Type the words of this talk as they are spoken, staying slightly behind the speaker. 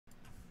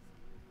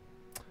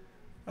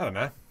I don't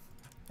know.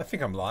 I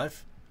think I'm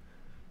live.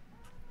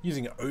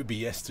 Using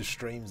OBS to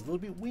stream is a little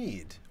bit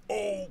weird.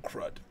 Oh,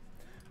 crud.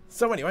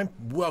 So anyway,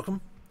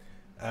 welcome.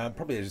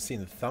 Probably as you've seen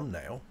the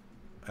thumbnail,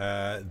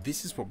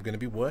 this is what we're going to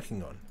be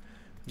working on.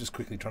 I'm just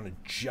quickly trying to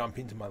jump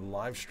into my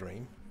live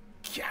stream.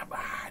 Come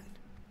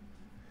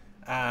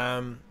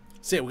on.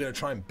 So yeah, we're going to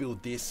try and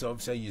build this.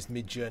 Obviously I used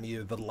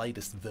Midjourney, the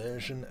latest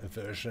version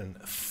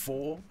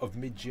 4 of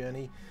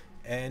Midjourney,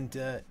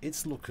 and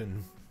it's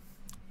looking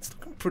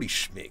pretty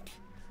schmick.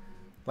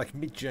 Like,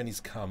 Midjourney's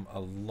come a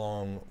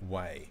long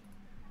way.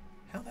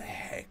 How the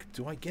heck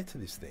do I get to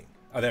this thing?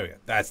 Oh, there we go.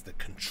 That's the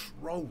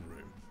control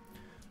room.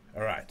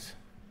 Alright,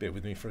 bear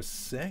with me for a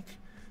sec.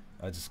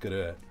 I just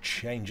gotta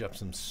change up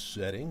some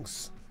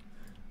settings.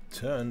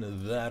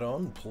 Turn that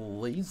on,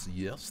 please.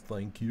 Yes,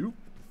 thank you.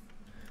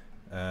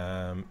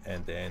 And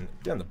then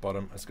down the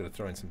bottom, I just gotta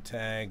throw in some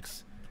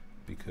tags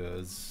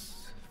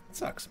because it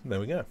sucks.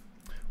 There we go.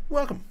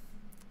 Welcome.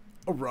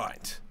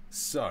 Alright,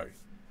 so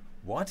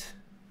what?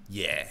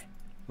 Yeah,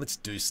 let's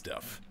do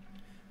stuff.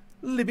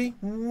 Libby,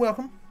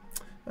 welcome.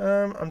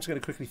 I'm just going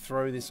to quickly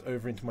throw this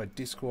over into my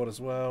Discord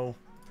as well,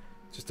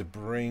 just to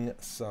bring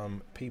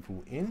some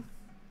people in.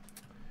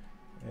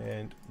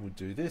 And we'll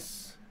do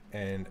this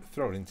and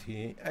throw it into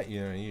here at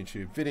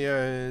YouTube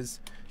videos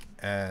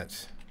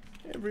at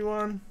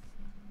everyone.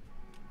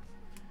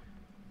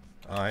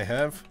 I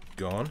have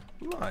gone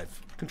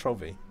live. Control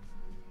V.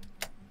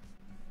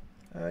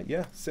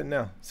 Yeah, send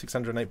now.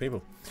 608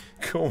 people.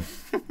 Cool.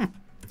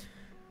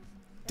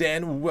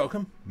 Dan,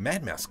 welcome.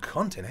 Mad Mouse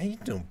Content. How you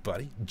doing,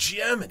 buddy?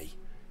 Germany.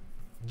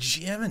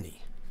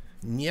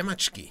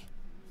 Niemeczki.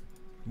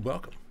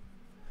 Welcome.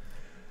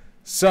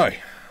 So,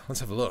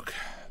 let's have a look.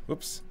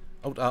 Whoops.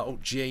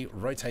 Alt G,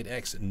 rotate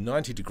X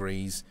 90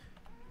 degrees.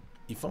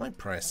 If I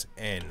press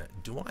N,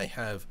 do I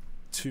have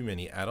too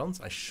many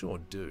add-ons? I sure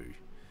do.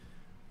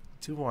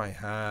 Do I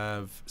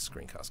have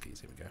screencast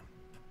keys? Here we go.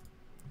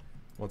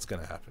 What's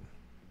going to happen?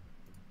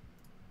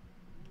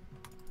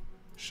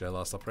 Show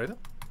last operator.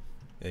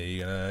 Are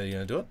you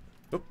gonna do it?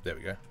 Oop, there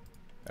we go.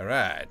 All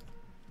right.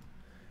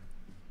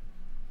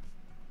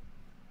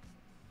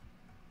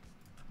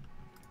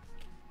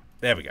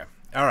 There we go.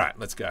 All right,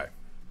 let's go.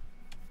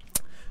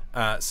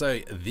 So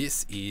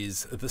this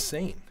is the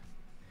scene.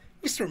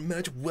 Mr.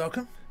 Emerge,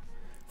 welcome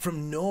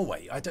from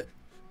Norway.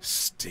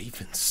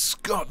 Stephen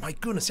Scott, my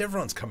goodness,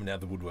 everyone's coming out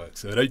of the woodwork.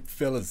 So, hey,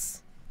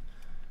 fellas.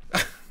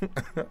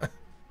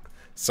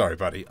 Sorry,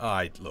 buddy.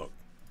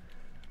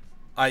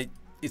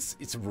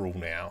 It's a rule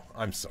now.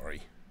 I'm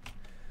sorry.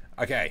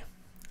 Okay.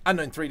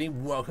 Unknown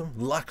 3D, welcome.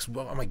 Lux,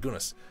 well, oh my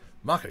goodness.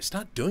 Marco,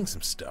 start doing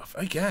some stuff.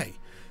 Okay.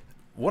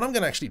 What I'm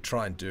going to actually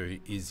try and do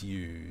is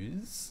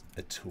use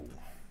a tool.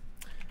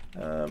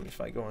 If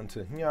I go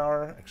into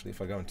here,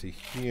 if I go into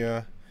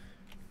here,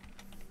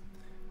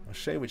 I'll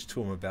show you which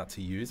tool I'm about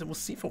to use, and we'll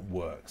see if it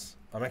works.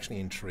 I'm actually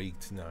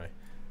intrigued to know.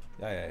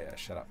 Yeah,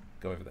 shut up.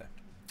 Go over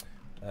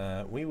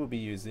there. We will be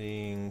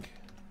using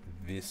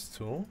this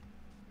tool.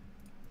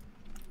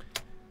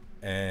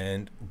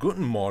 And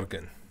Guten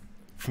Morgen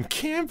from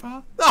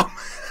Canva. Oh.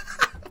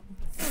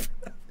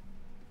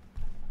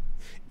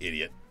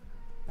 Idiot.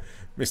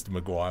 Mr.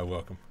 Maguire,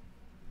 welcome.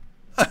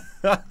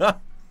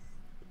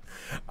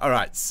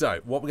 Alright,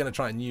 so what we're going to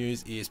try and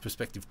use is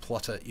Perspective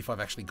Plotter if I've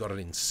actually got it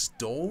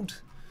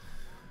installed.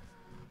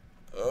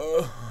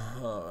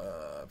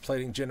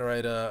 Plating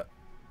generator.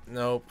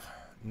 Nope.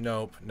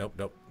 No,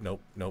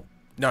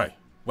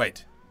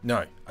 wait.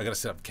 No, I got to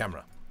set up the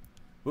camera.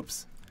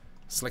 Whoops.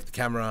 Select the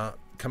camera.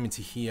 Come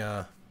into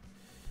here.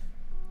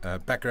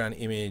 Background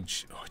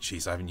image. Oh,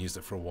 jeez, I haven't used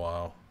it for a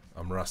while.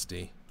 I'm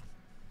rusty.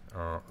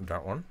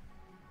 That one.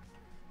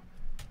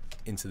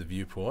 Into the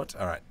viewport.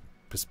 All right.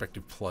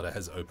 Perspective Plotter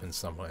has opened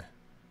somewhere.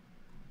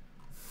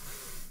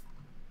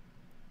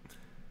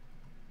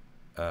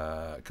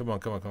 Come on.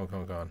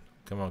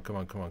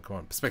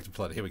 Perspective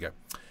Plotter. Here we go.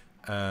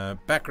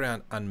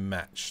 Background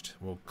unmatched.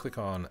 We'll click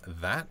on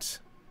that.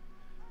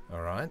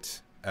 All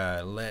right.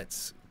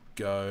 Let's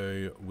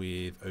go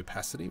with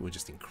opacity. We'll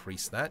just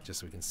increase that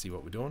just so we can see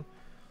what we're doing.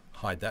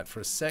 Hide that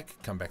for a sec.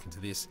 Come back into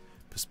this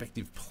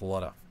Perspective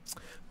Plotter.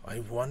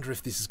 I wonder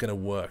if this is going to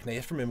work. Now you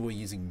have to remember we're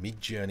using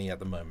Midjourney at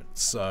the moment,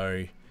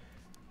 so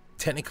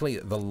technically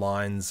the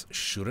lines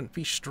shouldn't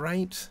be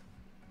straight,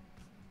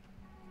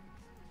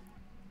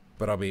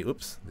 but I'll be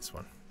this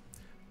one.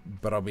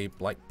 But I'll be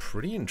like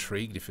pretty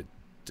intrigued if it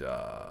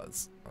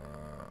does.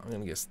 I'm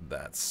gonna guess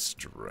that's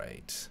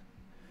straight,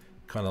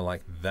 kind of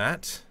like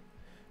that.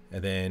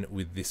 And then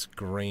with this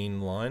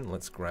green line,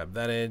 let's grab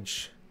that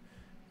edge,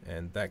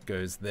 and that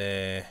goes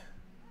there.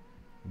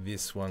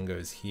 This one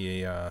goes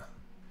here,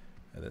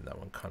 and then that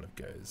one kind of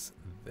goes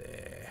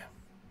there.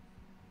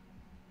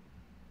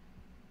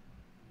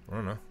 I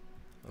don't know.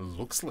 It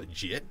looks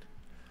legit.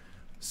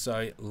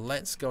 So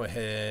let's go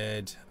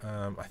ahead.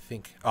 I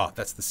think,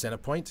 that's the center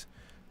point.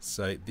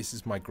 So this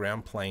is my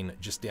ground plane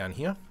just down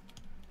here.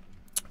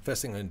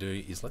 First thing I'm going to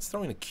do is let's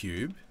throw in a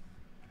cube.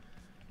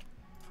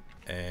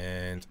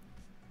 And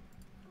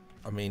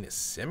I mean,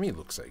 semi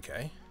looks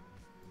okay.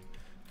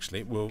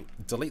 Actually, we'll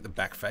delete the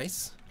back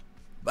face.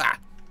 Bah!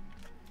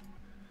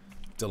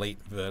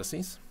 Delete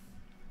vertices.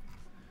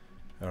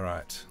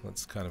 Alright,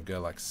 let's kind of go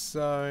like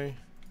so.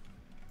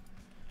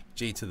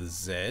 G to the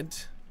Z.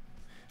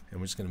 And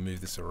we're just going to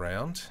move this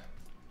around.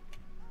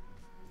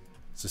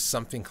 So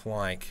something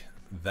like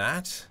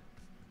that.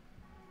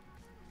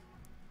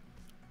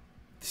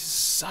 This is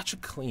such a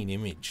clean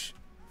image.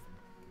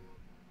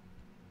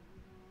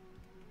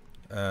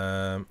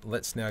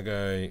 Let's now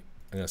go,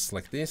 I'm going to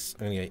select this.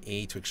 I'm going to go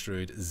E to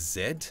extrude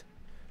Z.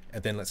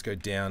 And then let's go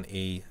down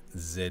E,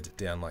 Z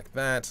down like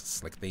that.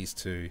 Select these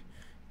two.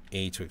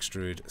 E to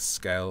extrude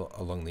scale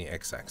along the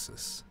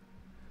X-axis.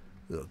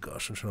 Oh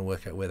gosh, I'm trying to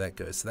work out where that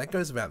goes. So that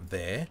goes about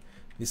there.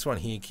 This one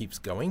here keeps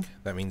going.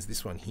 That means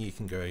this one here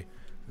can go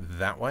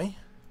that way.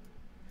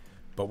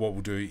 But what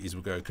we'll do is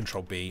we'll go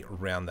Control B,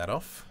 round that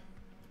off.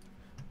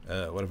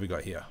 What have we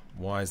got here?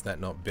 Why is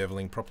that not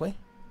beveling properly?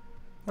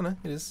 Oh no,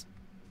 it is.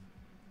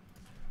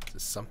 So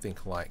something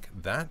like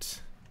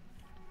that.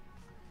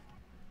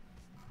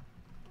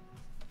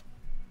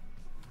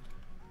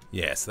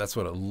 Yeah, so that's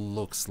what it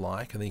looks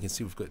like. And then you can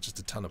see we've got just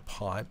a ton of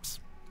pipes.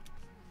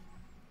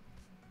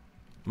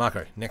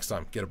 Marco, next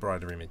time, get a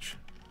brighter image.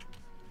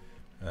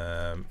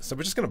 So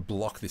we're just going to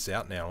block this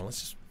out now.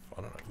 Let's just,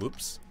 I don't know,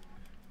 whoops.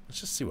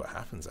 Let's just see what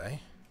happens, eh?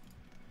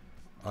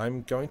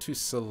 I'm going to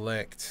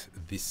select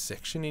this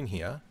section in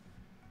here.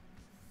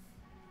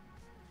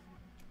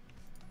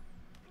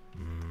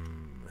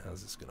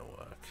 How's this going to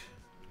work?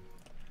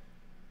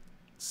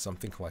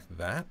 Something like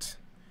that.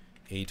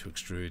 E to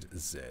extrude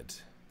Z.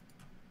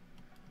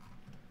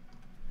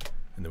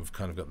 And then we've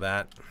kind of got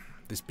that.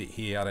 This bit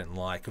here I don't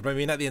like. But I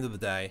mean, at the end of the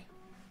day,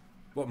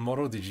 what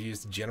model did you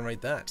use to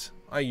generate that?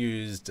 I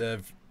used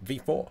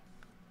V4.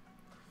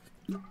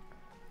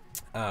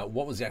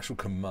 What was the actual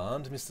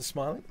command, Mr.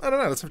 Smiley? I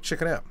don't know. Let's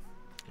check it out.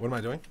 What am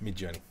I doing?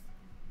 Midjourney.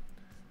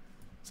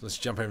 So let's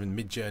jump over to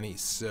Midjourney.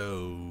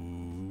 So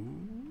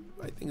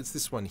I think it's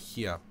this one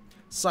here.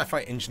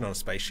 Sci-Fi Engine on a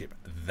spaceship.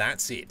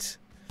 That's it.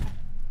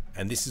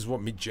 And this is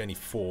what Midjourney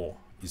 4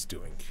 is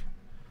doing.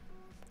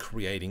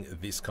 Creating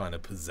this kind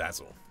of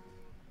pizzazzle.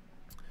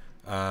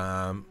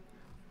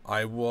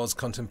 I was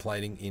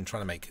contemplating in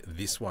trying to make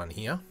this one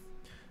here,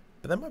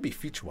 but that might be a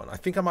future one. I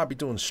think I might be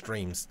doing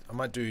streams. I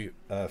might do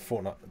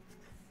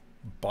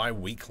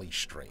bi-weekly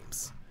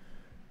streams.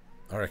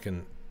 I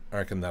reckon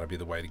that'll be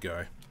the way to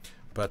go.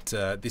 But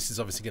this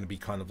is obviously going to be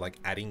kind of like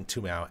adding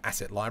to our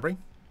asset library.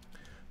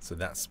 So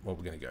that's what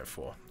we're going to go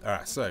for. All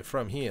right, so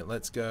from here,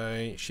 let's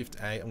go Shift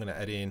A. I'm going to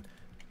add in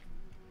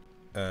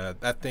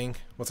that thing.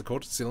 What's it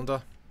called?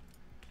 Cylinder.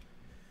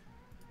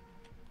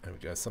 There we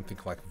go, something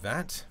like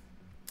that.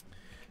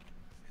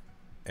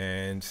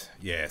 And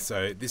yeah,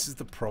 so this is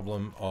the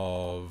problem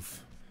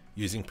of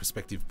using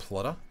perspective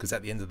plotter, because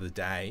at the end of the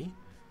day,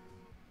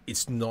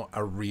 it's not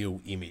a real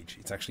image.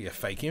 It's actually a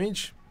fake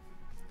image.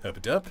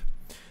 Herp-a-derp.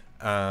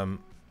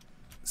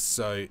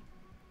 So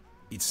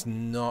it's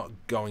not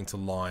going to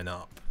line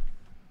up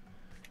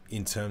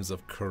in terms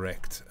of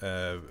correct,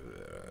 what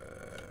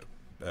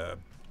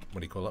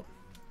do you call it?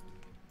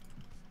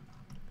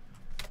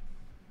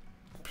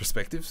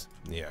 Perspectives?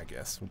 Yeah, I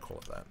guess we'll call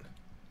it that.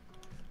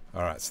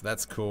 Alright, so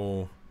that's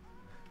cool.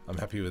 I'm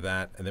happy with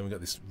that. And then we've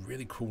got this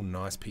really cool,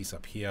 nice piece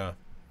up here.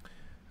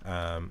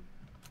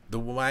 The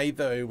way,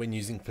 though, when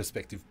using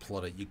perspective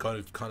plotter, you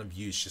kind of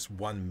use just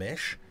one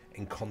mesh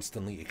and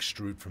constantly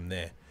extrude from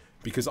there.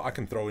 Because I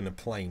can throw in a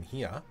plane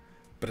here,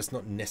 but it's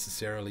not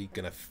necessarily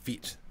going to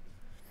fit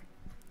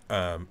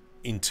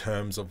in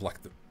terms of like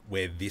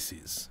where this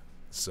is.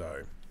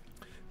 So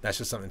that's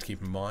just something to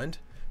keep in mind.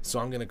 So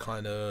I'm going to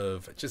kind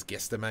of just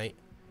guesstimate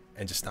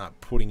and just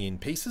start putting in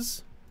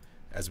pieces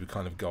as we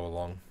kind of go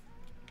along.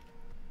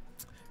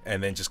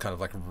 And then just kind of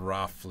like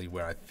roughly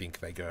where I think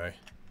they go.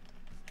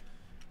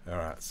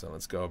 Alright, so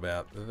let's go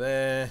about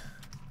there.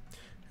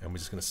 And we're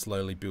just going to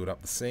slowly build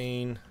up the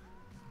scene.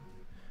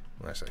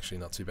 Well, that's actually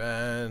not too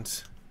bad.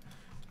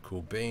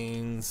 Cool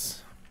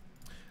beans.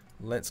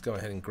 Let's go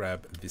ahead and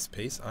grab this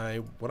piece.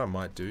 What I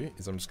might do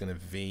is I'm just going to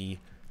V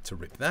to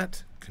rip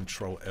that.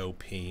 Control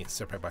LP,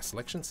 separate by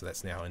selection. So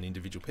that's now an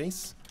individual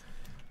piece.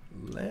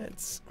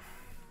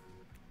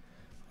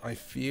 I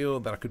feel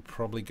that I could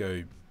probably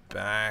go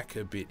back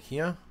a bit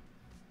here.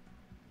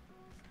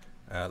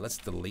 Let's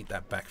delete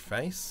that back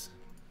face.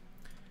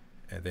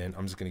 And then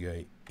I'm just going to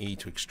go E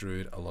to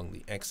extrude along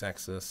the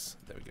X-axis.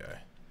 There we go.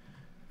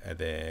 And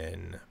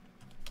then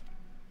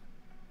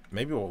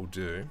maybe what we'll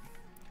do,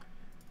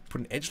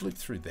 put an edge loop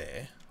through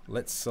there.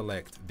 Let's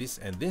select this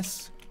and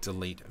this.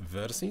 Delete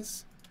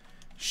vertices.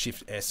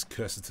 Shift S,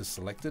 cursor to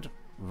selected.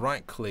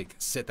 Right click,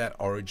 set that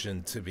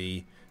origin to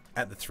be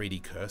at the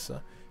 3D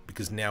cursor.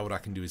 Because now what I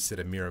can do is set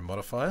a mirror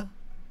modifier.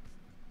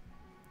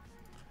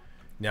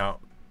 Now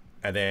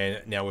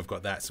we've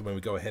got that. So when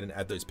we go ahead and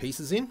add those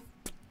pieces in,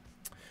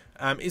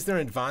 is there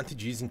an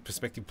advantage using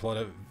perspective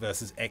plotter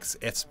versus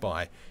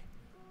F-Spy?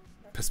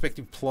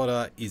 Perspective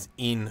plotter is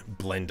in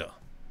Blender.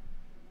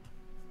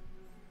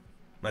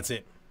 That's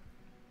it.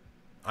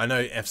 I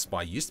know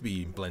F-Spy used to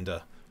be in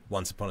Blender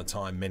once upon a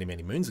time, many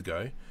moons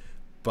ago,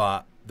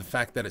 but the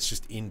fact that it's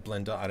just in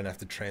Blender, I don't have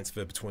to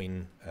transfer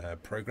between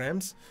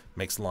programs,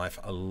 makes life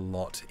a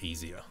lot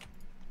easier.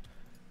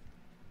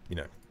 You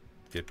know,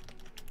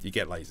 you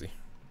get lazy.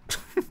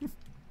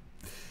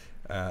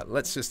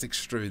 Let's just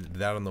extrude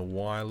that on the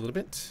Y a little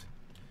bit.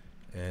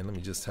 And let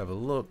me just have a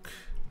look.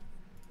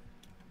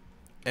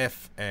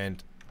 F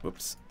and,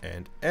 whoops,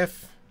 and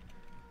F.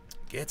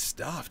 Get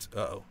stuffed.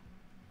 Uh-oh.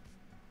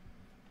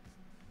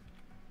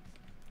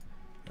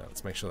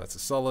 Let's make sure that's a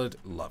solid.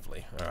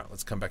 Lovely. All right,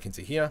 let's come back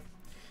into here.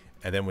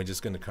 And then we're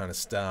just going to kind of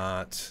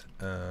start.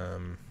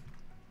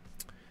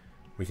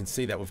 We can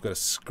see that we've got a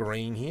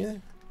screen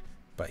here.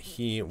 But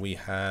here we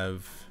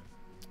have...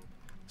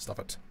 Stop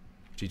it.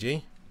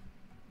 GG.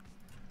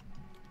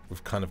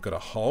 We've kind of got a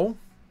hole.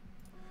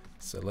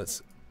 So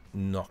let's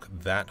knock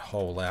that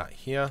hole out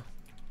here.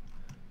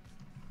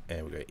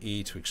 And we go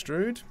E to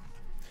extrude.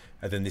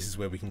 And then this is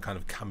where we can kind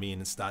of come in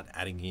and start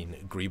adding in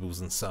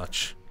greebles and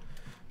such.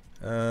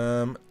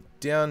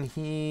 Down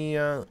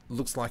here,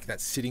 looks like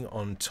that's sitting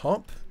on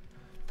top.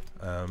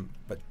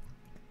 But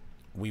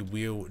we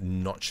will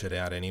notch it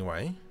out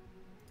anyway.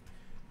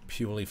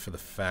 Purely for the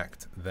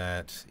fact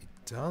that it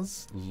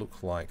does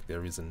look like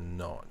there is a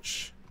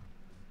notch.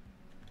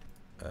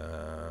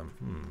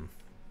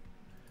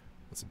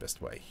 What's the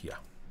best way? Here.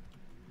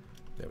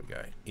 There we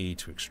go. E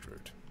to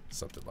extrude.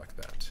 Something like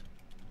that.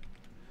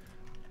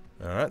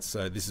 Alright,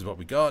 so this is what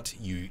we got.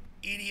 You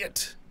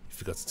idiot! You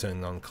forgot to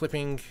turn on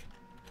clipping.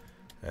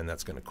 And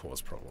that's going to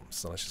cause problems.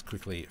 So let's just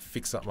quickly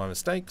fix up my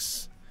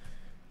mistakes.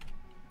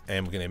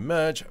 And we're going to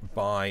merge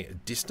by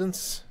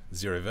distance.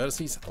 0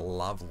 vertices.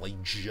 Lovely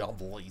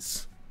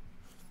jubblies.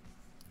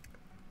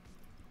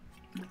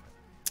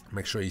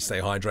 Make sure you stay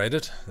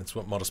hydrated. That's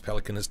what Modest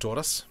Pelican has taught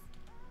us.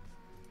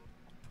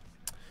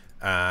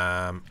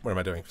 What am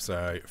I doing?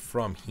 So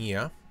from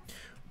here,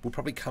 we'll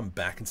probably come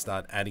back and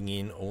start adding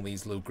in all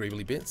these little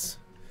greebly bits.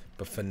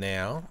 But for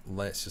now,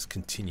 let's just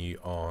continue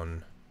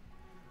on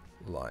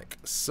like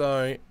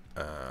so.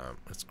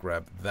 Let's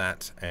grab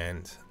that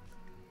and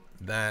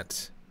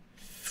that.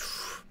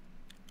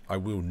 I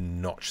will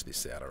notch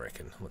this out, I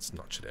reckon. Let's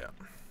notch it out.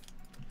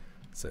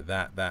 So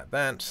that.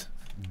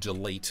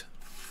 Delete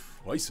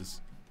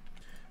voices.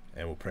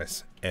 And we'll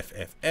press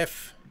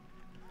F.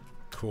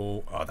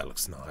 Cool. Oh, that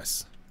looks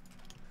nice.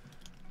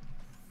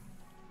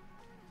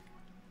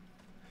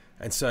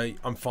 And so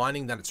I'm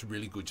finding that it's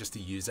really good just to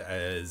use it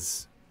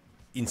as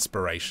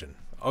inspiration.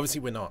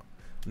 Obviously, I'm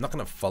not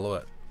going to follow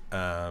it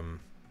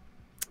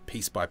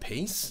piece by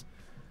piece,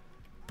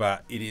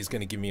 but it is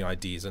going to give me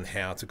ideas on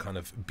how to kind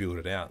of build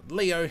it out.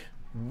 Leo,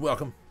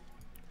 welcome.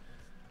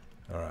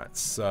 All right,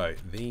 so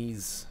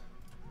these.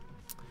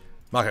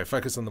 Marco,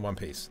 focus on the one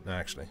piece. No,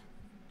 actually,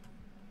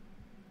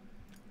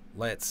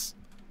 let's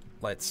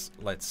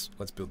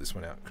build this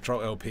one out.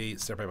 Control LP,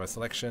 separate by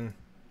selection,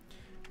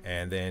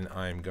 and then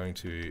I'm going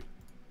to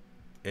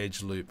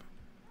edge loop.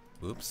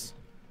 Whoops.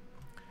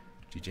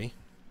 GG.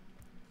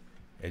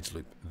 Edge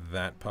loop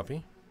that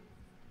puppy.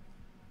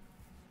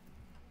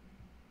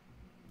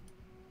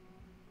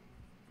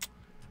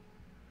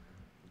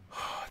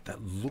 That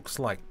looks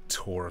like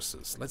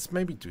Tauruses. Let's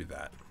maybe do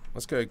that.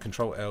 Let's go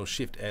Control L,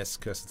 Shift S,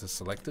 cursor to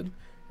selected,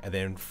 and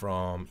then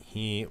from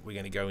here we're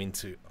going to go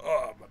into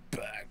my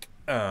back.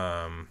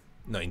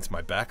 No, into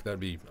my back. That would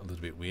be a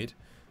little bit weird.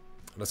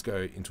 Let's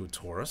go into a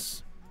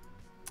Taurus.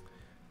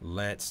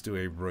 Let's do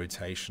a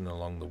rotation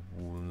along the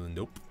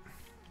nope.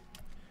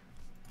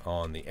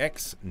 On the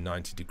X,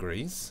 90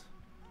 degrees.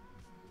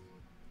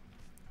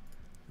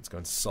 Let's go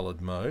into solid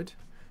mode,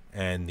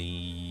 and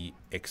the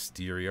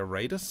exterior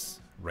radius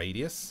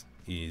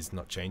is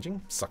not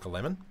changing. Suck a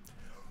lemon.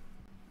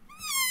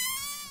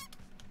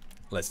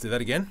 Let's do that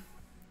again.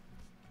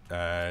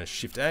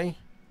 Shift A,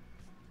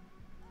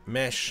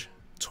 mesh,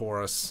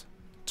 Taurus,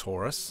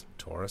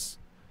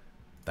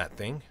 that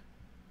thing.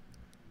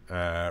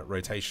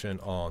 Rotation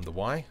on the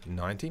Y,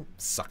 90.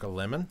 Suck a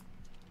lemon.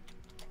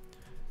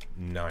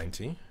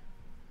 90.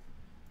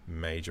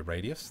 Major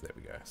radius. There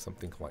we go.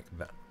 Something like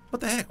that. What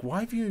the heck?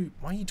 Why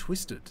are you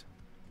twisted?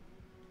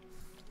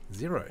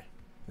 0.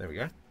 There we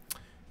go.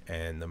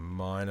 And the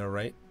minor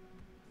rate.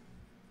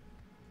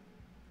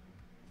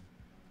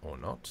 Or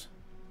not.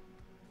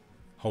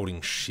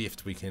 Holding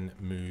shift, we can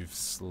move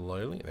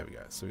slowly. There we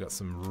go. So we got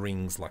some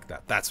rings like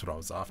that. That's what I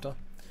was after.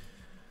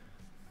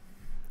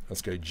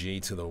 Let's go G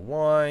to the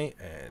Y,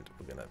 and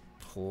we're going to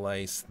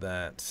place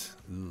that.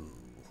 Ooh.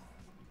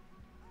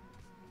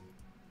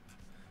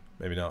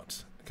 Maybe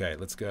not. Okay,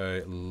 let's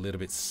go a little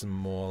bit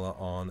smaller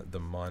on the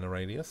minor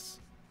radius.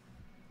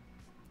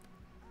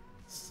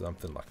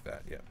 Something like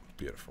that. Yeah,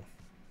 beautiful.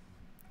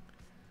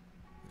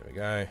 There we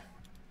go.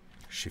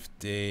 Shift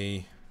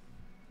D.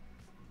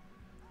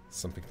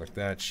 Something like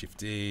that. Shift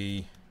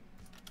D.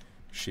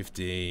 Shift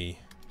D.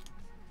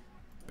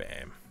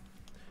 Bam.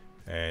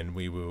 And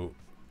we will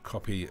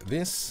copy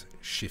this.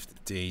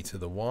 Shift D to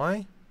the Y.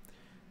 And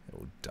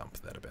we'll dump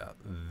that about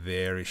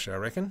there-ish, I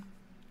reckon.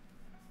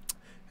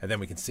 And then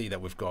we can see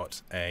that we've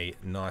got a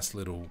nice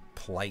little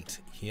plate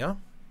here.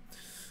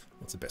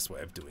 What's the best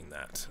way of doing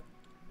that?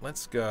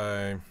 Let's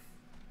go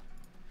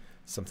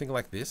something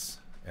like this,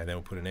 and then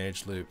we'll put an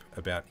edge loop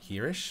about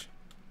here-ish.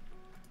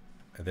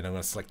 And then I'm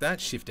going to select that,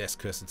 Shift S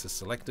cursor to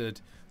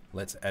selected.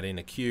 Let's add in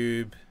a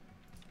cube.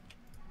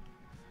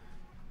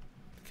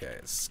 Okay,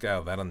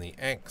 scale that on the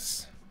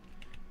X.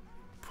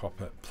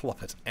 Plop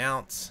it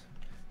out.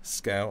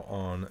 Scale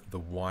on the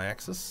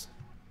Y-axis.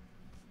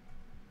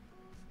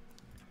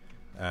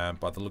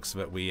 By the looks of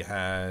it, we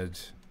had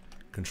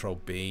Control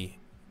B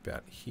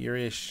about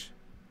here-ish.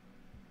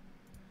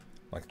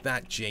 Like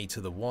that, G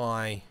to the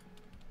Y.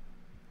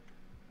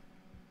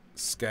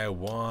 Scale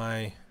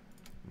Y.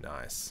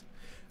 Nice.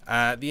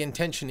 The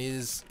intention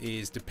is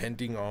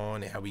depending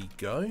on how we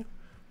go,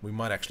 we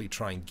might actually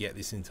try and get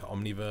this into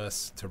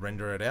Omniverse to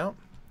render it out.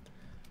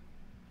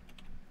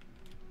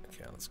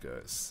 Okay, let's go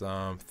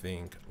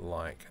something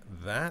like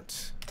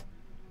that.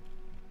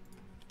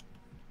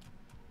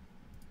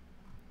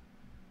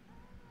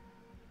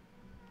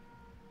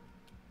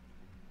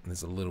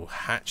 There's a little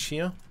hatch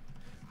here.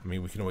 I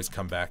mean, we can always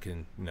come back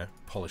and, you know,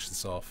 polish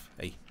this off.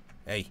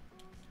 Hey.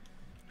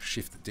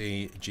 Shift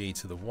D, G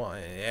to the Y,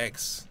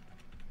 X.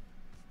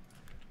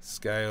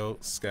 Scale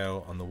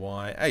on the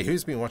Y. Hey,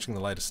 who's been watching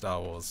the latest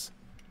Star Wars?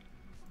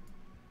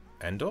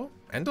 Andor?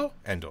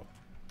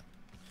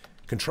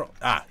 Control,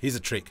 here's a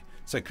trick.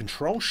 So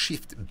Control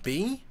Shift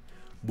B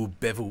will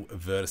bevel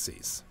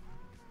vertices.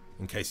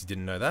 In case you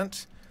didn't know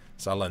that.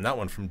 So I learned that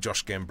one from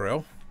Josh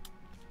Gambrell.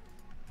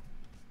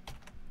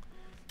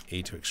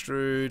 E to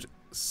extrude,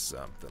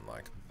 something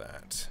like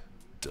that.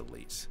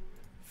 Delete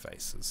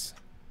faces.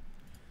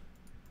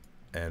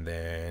 And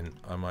then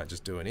I might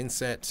just do an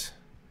inset.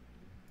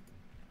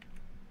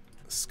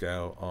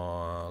 Scale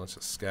on, let's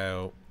just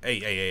scale.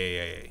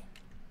 A.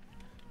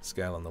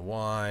 Scale on the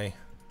Y.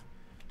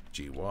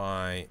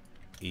 GY.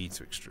 E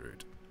to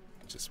extrude.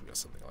 Just we got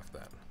something like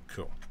that.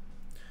 Cool.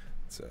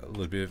 It's a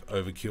little bit of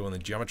overkill on the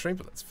geometry,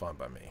 but that's fine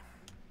by me.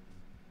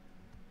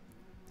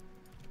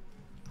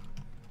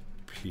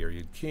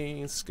 Period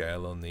key,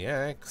 scale on the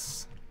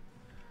X.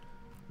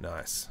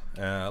 Nice.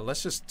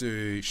 Let's just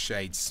do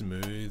shade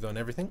smooth on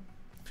everything.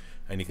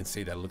 And you can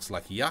see that it looks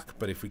like yuck,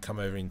 but if we come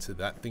over into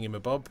that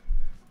thingamabob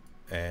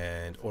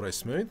and auto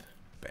smooth,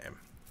 bam.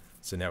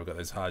 So now we've got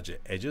those hard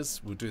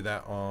edges. We'll do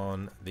that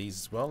on these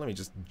as well. Let me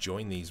just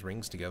join these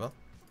rings together.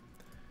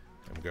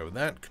 And we'll go with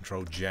that.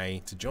 Control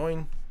J to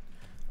join.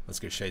 Let's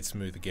go shade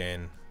smooth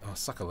again. Oh,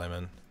 suck a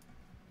lemon.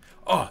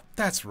 Oh,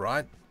 that's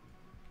right.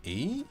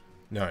 E?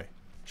 No.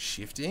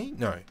 Shift E?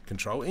 No.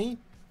 Control E?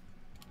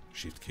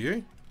 Shift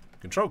Q?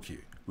 Control Q.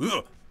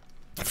 Ugh.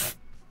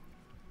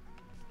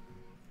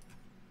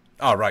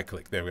 Oh, right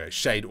click. There we go.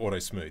 Shade auto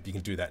smooth. You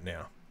can do that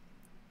now.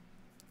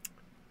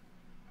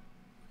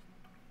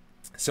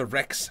 So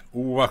Rex,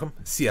 welcome.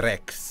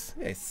 C-Rex.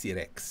 Yeah,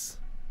 C-Rex.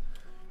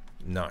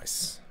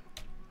 Nice.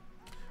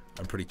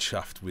 I'm pretty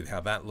chuffed with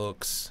how that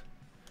looks.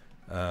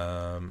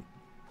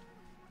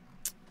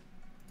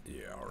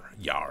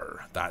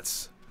 Yar.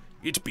 That's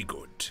it be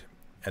good.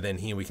 And then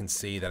here we can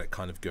see that it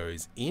kind of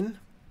goes in.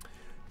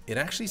 It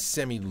actually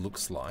semi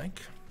looks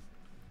like,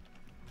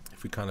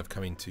 if we kind of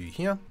come into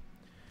here,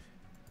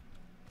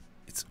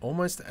 it's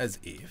almost as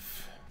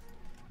if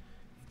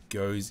it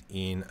goes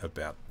in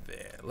about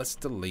there. Let's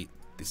delete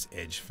this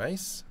edge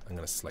face. I'm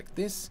going to select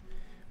this,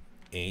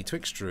 E to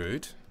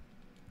extrude,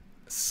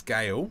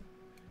 scale,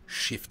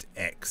 Shift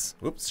X,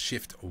 whoops,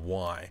 Shift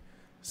Y.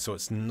 So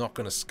it's not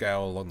going to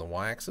scale along the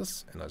Y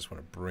axis, and I just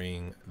want to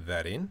bring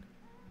that in.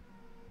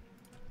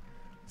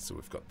 So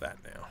we've got that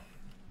now.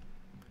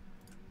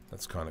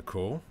 That's kind of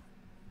cool.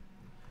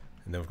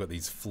 And then we've got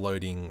these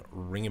floating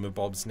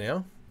ringamabobs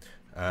now.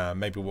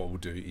 Maybe what we'll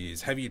do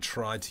is, have you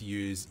tried to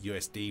use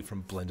USD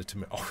from Blender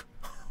to...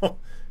 Oh,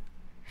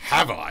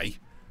 have I?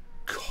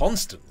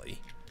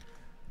 Constantly.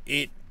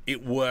 It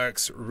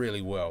works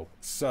really well.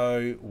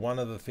 So one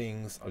of the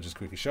things, I'll just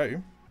quickly show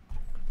you.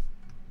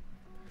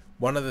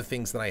 One of the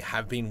things that I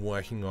have been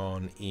working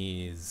on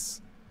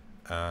is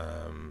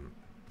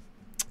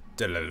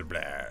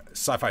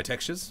Sci-Fi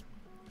textures.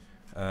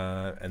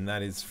 And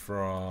that is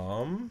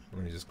from,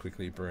 let me just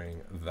quickly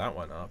bring that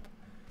one up.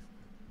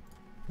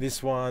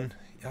 This one,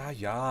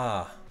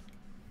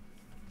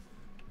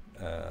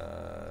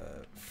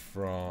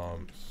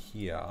 from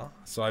here.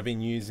 So I've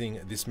been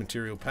using this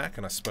material pack,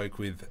 and I spoke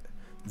with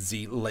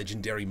the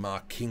legendary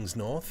Mark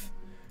Kingsnorth,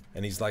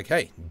 and he's like,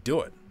 hey,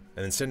 do it,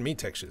 and then send me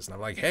textures. And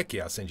I'm like, heck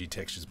yeah, I'll send you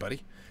textures,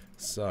 buddy.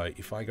 So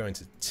if I go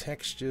into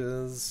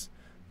textures,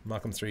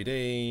 Markham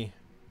 3D.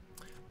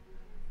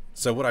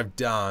 So what I've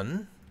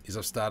done is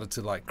I've started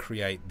to like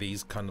create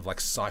these kind of like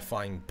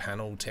sci-fi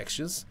panel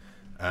textures.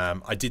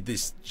 I did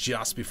this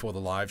just before the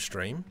live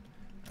stream,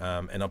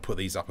 and I'll put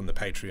these up on the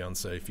Patreon.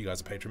 So if you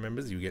guys are Patreon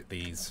members, you get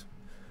these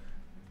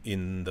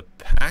in the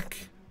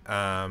pack.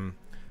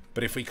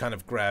 But if we kind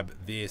of grab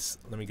this,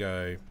 let me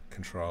go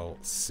Control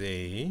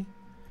C.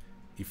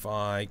 If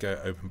I go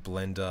open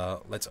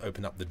Blender, let's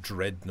open up the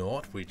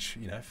Dreadnought, which,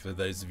 you know, for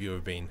those of you who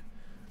have been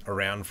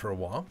around for a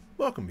while,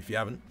 welcome. If you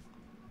haven't,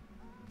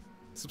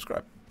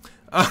 subscribe.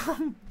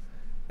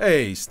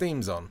 Hey,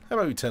 Steam's on. How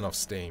about we turn off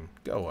Steam?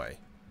 Go away.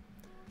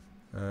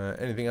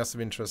 Anything else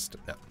of interest?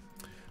 No.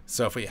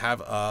 So if we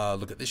have a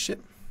look at this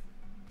ship,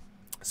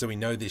 so we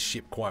know this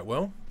ship quite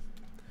well.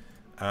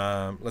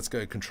 Let's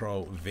go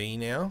Control V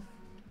now,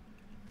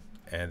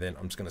 and then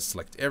I'm just going to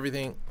select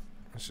everything.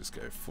 Let's just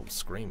go full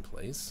screen,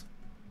 please.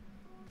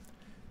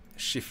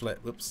 Shift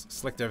left, whoops,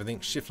 select everything.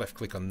 Shift left,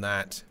 click on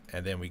that,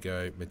 and then we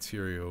go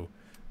material,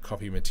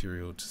 copy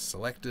material to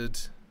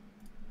selected.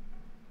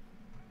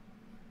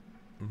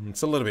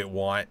 It's a little bit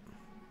white,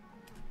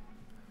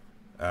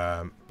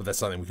 but that's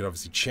something we could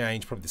obviously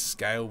change. Probably the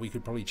scale we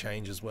could probably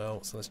change as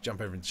well. So let's jump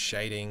over into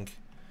shading.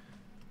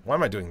 Why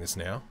am I doing this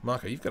now?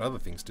 Marco, you've got other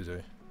things to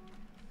do.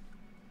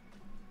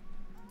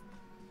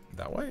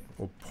 That way?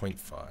 Or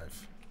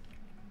 0.5?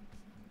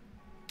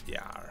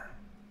 Yar.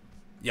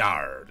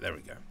 Yar. There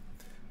we go.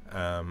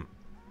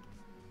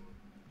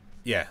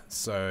 Yeah,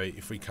 so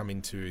if we come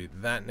into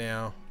that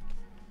now.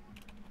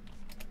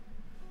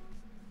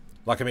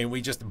 Like, I mean,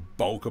 we just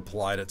bulk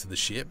applied it to the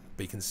ship,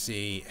 but you can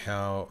see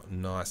how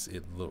nice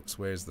it looks.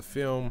 Where's the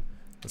film?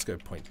 Let's go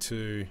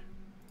 0.2.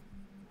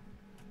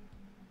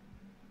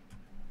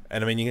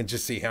 And I mean, you can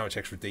just see how much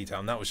extra detail,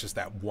 and that was just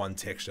that one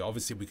texture.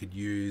 Obviously, we could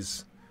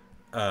use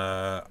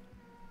like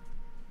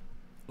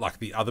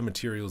the other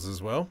materials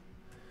as well,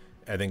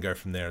 and then go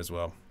from there as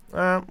well.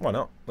 Why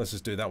not? Let's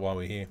just do that while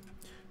we're here.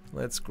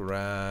 Let's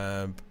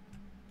grab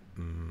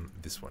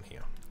this one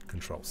here.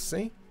 Control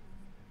C.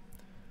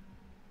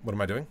 What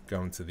am I doing?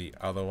 Going to the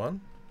other one.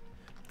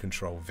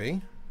 Control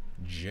V.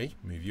 G.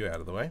 Move you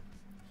out of the way.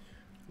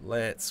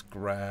 Let's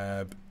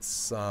grab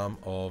some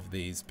of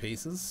these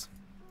pieces.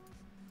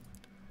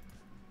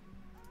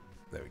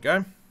 There we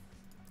go.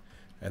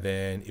 And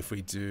then if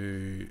we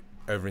do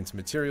over into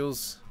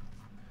materials,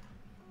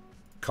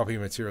 copy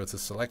material to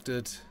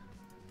selected.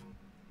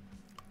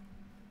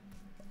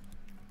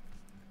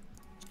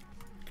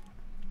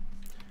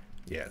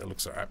 Yeah, that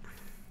looks alright.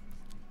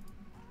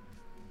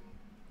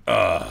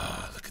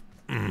 Look at,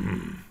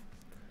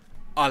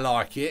 I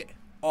like it.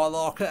 I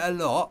like it a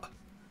lot.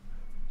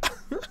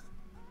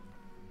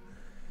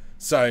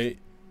 So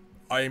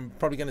I'm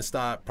probably going to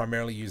start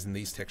primarily using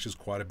these textures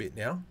quite a bit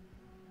now.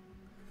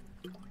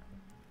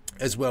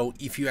 As well,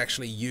 if you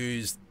actually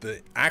use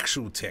the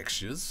actual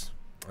textures,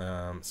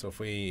 so if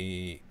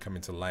we come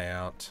into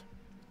layout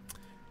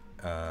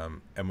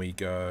and we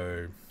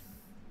go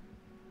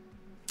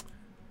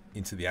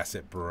into the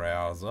asset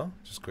browser,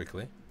 just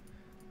quickly.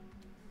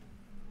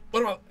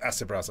 What about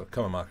asset browser?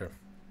 Come on, Marco.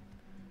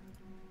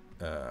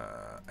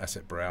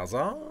 Asset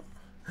browser,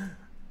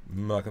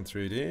 Markham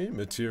 3D,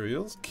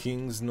 materials,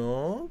 Kings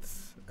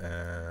North.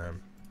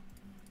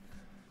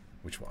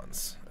 Which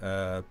ones?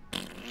 That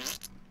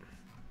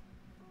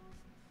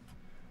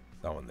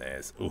one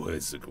there's. Oh,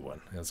 this is a good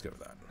one. Let's go with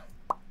that.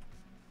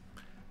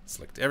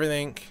 Select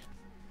everything.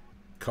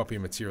 Copy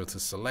material to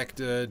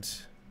selected.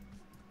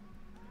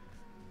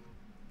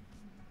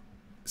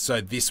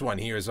 So this one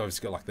here has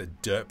obviously got like the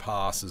dirt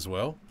pass as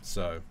well.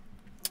 So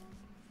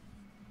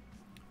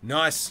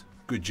nice,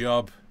 good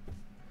job.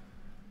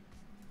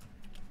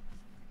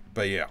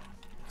 But yeah,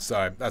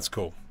 so that's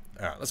cool.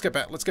 All right, let's get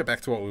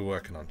back to what we're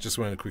working on. Just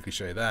wanted to quickly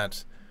show you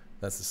that.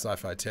 That's the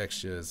sci-fi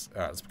textures.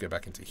 All right, let's go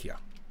back into here.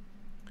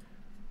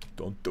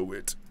 Don't do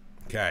it.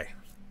 Okay.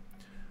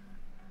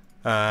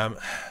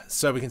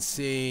 So we can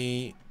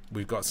see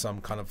we've got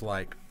some kind of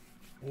like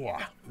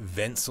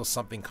vents or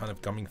something kind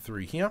of coming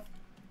through here.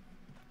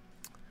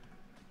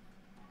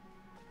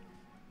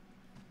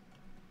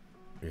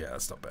 Yeah,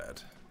 that's not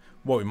bad.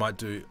 What we might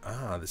do,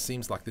 there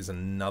seems like there's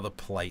another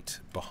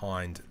plate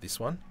behind this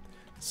one.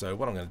 So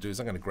what I'm going to do is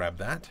I'm going to grab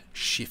that,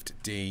 Shift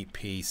D,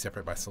 P,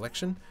 separate by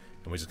selection,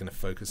 and we're just going to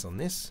focus on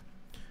this.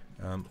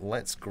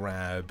 Let's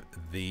grab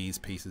these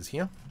pieces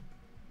here.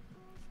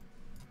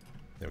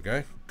 There we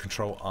go.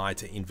 Control I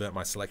to invert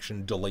my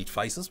selection, delete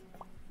faces.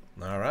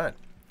 All right.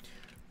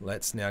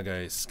 Let's now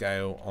go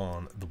scale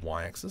on the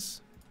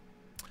y-axis.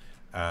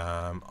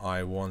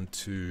 I want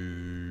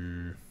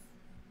to...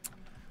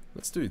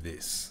 Let's do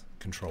this.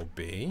 Control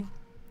B.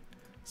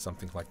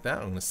 Something like that.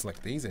 I'm going to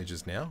select these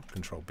edges now.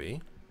 Control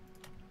B.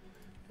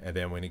 And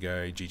then we're going to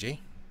go GG.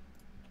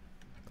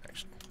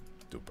 Actually,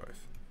 do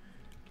both.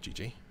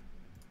 GG.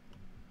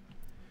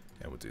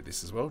 And we'll do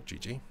this as well.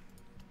 GG.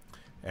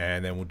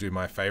 And then we'll do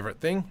my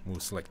favorite thing. We'll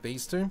select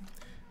these two.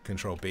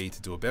 Control B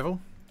to do a bevel.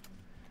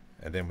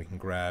 And then we can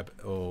grab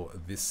all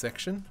this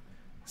section.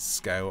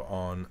 Scale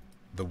on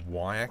the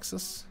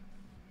y-axis.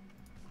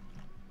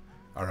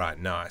 Alright,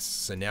 nice.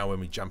 So now when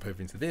we jump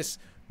over into this,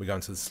 we go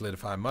into the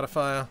solidify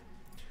modifier.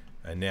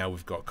 And now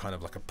we've got kind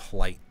of like a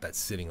plate that's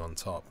sitting on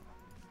top.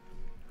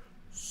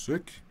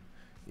 Sick.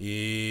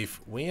 If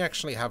we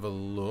actually have a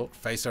look,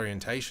 face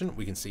orientation,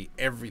 we can see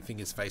everything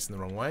is facing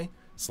the wrong way.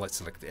 So let's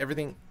select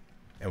everything.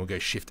 And we'll go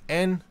Shift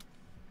N.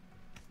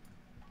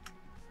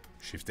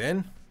 Shift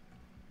N.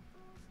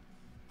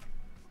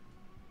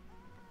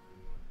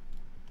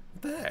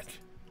 What the heck?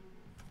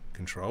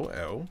 Control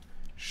L.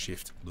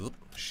 Shift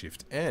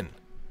N.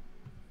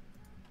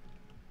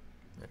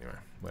 Anyway,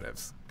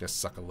 whatevs. Go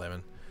suck a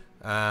lemon.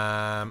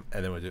 And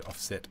then we'll do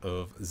offset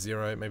of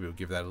 0. Maybe we'll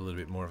give that a little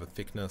bit more of a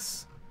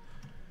thickness.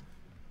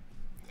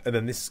 And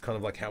then this is kind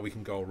of like how we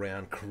can go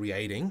around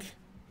creating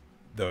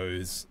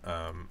those,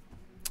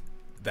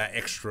 that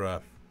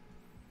extra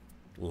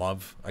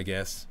love, I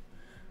guess.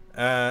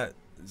 Nice,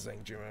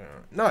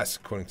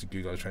 according to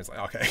Google Translate.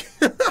 Okay.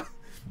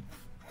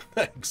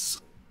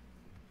 Thanks.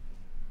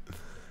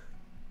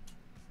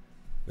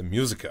 The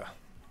musica.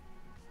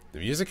 The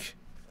music?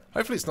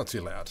 Hopefully it's not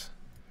too loud.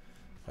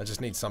 I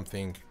just need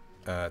something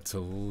to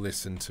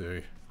listen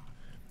to.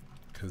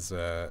 Because, you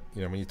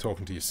know, when you're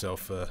talking to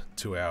yourself for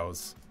 2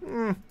 hours.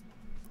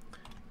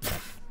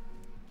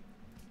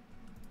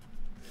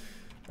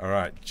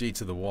 Alright, G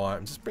to the Y.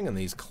 I'm just bringing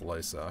these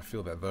closer. I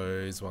feel that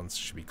those ones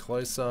should be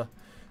closer.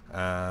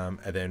 And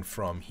then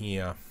from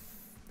here,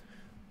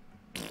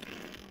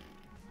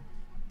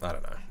 I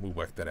don't know. We'll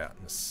work that out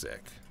in a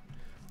sec.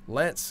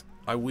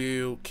 I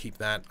will keep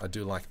that. I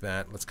do like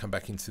that. Let's come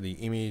back into the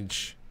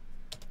image.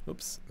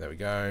 Oops, there we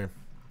go.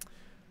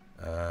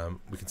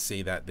 We can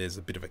see that there's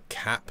a bit of a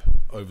cap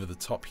over the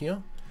top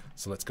here.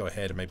 So let's go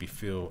ahead and maybe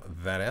fill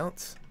that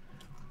out.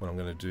 What I'm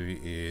going to do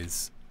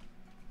is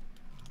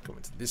go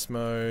into this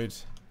mode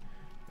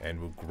and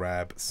we'll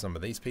grab some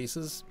of these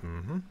pieces.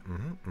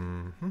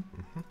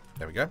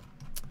 There we go.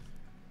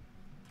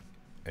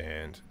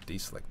 And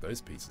deselect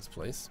those pieces,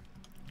 please.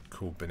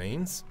 Cool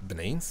beans.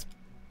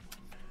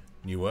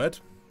 New word.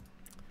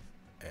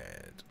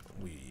 And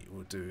we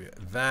will do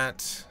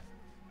that.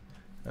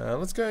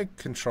 Let's go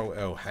Control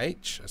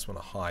LH. I just want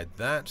to hide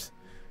that.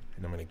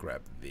 And I'm going to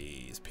grab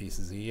these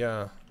pieces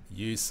here.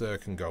 User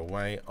can go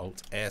away.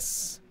 Alt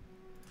S.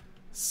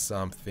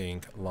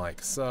 Something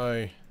like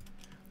so.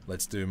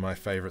 Let's do my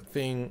favorite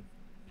thing.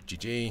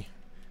 GG.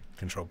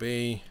 Control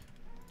B.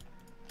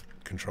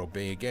 Control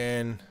B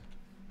again.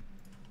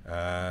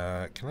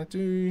 Can I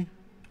do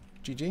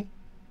GG?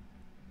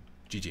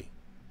 GG.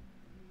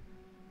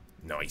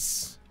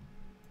 Nice.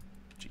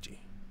 GG.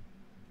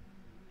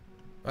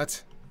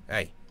 What?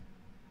 Hey.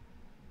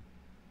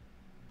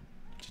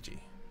 GG.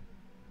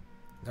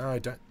 No,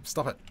 don't.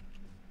 Stop it.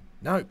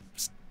 No.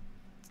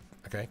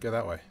 Okay, go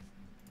that way.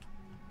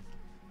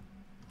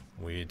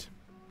 Weird.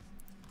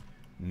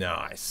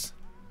 Nice.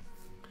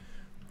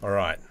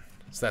 Alright.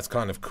 So that's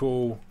kind of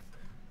cool.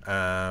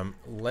 I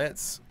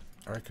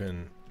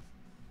reckon,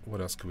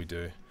 what else could we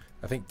do?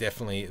 I think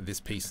definitely this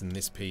piece and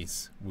this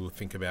piece we'll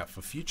think about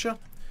for future.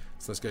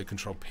 So let's go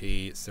Control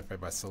P,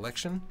 separate by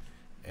selection.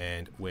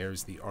 And where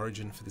is the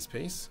origin for this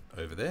piece?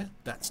 Over there.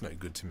 That's no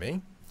good to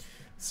me.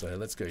 So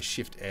let's go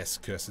Shift S,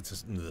 cursor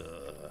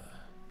to...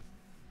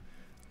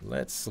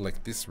 Let's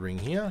select this ring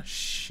here.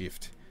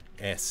 Shift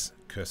S,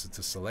 cursor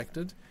to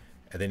selected.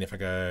 And then if I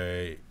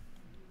go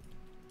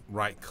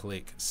right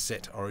click,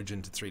 set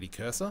origin to 3D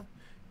cursor.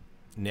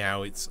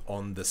 Now it's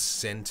on the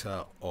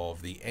center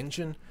of the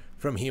engine.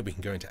 From here we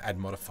can go into add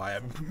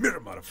modifier, mirror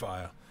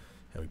modifier.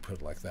 And we put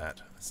it like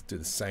that. Let's do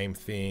the same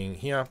thing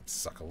here.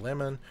 Suck a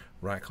lemon.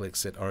 Right click,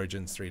 set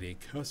origin 3D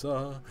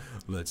cursor.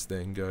 Let's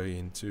then go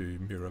into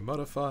mirror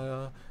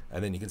modifier.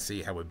 And then you can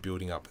see how we're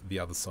building up the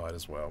other side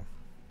as well.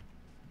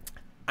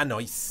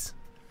 Nice.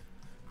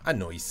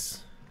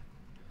 Nice.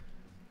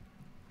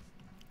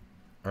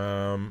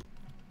 I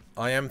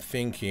am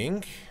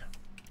thinking,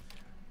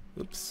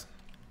 oops,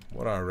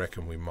 what I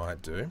reckon we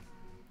might do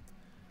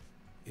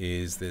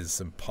is there's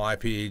some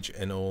pipage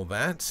and all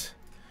that.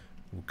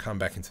 We'll come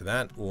back into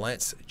that.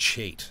 Let's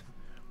cheat.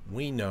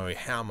 We know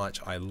how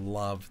much I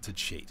love to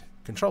cheat.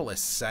 Control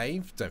S,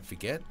 save, don't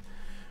forget.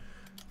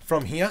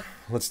 From here,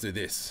 let's do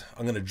this.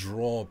 I'm going to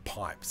draw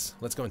pipes.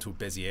 Let's go into a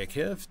Bezier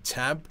curve,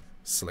 tab,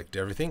 select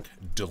everything,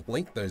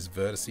 delete those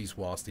vertices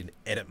whilst in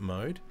edit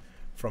mode.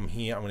 From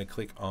here, I'm going to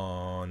click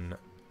on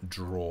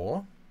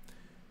draw,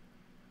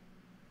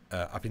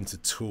 up into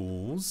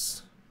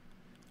tools,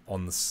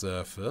 on the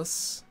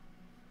surface,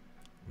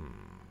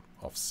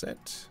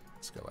 offset,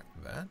 let's go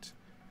like that.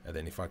 And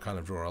then if I kind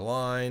of draw a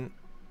line,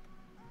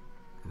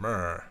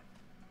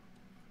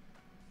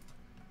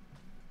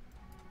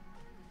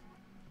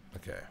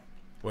 okay,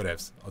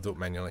 whatevs, I'll do it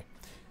manually.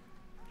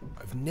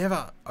 I've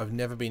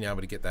never been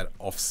able to get that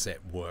offset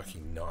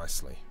working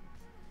nicely.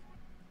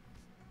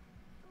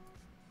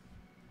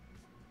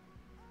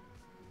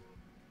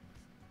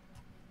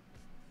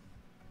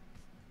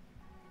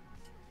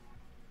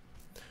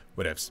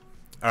 Whatevs.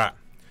 Alright,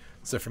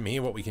 so from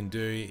here what we can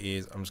do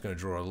is I'm just going to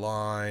draw a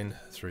line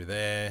through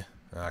there.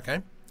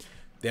 Okay,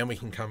 then we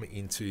can come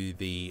into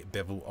the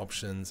bevel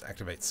options,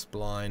 activate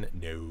spline,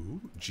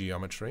 no,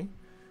 geometry,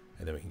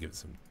 and then we can give it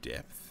some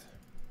depth.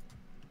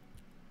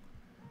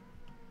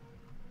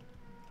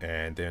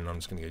 And then I'm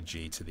just going to go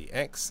G to the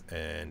X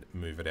and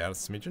move it out a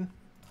smidgen.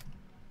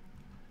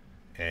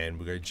 And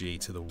we'll go G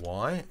to the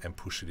Y and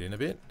push it in a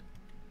bit.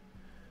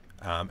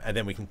 And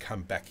then we can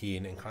come back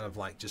in and kind of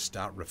like just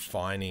start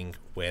refining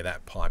where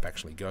that pipe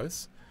actually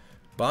goes.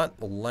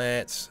 But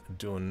let's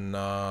do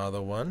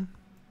another one.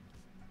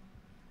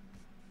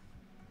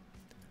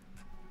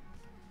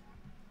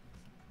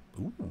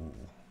 Ooh.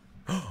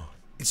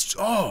 It's,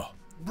 oh,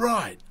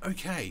 right,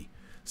 okay.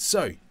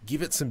 So,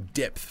 give it some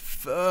depth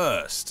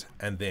first,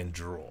 and then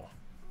draw.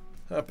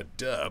 Up a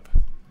dub.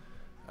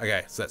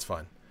 Okay, so that's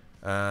fine.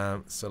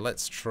 So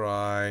let's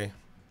try.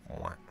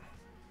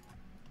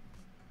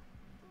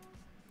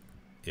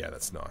 Yeah,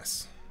 that's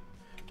nice.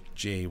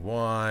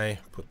 GY,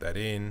 put that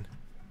in.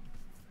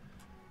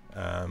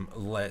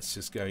 Let's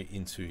just go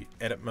into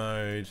edit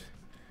mode,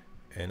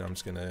 and I'm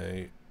just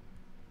gonna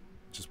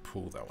just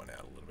pull that one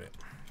out a little bit.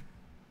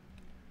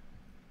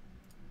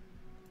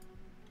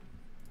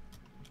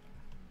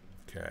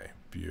 Okay,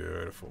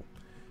 beautiful.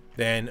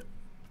 Then,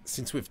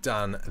 since we've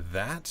done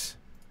that,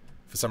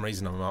 for some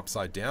reason I'm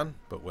upside down,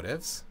 but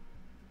whatevs.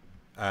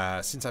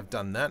 Since I've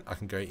done that, I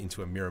can go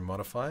into a mirror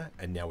modifier,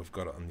 and now we've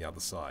got it on the other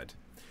side.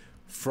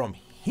 From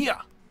here,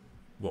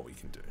 what we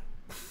can do.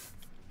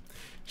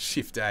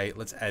 Shift A,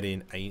 let's add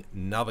in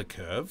another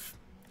curve.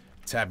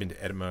 Tab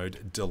into edit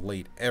mode,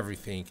 delete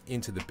everything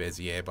into the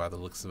Bezier by the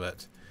looks of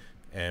it.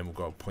 And we'll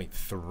go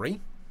 0.3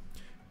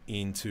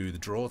 into the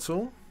draw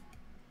tool.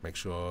 Make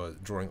sure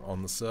drawing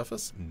on the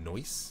surface,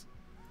 nice.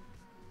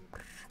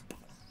 There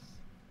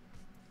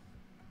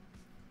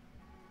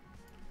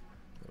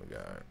we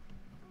go.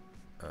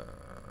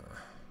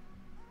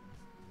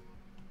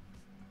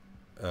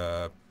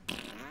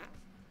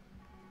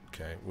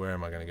 Okay, where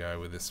am I going to go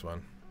with this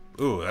one?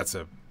 Ooh, that's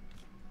a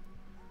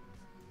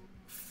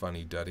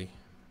funny duddy.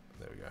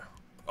 There we go.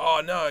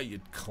 Oh no,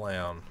 you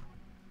clown.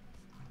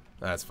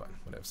 That's fine.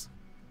 Whatevs.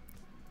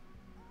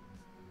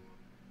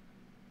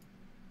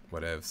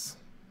 Whatevs.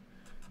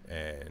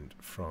 And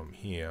from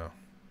here,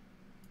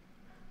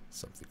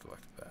 something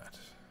like that.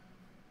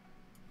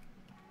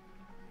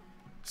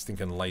 Just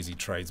thinking lazy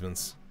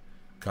tradesmen's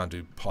can't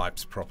do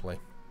pipes properly.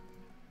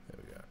 There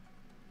we go.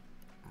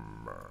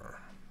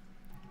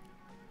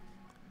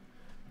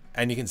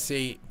 And you can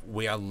see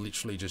we are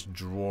literally just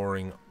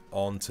drawing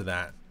onto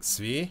that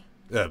sphere,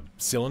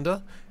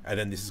 cylinder, and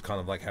then this is kind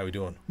of like how we're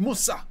doing.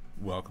 Musa,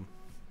 welcome.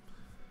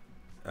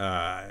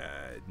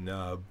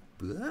 No.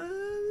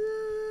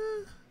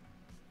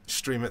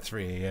 Stream at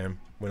 3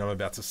 AM when I'm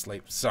about to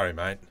sleep. Sorry,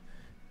 mate.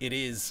 It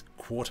is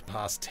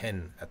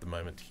 10:15 at the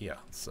moment here,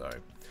 so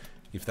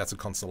if that's a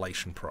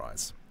consolation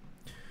prize.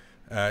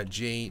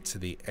 G to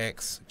the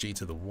X, G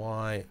to the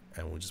Y,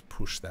 and we'll just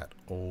push that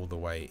all the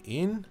way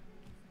in.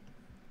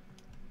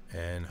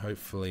 And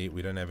hopefully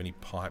we don't have any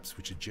pipes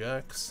which are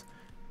jerks.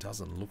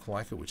 Doesn't look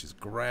like it, which is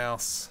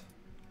grouse.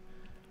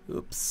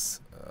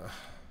 Oops.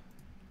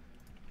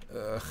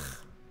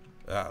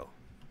 Oh.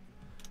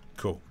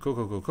 Cool.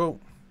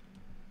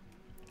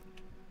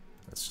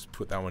 Let's just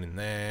put that one in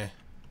there.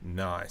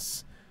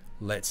 Nice.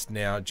 Let's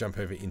now jump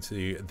over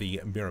into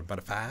the mirror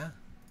butterfly.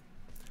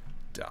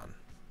 Done.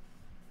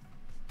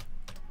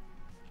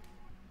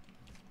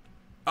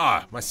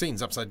 Ah, my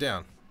scene's upside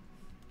down.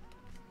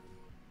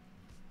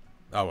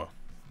 Oh well.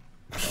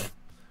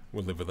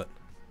 We'll live with it.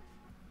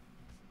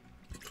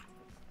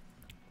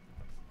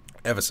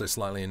 Ever so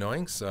slightly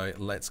annoying, so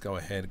let's go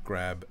ahead,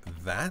 grab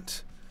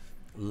that.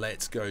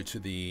 Let's go to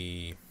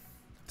the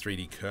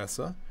 3D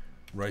cursor,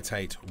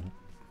 rotate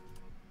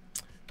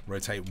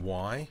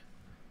Y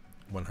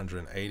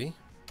 180.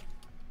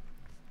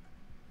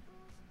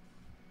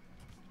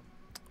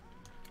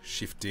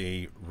 Shift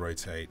D,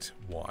 rotate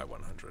Y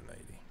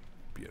 180.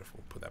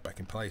 Beautiful. Put that back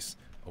in place.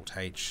 Alt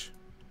H.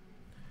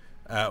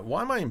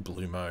 Why am I in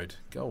blue mode?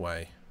 Go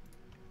away.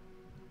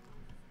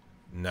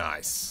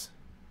 Nice.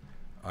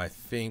 I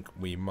think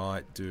we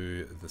might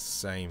do the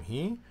same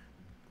here.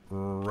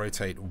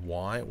 Rotate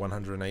Y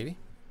 180.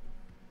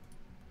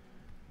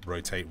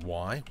 Rotate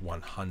Y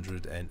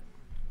 100 and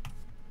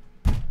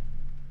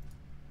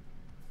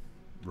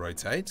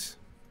rotate.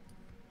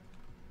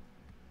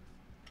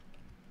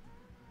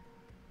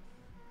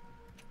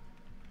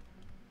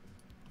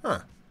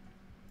 Huh.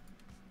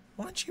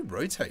 Why aren't you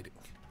rotating?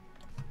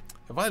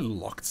 Have I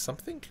locked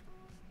something?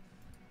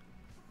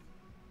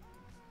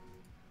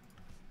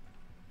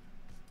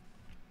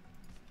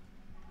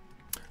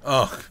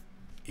 Oh,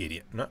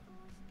 idiot. No.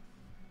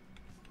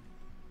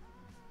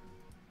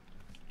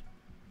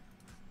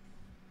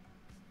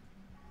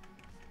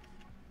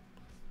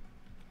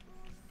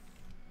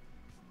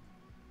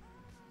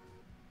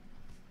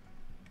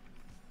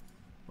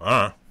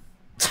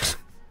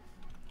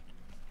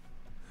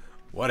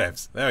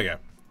 Whatevs. There we go.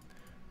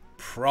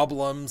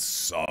 Problem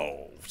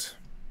solved.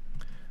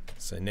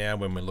 So now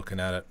when we're looking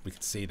at it, we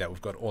can see that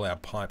we've got all our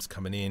pipes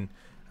coming in.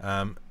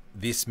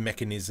 This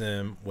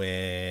mechanism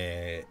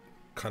where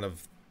kind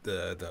of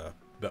the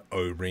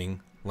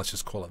O-ring, let's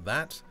just call it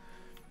that.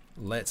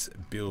 Let's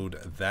build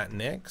that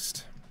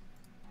next.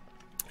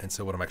 And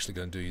so what I'm actually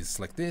going to do is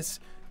select this,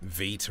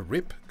 V to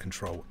rip,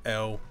 Control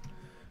L,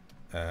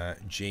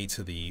 G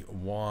to the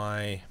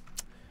Y.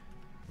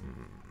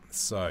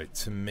 So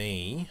to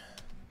me,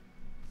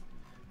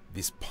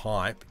 this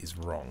pipe is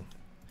wrong.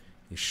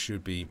 It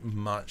should be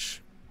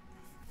much...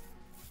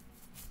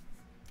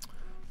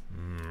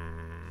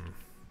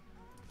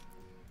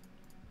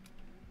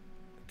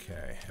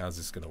 Okay, how's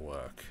this going to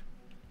work?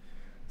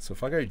 So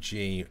if I go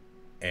GX,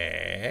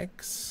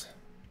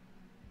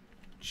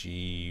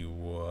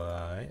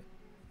 GY...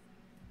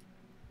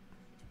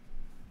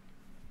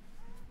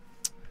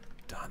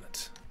 Darn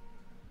it.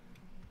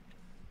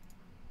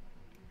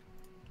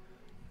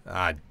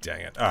 Ah,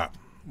 dang it. Alright,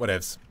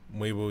 whatevs.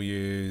 We will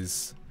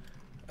use,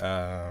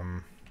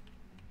 what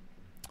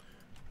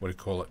do you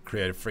call it?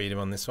 Creative freedom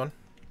on this one.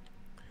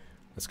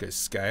 Let's go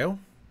scale.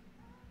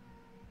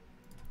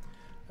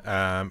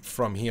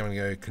 From here, I'm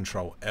going to go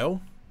Control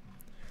L.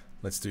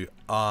 Let's do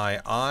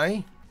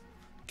I,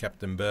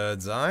 Captain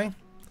Bird's Eye.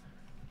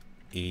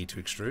 E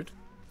to extrude.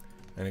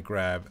 I'm going to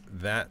grab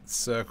that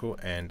circle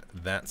and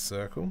that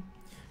circle.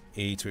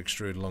 E to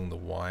extrude along the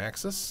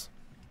y-axis.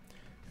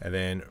 And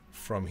then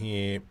from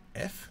here,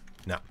 F.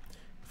 No.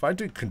 If I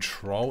do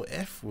Control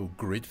F, will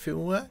grid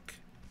fill work?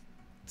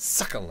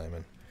 Suck a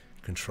lemon.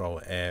 Control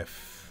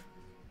F.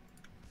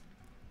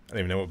 I don't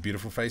even know what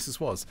Beautiful Faces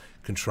was.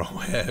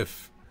 Control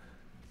F.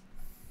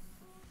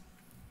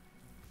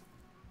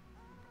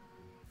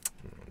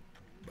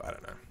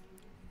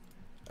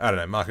 I don't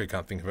know. Marco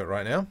can't think of it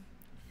right now.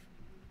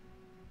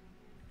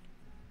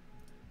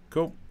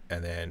 Cool.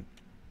 And then,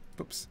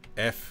 oops,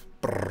 F.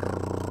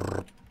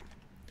 Done.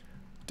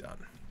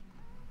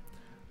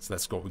 So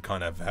that's what we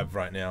kind of have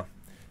right now.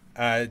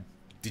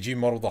 Did you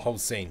model the whole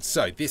scene?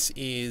 So this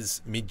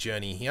is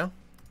Midjourney here.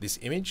 This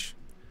image.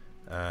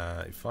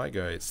 If I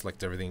go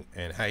select everything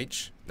and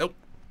H. Nope.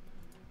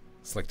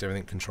 Select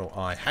everything, Control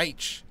I,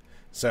 H.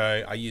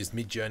 So I used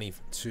Midjourney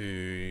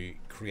to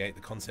create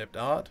the concept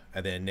art,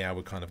 and then now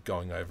we're kind of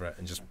going over it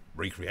and just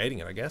recreating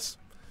it, I guess.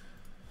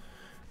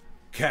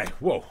 Okay,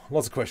 whoa,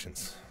 lots of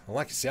questions. I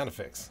like your sound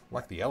effects. I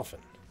like the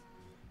elephant.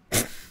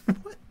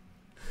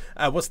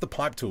 What's the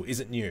pipe tool? Is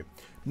it new?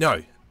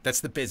 No, that's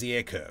the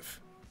Bezier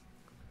curve.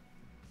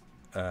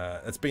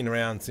 It's been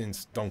around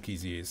since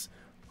donkey's years.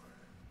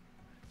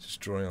 Just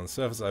drawing on the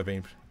surface.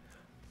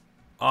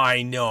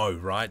 I know,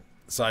 right?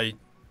 So,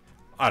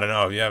 I don't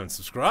know if you haven't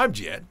subscribed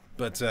yet.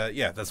 But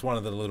yeah, that's one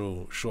of the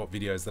little short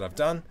videos that I've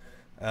done.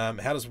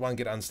 How does one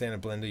get understand a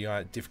Blender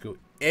UI difficult?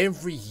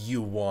 Every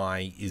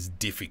UI is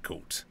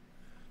difficult.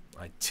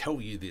 I tell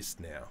you this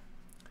now.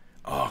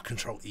 Oh,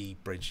 Control E,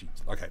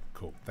 spreadsheets. Okay,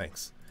 cool,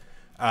 thanks.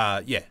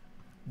 Yeah,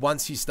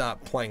 once you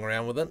start playing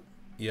around with it,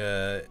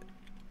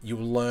 you'll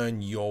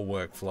learn your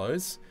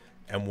workflows,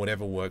 and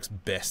whatever works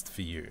best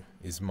for you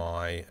is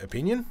my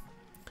opinion.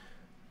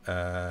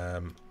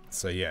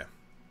 So yeah,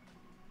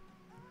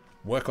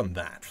 work on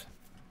that.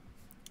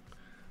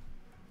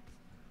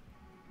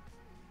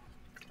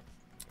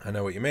 I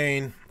know what you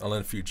mean. I'll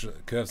learn future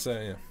curves. So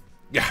yeah.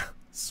 Yeah,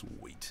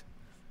 sweet.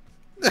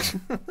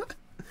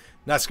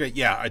 That's great.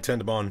 Yeah, I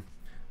turned them on.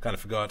 Kind of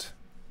forgot.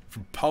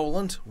 From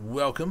Poland,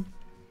 welcome.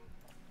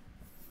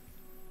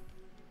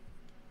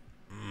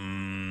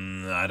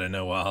 I don't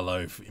know what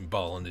hello in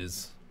Poland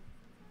is.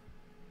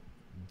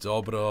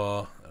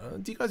 Dobro.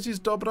 Do you guys use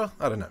Dobro?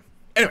 I don't know.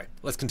 Anyway,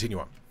 let's continue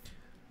on.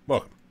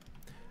 Welcome.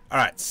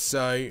 Alright,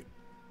 so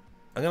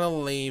I'm going to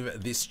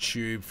leave this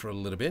tube for a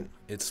little bit.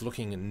 It's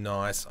looking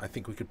nice. I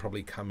think we could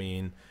probably come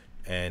in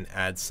and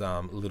add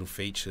some little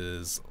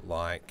features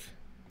like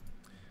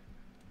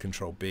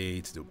Control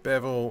B to do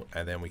bevel,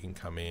 and then we can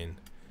come in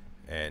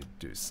and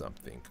do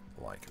something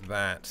like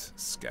that.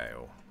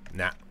 Scale.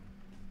 Nah.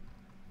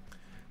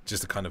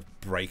 Just to kind of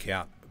break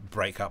up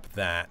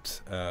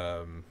that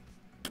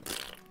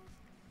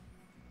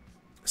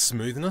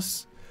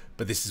smoothness.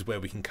 But this is where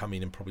we can come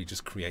in and probably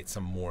just create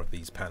some more of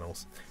these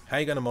panels. How are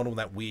you going to model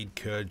that weird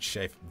curved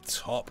shape at the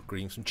top?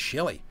 Greetings from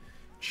Chile.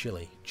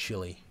 Chile.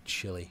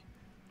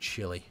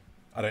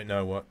 I don't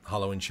know what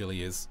hello in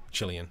Chile is.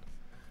 Chilean.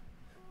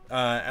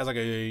 As I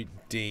go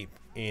deep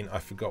in, I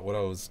forgot what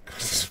I was...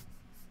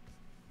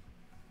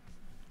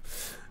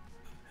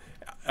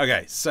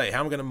 Okay, so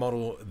how am I going to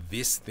model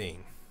this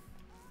thing?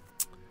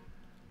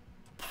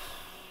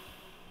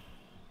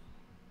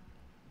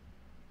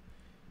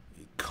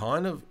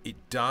 It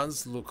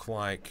does look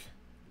like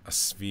a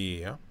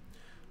sphere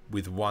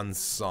with one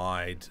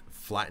side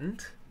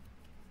flattened.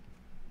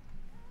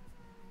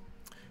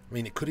 I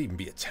mean, it could even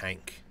be a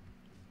tank.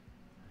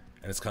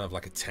 And it's kind of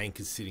like a tank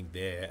is sitting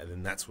there, and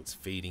then that's what's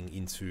feeding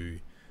into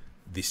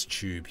this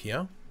tube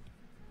here.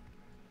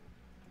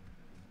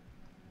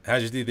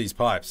 How'd you do these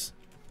pipes?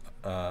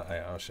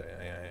 I'll show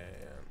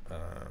you.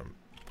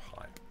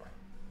 Pipe.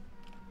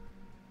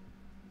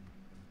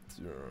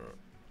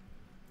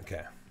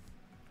 Okay.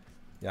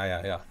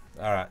 Yeah.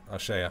 Alright, I'll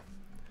show you.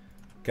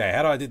 Okay,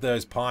 how do I do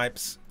those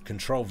pipes?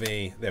 Control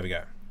V. There we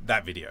go.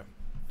 That video.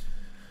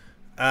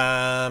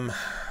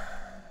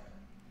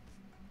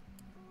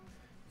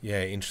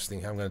 Yeah,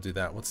 interesting. How I'm going to do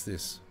that. What's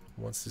this?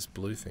 What's this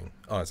blue thing?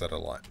 Oh, is that a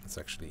light? It's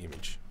actually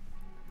image.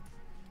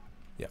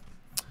 Yeah.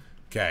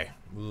 Okay.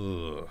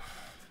 Ugh.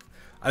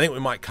 I think we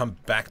might come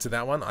back to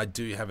that one. I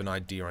do have an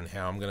idea on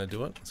how I'm going to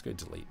do it. Let's go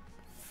delete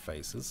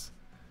faces.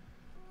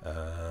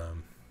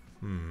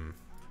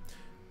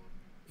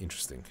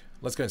 Interesting.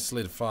 Let's go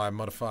solidify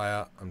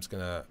modifier. I'm just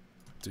going to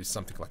do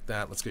something like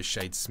that. Let's go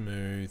shade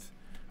smooth.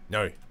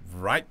 No,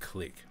 right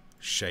click,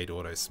 shade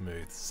auto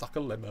smooth. Suck a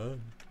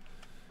lemon.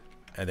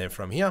 And then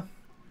from here,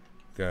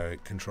 go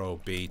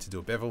Control B to do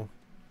a bevel.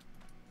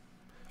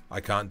 I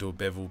can't do a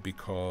bevel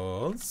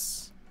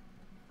because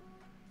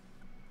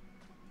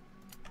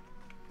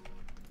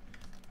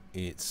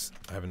I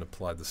haven't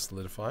applied the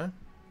solidifier.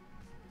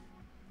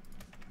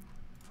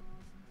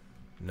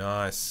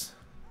 Nice.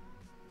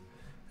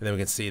 And then we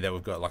can see that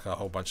we've got like a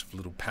whole bunch of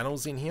little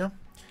panels in here.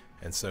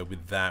 And so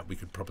with that, we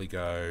could probably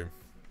go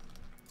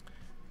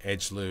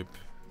edge loop,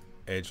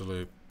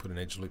 put an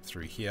edge loop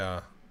through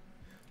here,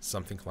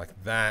 something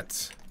like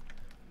that.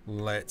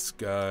 Let's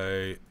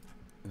go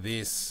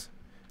this,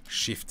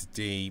 Shift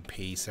D,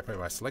 P, separate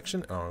by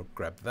selection. I'll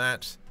grab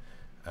that.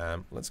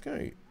 Let's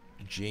go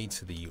G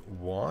to the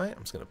Y.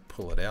 I'm just going to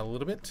pull it out a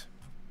little bit.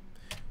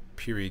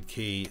 Period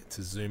key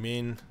to zoom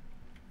in.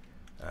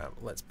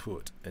 Let's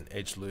put an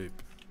edge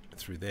loop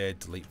through there,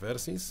 delete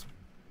vertices.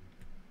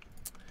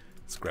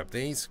 Let's grab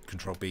these,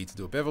 Control B to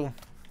do a bevel,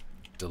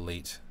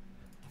 delete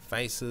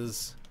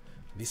faces.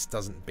 This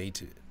doesn't need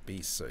to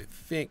be so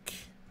thick.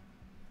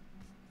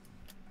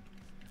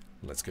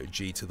 Let's go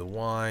G to the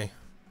Y.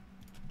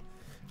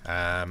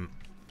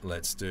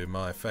 Let's do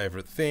my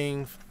favorite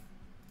thing.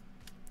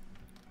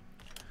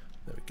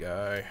 There we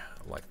go,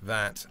 like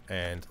that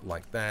and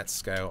like that.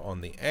 Scale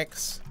on the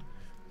X,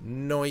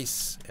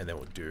 noise, and then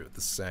we'll do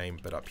the same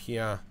but up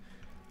here.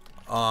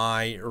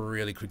 I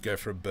really could go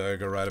for a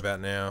burger right about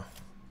now.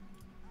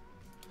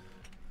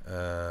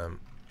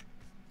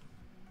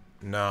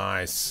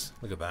 Nice,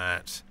 look at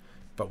that.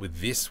 But with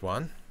this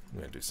one, I'm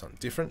going to do something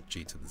different.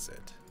 G to the Z.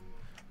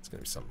 It's going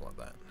to be something like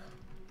that.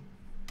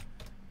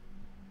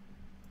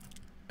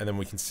 And then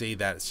we can see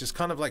that it's just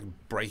kind of like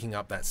breaking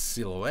up that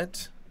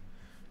silhouette,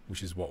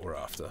 which is what we're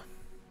after.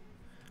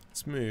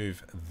 Let's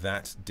move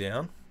that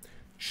down.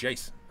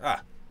 Jeez.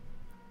 But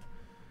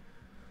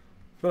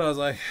I was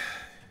like,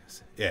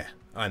 yeah,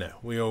 I know.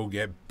 We all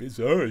get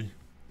busy.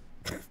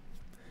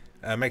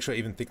 Make sure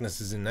even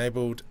thickness is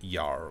enabled.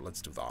 Yar, let's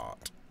do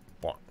that.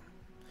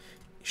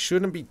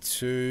 Shouldn't be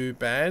too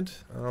bad.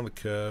 Oh, the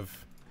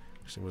curve.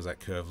 Actually, what does that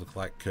curve look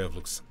like? Curve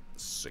looks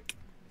sick.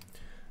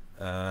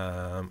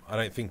 I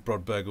don't think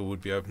Brodburger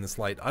would be open this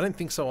late. I don't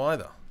think so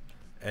either.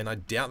 And I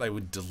doubt they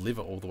would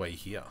deliver all the way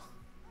here.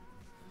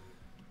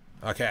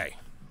 Okay,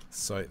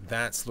 so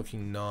that's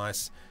looking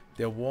nice.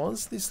 There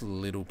was this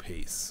little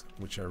piece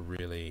which I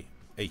really...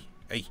 Hey,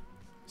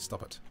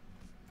 stop it.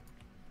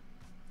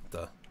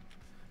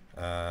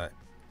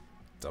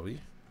 W.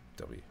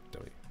 There we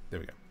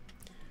go.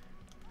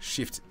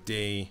 Shift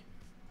D,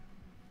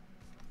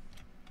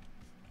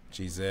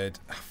 GZ,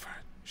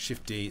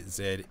 Shift D,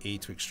 Z, E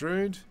to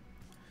extrude.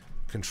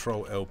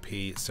 Control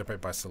LP,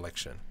 separate by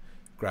selection.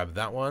 Grab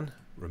that one,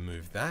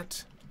 remove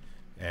that,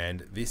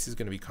 and this is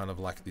going to be kind of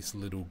like this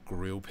little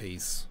grill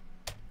piece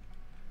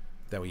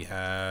that we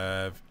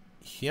have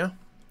here.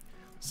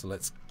 So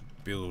let's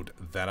build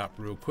that up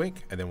real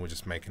quick, and then we'll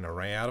just make an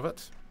array out of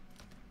it.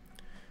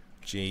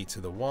 G to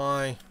the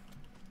Y.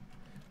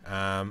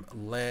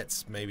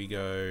 Let's maybe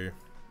go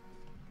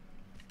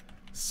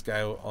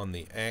scale on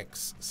the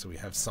X, so we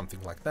have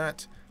something like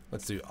that.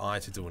 Let's do I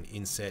to do an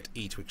inset,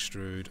 E to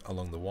extrude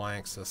along the Y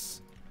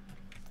axis.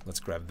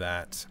 Let's grab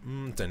that.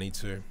 Don't need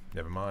to,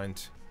 never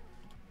mind.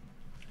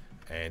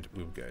 And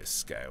we'll go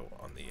scale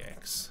on the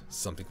X,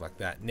 something like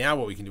that. Now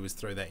what we can do is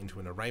throw that into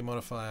an array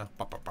modifier.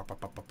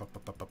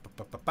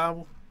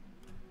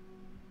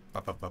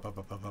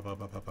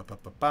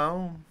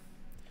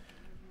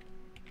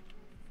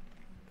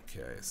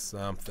 Okay,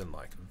 something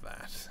like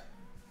that.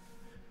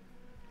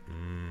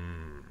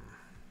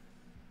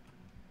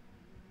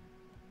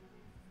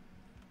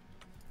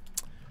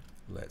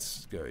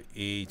 Let's go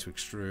E to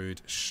extrude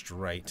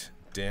straight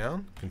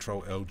down.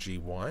 Control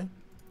LGY.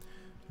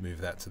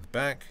 Move that to the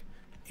back.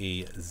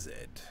 EZ.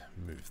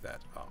 Move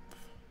that up.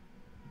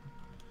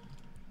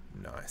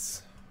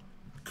 Nice.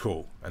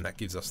 Cool. And that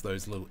gives us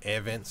those little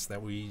air vents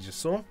that we just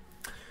saw.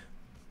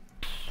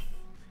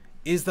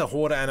 Is the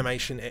Horde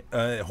animation,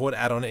 Horde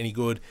add-on any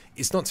good?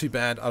 It's not too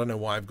bad. I don't know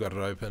why I've got it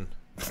open.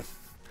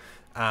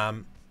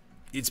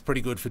 It's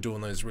pretty good for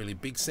doing those really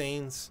big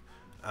scenes.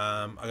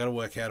 I got to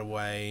work out a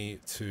way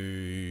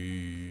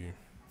to...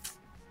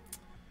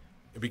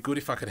 It'd be good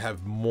if I could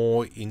have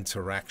more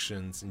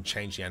interactions and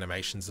change the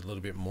animations a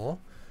little bit more.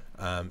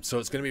 So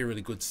it's going to be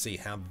really good to see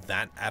how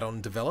that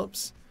add-on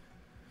develops.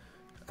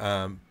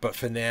 But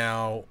for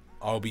now,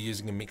 I'll be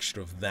using a mixture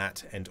of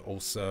that and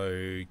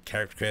also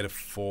Character Creator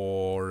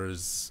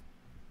 4's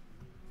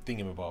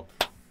thingamabob.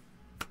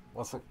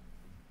 What's it?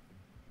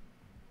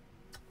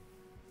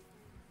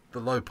 The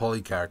low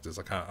poly characters.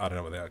 I don't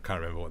know what I can't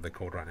remember what they're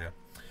called right now.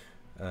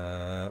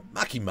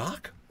 Marky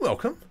Mark,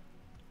 welcome.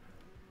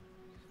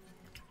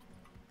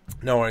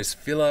 No worries,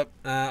 Philip.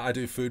 I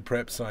do food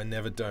prep, so I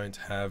never don't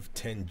have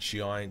 10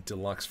 giant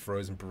deluxe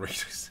frozen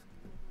burritos.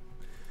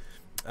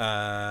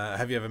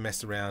 Have you ever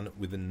messed around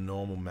with the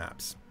normal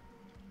maps?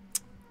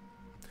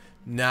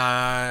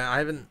 Nah, I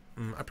haven't.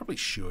 I probably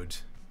should,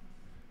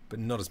 but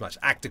not as much.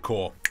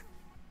 Actor-core,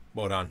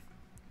 well done.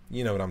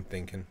 You know what I'm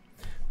thinking.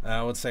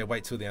 I would say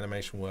wait till the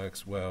animation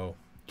works well.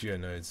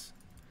 GeoNodes,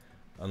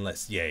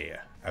 unless yeah,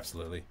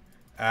 absolutely.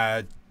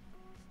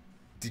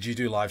 Did you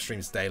do live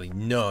streams daily?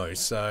 No,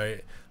 so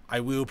I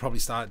will probably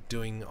start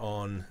doing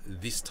on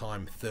this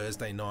time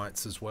Thursday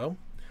nights as well.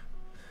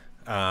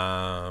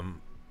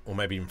 Or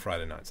maybe even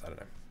Friday nights, I don't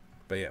know.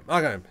 But yeah,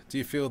 okay, do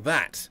you feel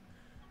that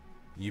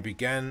you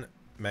began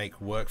make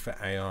work for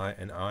AI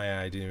and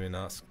AI didn't even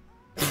ask?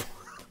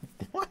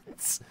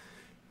 What?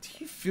 Do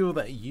you feel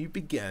that you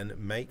began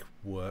make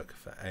work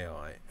for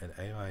AI and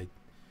AI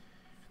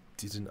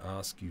didn't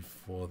ask you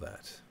for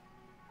that?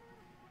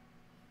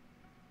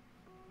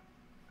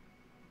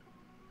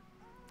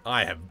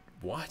 I have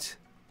what?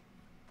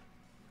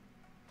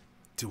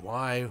 Do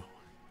I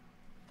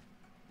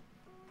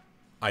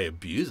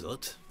abuse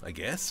it, I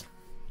guess.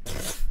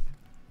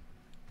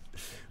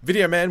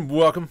 Video man,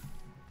 welcome.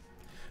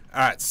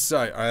 Alright,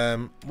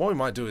 so what we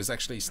might do is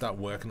actually start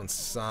working on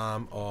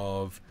some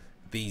of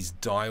these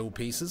dial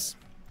pieces.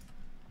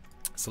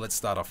 So let's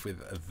start off with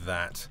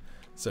that.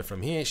 So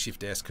from here,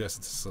 Shift S,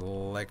 cursor to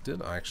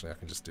selected. Actually, I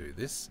can just do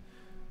this.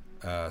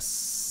 There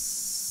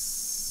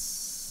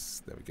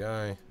we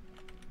go.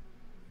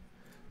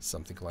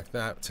 Something like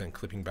that. Turn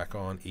clipping back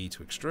on, E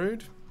to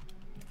extrude.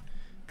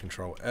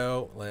 Control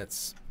L,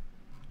 let's...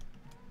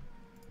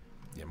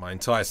 Yeah, my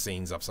entire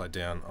scene's upside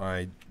down.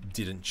 I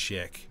didn't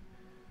check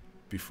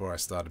before I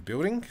started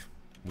building,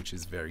 which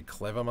is very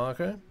clever,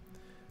 Marco.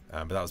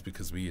 But that was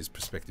because we used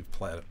Perspective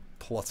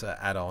Plotter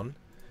add-on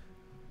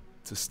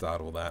to start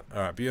all that.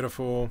 Alright,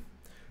 beautiful.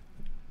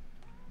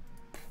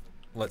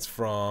 Let's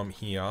from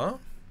here.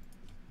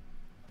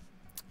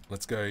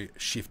 Let's go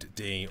Shift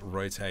D,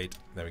 rotate.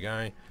 There we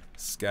go.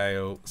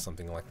 Scale,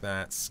 something like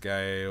that.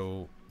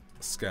 Scale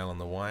on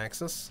the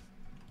y-axis.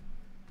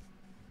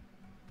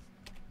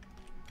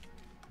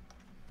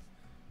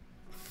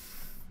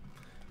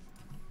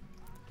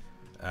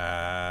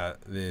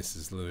 This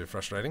is a little bit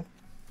frustrating.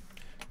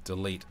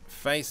 Delete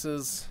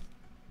faces.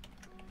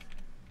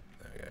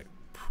 There we go.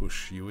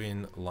 Push you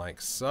in like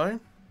so.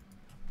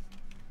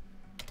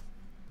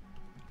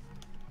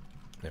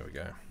 There we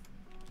go.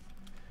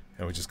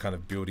 And we're just kind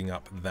of building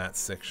up that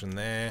section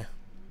there.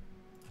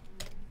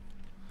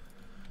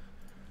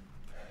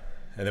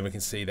 And then we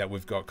can see that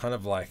we've got kind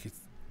of like,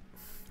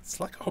 it's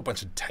like a whole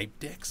bunch of tape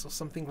decks or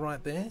something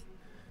right there.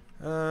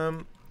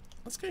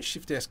 Let's go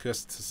Shift S,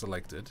 cursor to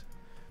selected.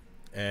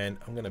 And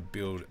I'm going to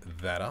build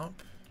that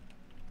up.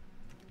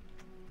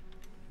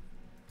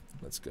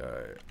 Let's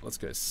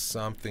go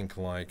something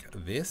like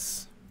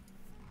this.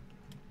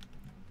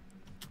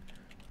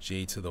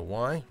 G to the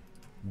Y.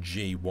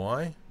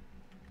 GY.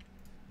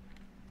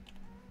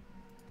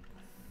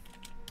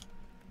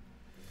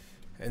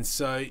 And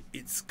so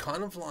it's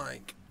kind of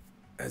like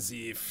as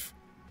if,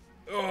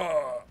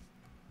 oh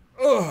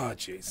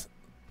jeez.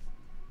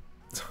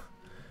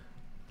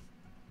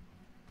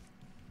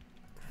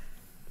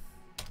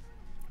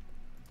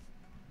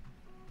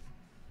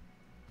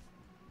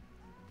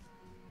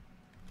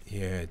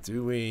 Yeah,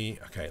 do we,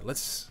 okay,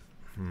 let's,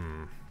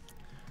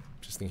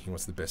 just thinking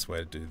what's the best way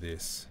to do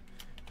this.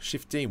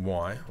 Shift D,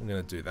 Y, I'm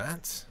gonna do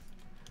that.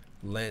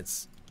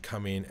 Let's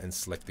come in and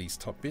select these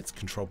top bits,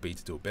 Control B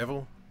to do a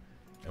bevel,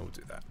 and we'll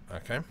do that,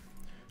 okay?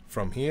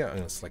 From here, I'm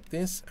gonna select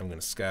this, I'm gonna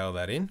scale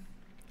that in.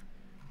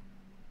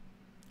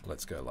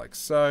 Let's go like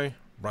so,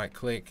 right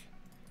click.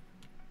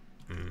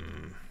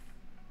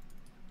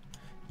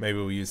 Maybe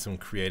we'll use some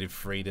creative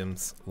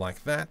freedoms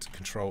like that.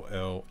 Control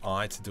L,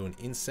 I to do an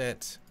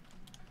inset.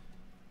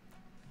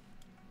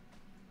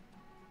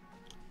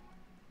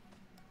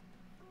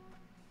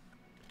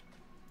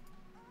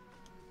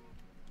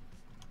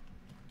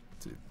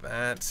 Do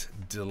that,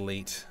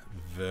 delete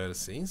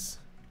vertices.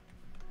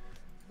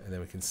 And then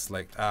we can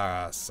select,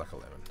 sucker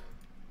lemon.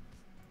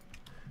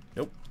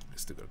 Nope, we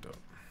still gotta do it.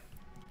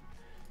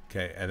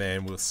 Okay, and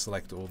then we'll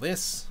select all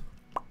this.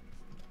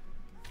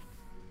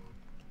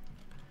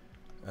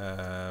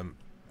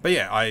 But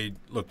yeah,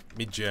 look,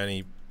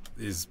 Midjourney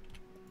is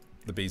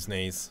the bee's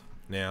knees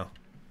now.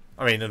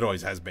 I mean, it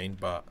always has been,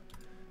 but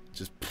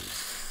just...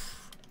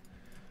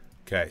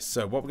 Okay,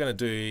 so what we're gonna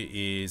do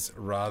is,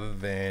 rather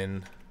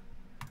than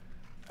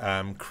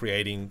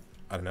creating,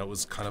 I don't know, it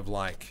was kind of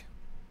like,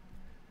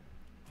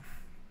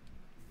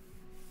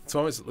 it's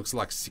almost, it looks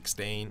like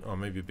 16 or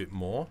maybe a bit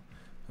more.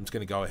 I'm just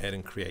going to go ahead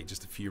and create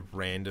just a few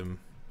random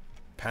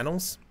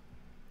panels.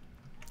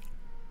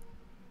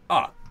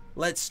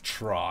 Let's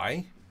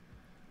try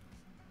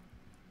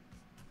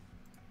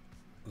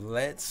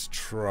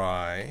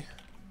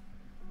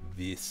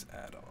this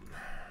add-on.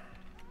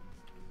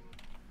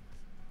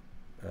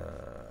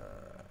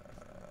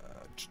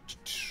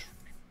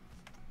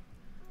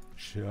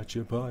 Shut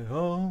your pie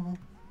hole.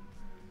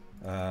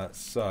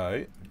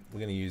 So we're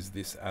going to use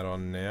this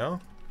add-on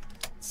now.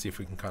 See if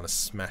we can kind of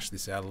smash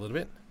this out a little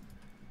bit.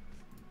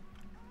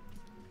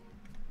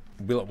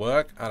 Will it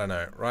work? I don't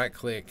know. Right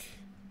click.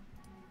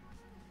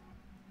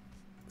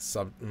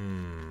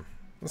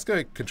 Let's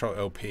go Control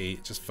LP.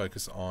 Just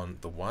focus on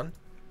the one.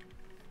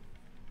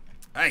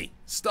 Hey,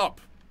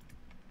 stop.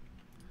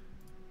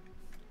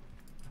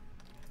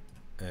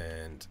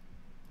 And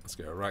let's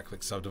go right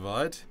click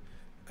subdivide.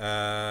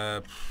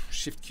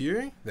 Shift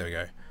Q. There we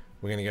go.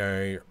 We're going to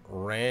go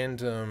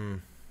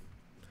random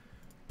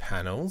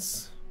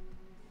panels.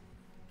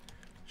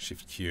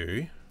 Shift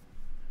Q.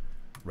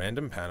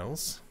 Random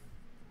panels.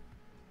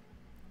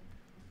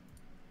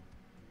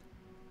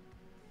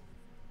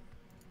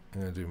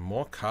 I'm going to do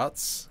more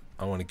cuts.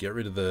 I want to get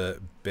rid of the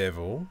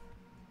bevel.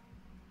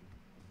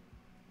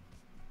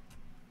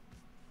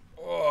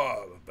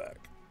 Oh, the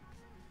back.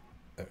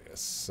 There we go.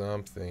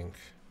 Something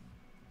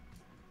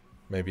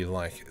maybe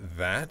like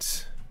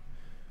that.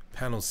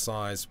 Panel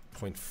size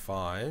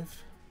 0.5.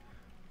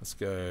 Let's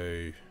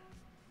go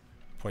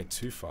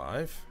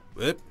 0.25.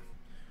 Whoop.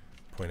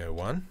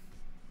 0.01.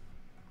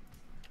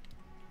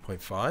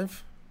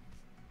 0.5.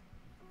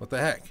 What the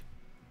heck?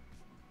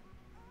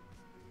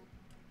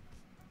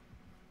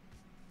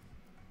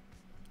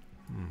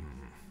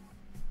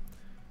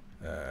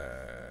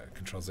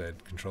 Control Z,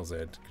 Control Z,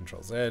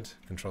 Control Z,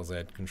 Control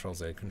Z, Control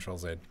Z, Control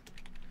Z.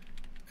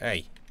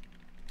 Hey.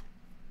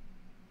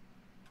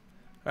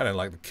 I don't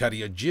like the cut of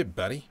your jib,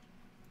 buddy.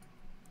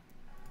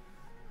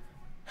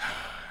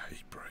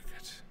 He broke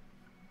it.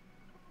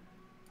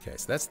 Okay,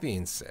 so that's the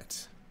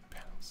inset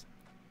panels.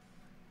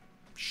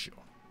 Sure.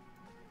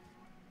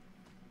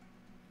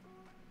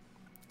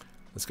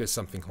 Let's go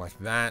something like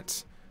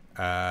that.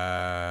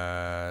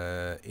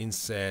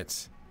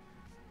 Inset,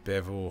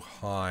 bevel,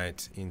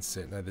 height,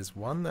 inset. No, there's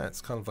one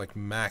that's kind of like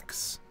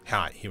max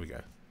height. Here we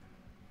go.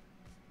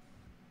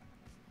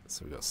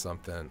 So we got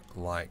something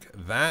like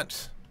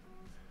that.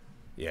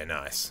 Yeah,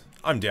 nice.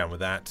 I'm down with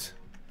that.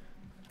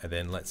 And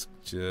then let's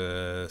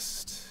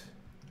just...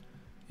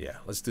 yeah,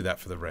 let's do that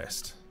for the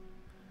rest.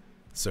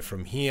 So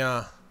from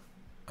here,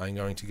 I'm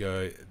going to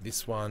go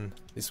this one,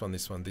 this one,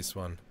 this one, this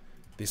one,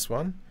 this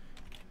one.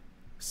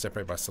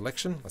 Separate by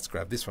selection. Let's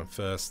grab this one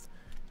first.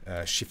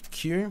 Shift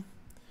Q.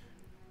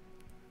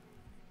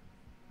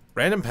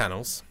 Random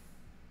panels.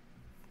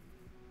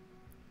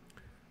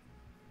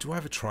 Do I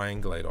have a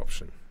triangulate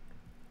option?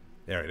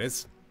 There it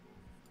is.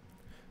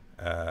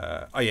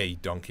 Oh yeah, you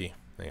donkey.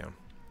 Hang on.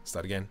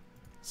 Start again.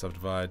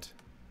 Subdivide.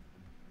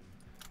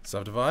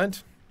 Subdivide.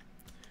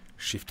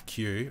 Shift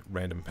Q,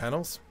 random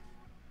panels.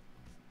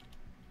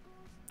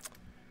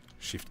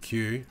 Shift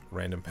Q,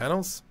 random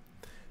panels.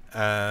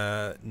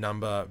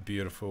 Number,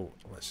 beautiful.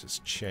 Let's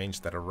just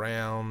change that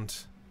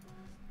around.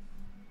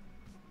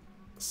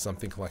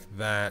 Something like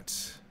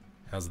that.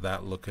 How's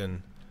that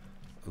looking?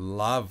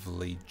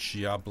 Lovely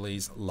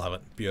jubblies. Love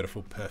it.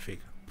 Beautiful.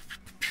 Perfect.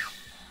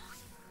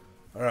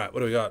 Alright, what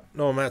do we got?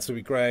 Normal mats would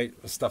be great.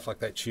 Stuff like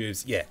that.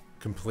 Tubes. Yeah,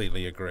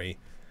 completely agree.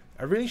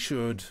 I really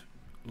should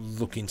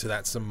look into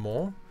that some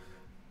more.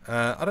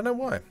 I don't know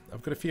why.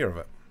 I've got a fear of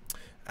it.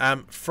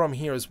 From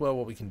here as well,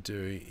 what we can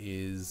do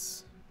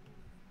is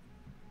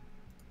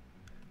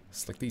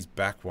select these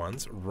back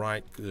ones.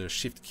 Right,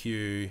 Shift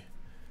Q.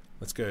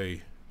 Let's go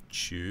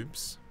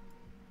tubes.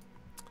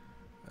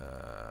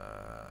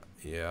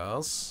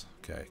 Yes.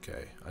 Okay,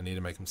 okay. I need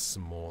to make them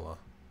smaller.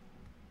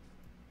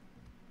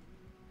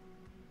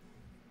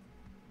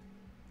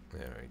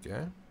 There we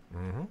go.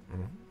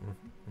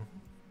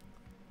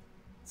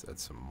 Let's add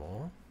some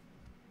more.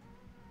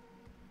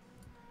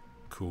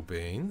 Cool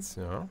beans.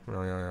 Yeah.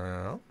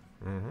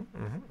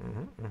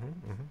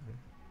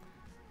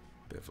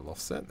 Bevel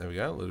offset. There we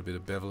go. A little bit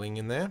of beveling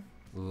in there.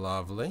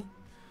 Lovely.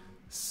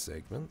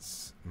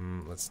 Segments.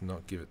 Let's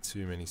not give it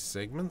too many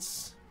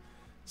segments.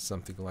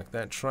 Something like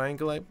that.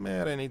 Triangulate.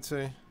 Man, I don't need to.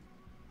 There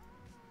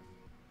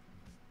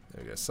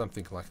we go.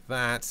 Something like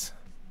that.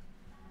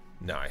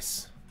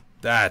 Nice.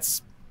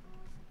 That's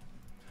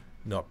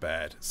not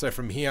bad. So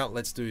from here,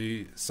 let's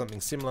do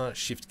something similar.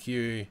 Shift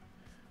Q.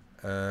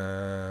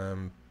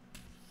 What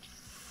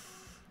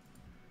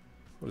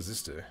does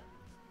this do?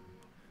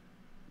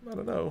 I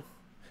don't know.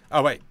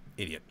 Oh, wait.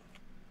 Idiot.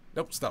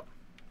 Nope, stop.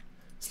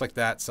 Select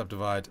that.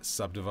 Subdivide.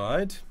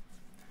 Subdivide.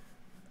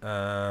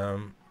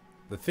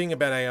 The thing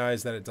about AI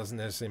is that it doesn't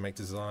necessarily make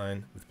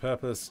design with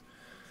purpose.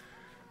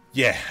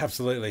 Yeah,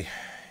 absolutely.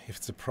 If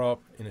it's a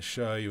prop in a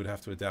show, you would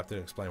have to adapt it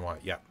and explain why.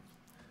 Yeah.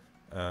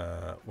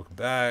 Welcome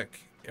back.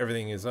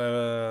 Everything is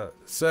over.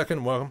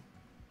 Sirkin, welcome.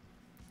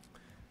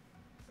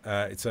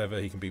 It's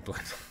over. He can be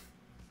blamed.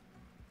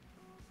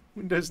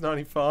 Windows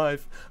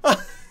 95.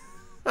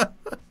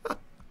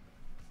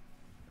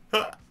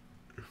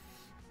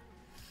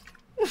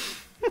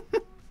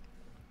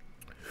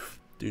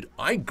 Dude,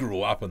 I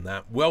grew up on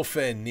that.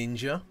 Welfare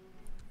Ninja.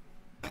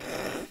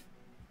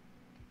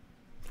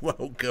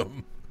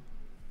 Welcome.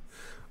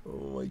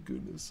 Oh my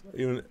goodness.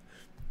 Even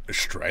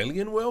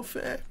Australian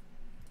welfare?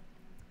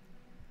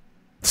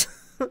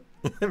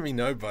 Let me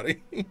know,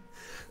 buddy.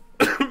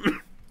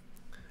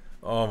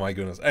 Oh my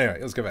goodness. Anyway,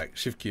 let's go back.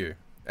 Shift Q.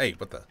 Hey,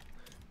 what the?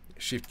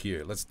 Shift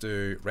Q. Let's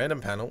do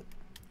random panel.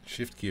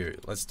 Shift Q.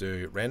 Let's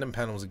do random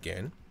panels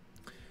again.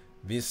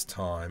 This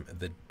time,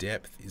 the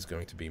depth is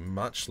going to be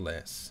much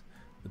less.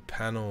 The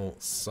panel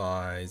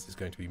size is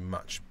going to be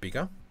much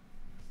bigger.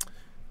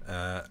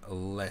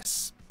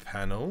 Less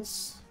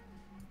panels.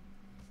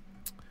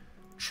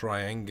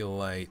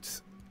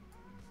 Triangulate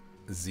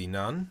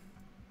Xenon.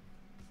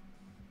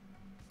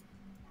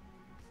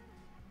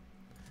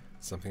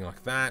 Something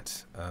like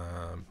that.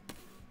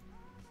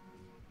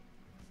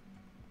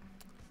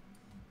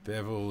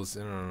 Bevels,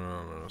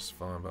 no, it's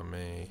fine by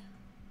me.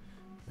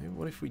 Maybe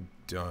what if we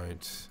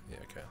don't? Yeah,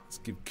 okay. Let's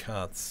give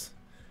cuts.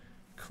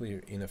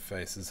 Clear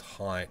interfaces,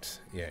 height.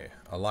 Yeah,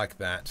 I like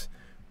that.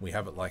 We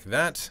have it like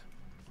that.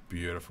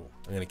 Beautiful.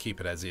 I'm going to keep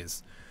it as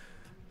is.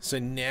 So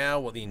now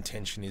what the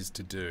intention is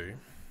to do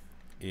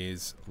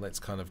is let's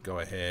kind of go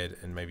ahead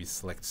and maybe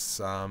select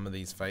some of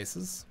these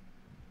faces.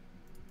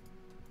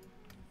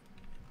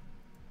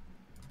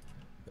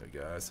 There we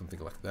go, something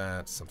like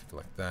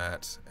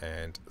that,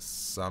 and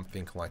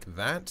something like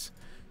that.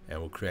 And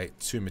we'll create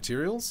two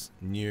materials,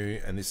 new,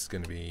 and this is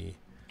going to be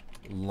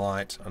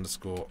light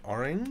underscore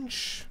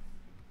orange.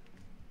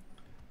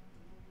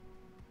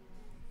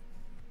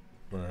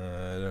 I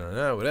don't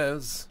know what it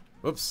is.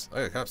 Whoops,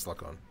 I got caps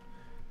lock on.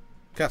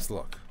 Caps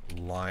lock,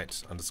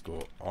 light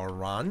underscore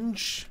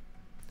orange.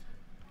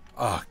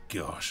 Oh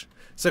gosh.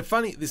 So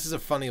funny, this is a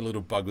funny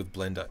little bug with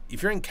Blender.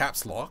 If you're in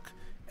caps lock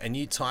and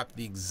you type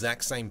the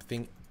exact same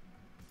thing.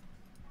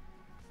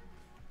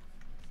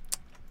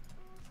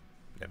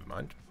 Never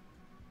mind.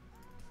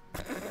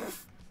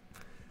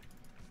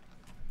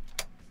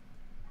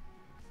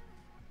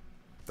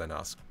 Don't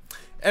ask.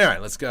 Anyway,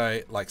 let's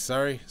go like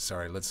so.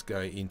 Sorry, let's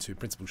go into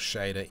Principal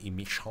Shader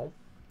Emission.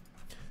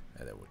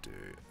 And then we'll do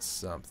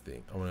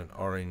something. I want an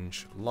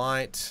orange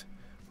light.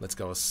 Let's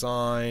go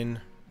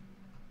assign.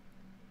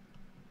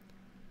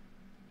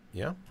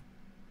 Yeah?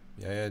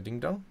 Yeah, ding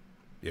dong.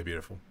 Yeah,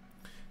 beautiful.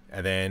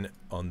 And then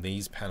on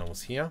these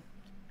panels here,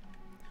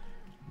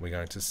 we're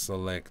going to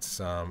select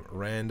some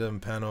random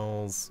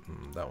panels.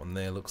 That one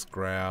there looks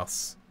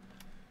grouse.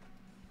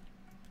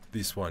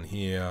 This one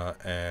here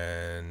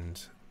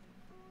and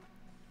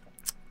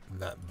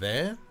that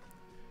there.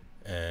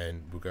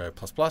 And we'll go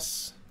plus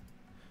plus.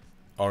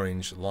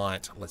 Orange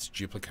light, let's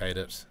duplicate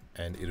it,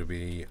 and it'll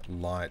be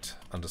light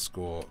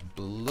underscore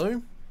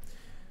blue.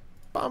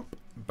 Bump,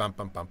 bump,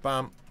 bump, bump,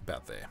 bump,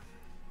 about there.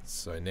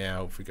 So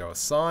now if we go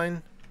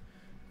assign,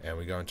 and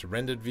we go into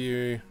rendered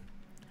view,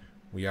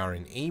 we are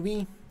in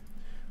Eevee.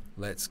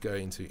 Let's go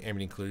into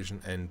ambient occlusion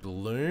and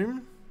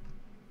bloom.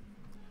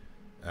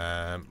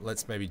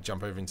 Let's maybe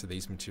jump over into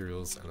these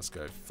materials and let's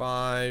go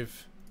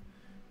 5,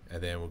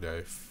 and then we'll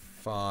go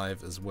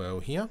 5 as well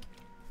here.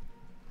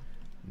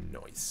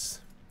 Nice.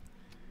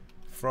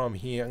 From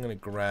here, I'm going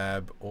to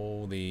grab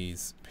all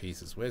these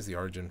pieces. Where's the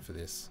origin for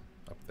this?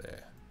 Up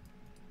there.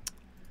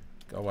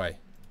 Go away.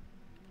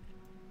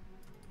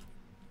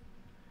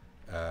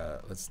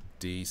 Let's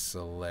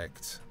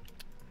deselect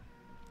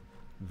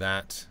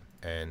that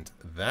and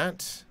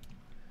that.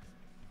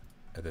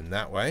 And then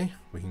that way,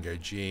 we can go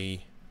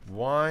G,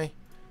 Y,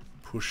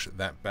 push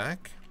that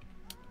back.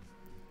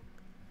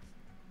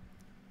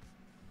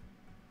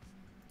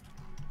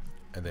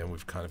 And then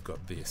we've kind of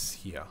got this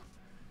here.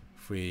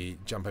 If we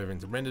jump over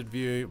into rendered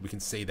view, we can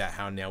see that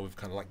how now we've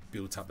kind of like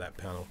built up that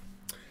panel.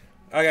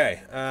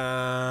 Okay,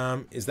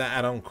 is that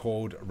add-on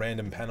called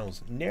random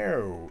panels?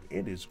 No,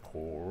 it is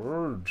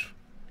called,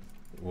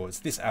 well, it's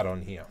this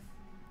add-on here.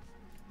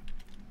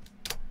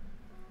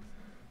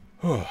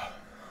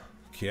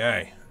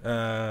 Okay,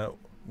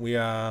 we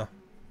are,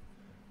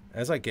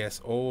 as I guess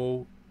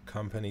all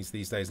companies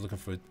these days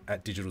looking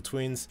at digital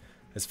twins.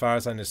 As far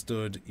as I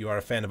understood, you are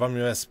a fan of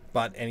Omniverse,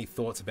 but any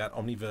thoughts about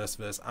Omniverse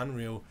versus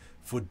Unreal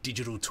for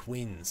digital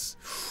twins?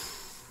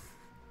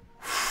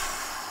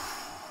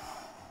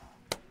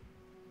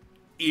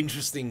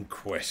 Interesting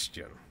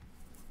question.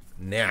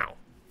 Now,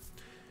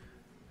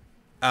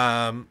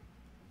 the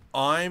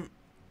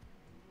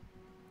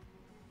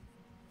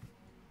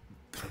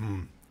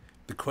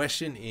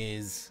question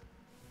is,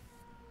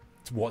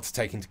 what's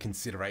taken into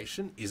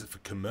consideration? Is it for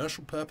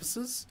commercial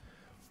purposes,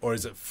 or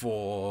is it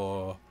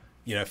for,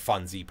 you know,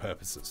 funsy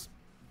purposes?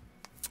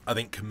 I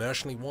think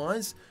commercially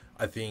wise,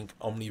 I think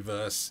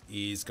Omniverse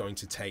is going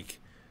to take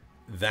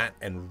that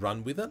and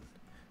run with it,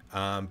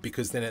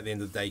 because then at the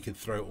end of the day, you could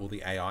throw all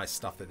the AI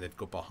stuff that they've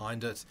got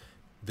behind it.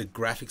 The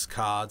graphics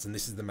cards, and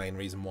this is the main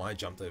reason why I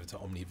jumped over to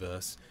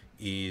Omniverse,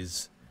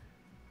 is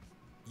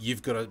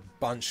you've got a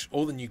bunch,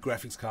 all the new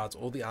graphics cards,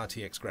 all the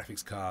RTX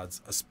graphics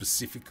cards are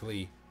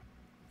specifically,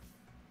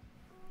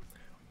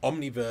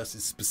 Omniverse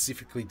is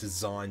specifically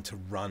designed to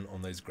run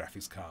on those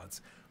graphics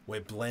cards,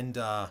 where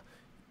Blender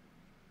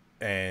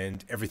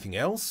and everything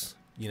else,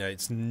 you know,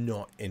 it's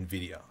not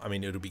NVIDIA. I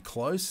mean, it'll be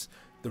close,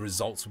 the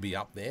results will be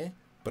up there,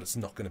 but it's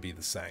not going to be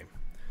the same.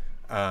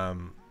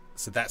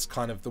 So that's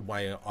kind of the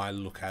way I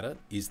look at it,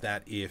 is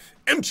that if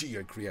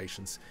MGO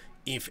Creations,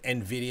 if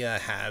NVIDIA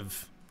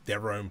have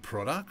their own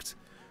product,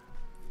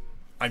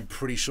 I'm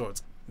pretty sure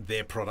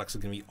their products are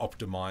going to be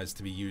optimized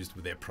to be used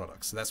with their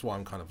products. So that's why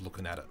I'm kind of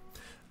looking at it.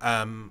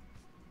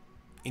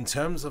 In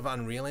terms of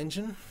Unreal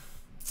Engine,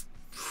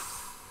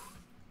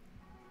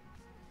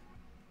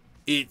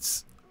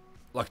 it's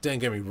like, don't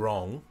get me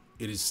wrong,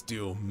 it is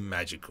still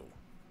magical.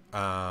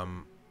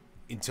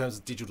 In terms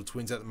of digital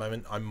twins at the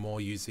moment, I'm more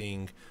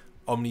using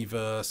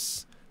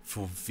Omniverse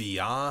for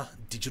VR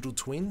digital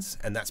twins,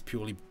 and that's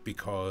purely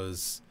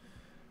because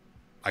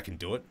I can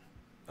do it.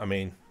 I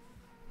mean,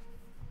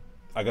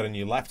 I got a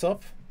new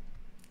laptop.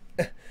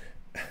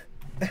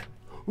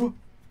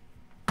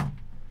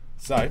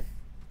 So,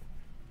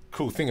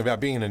 cool thing about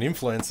being an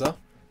influencer,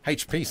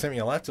 HP sent me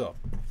a laptop.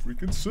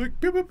 Freaking sick.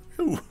 Pew, pew,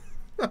 pew.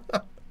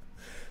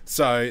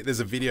 So there's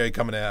a video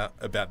coming out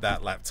about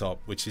that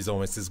laptop, which is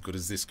almost as good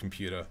as this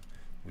computer,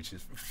 which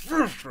is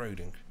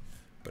frustrating.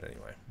 But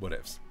anyway,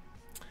 whatevs.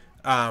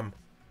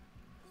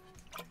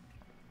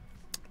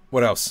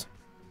 What else?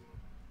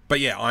 But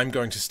yeah, I'm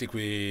going to stick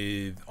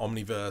with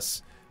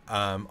Omniverse.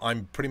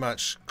 I'm pretty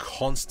much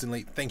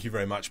constantly... Thank you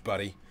very much,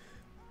 buddy.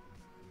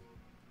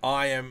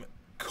 I am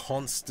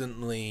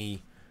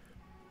constantly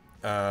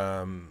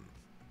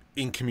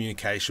in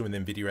communication with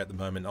NVIDIA at the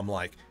moment. I'm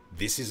like,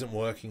 this isn't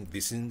working,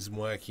 this isn't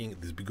working,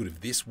 this would be good if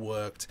this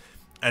worked.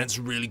 And it's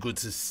really good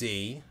to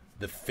see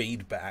the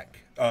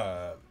feedback,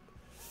 the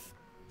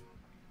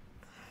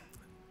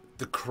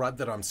crud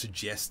that I'm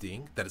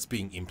suggesting, that it's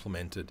being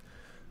implemented.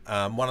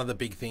 One of the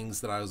big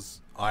things that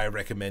I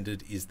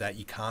recommended is that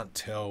you can't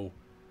tell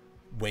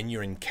when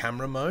you're in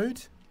camera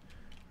mode.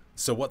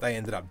 So what they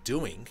ended up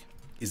doing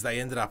is they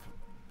ended up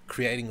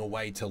creating a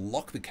way to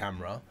lock the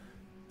camera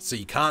so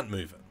you can't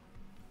move it.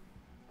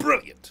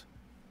 Brilliant.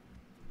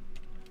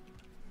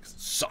 It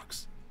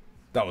sucks.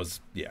 That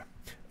was, yeah.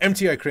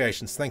 MTO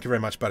Creations, thank you very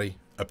much, buddy.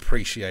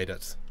 Appreciate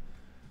it.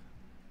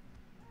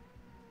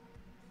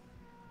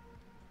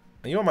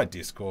 Are you on my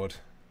Discord?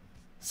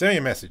 Send me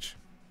a message.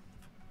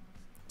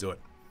 Do it.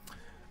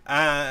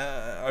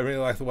 I really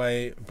like the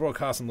way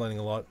broadcast. I'm learning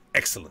a lot.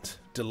 Excellent.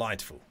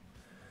 Delightful.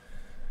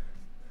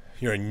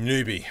 You're a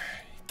newbie.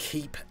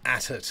 Keep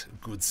at it,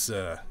 good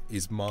sir,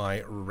 is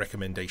my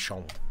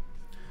recommendation.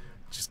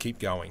 Just keep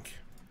going.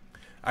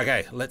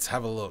 Okay, let's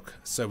have a look.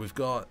 So we've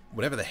got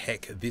whatever the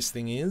heck this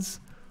thing is.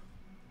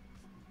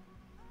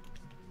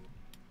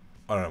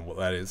 I don't know what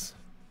that is.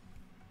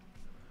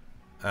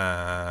 I'm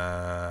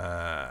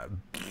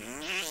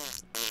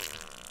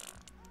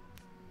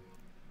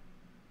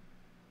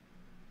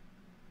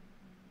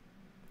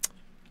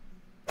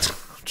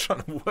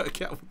trying to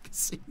work out what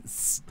this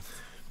is.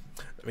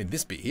 I mean,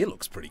 this bit here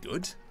looks pretty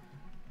good.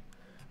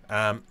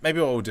 Maybe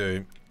what we'll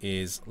do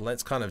is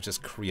let's kind of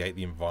just create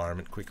the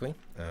environment quickly.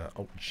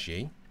 Alt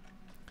G.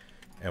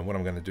 And what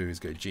I'm going to do is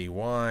go G,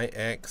 Y,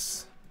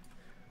 X,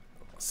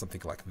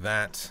 something like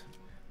that.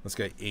 Let's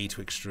go E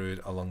to extrude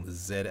along the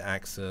Z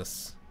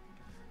axis.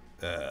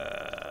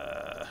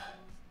 Let's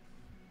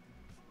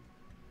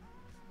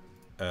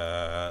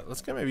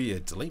go maybe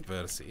delete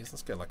vertices.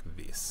 Let's go like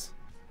this.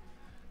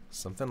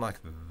 Something like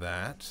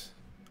that.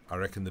 I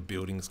reckon the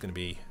building is going to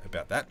be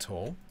about that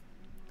tall.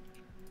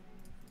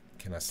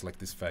 Can I select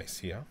this face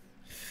here?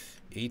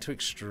 E to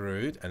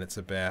extrude, and it's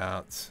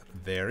about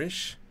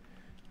there-ish.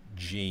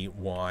 G,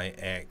 Y,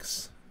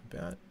 X,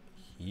 about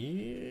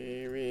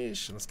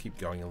here-ish. Let's keep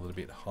going a little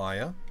bit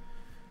higher.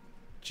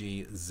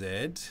 G,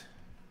 Z,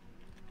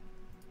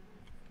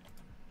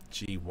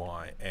 G,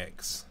 Y,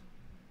 X,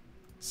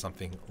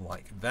 something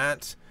like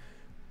that.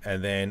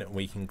 And then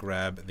we can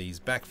grab these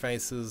back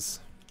faces.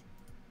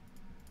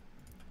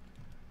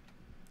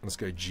 Let's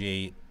go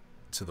G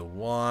to the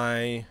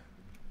Y.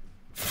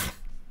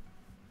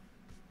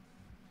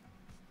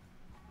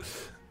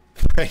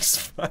 Thanks,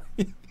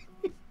 funny.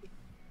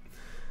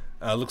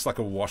 Looks like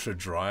a washer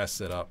dryer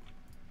setup.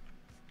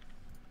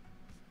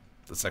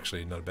 That's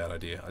actually not a bad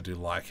idea. I do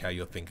like how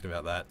you're thinking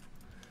about that.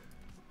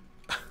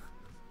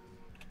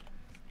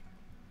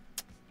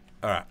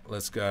 Alright,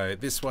 let's go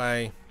this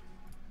way.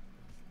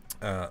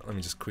 Let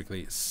me just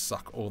quickly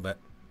suck all that.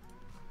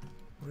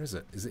 Where is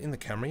it? Is it in the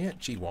camera yet?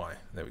 GY.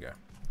 There we go.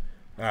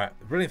 Alright,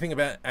 the brilliant thing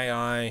about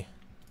AI...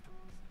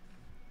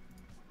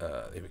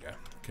 there we go.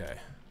 Okay.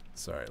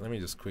 Sorry, let me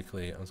just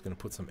quickly... I was going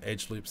to put some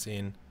edge loops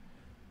in.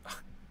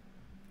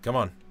 Come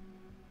on.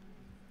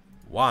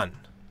 1,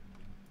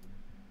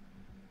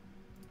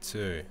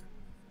 2,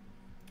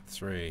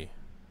 3,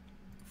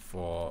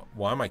 4.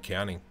 Why am I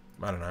counting?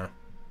 I don't know.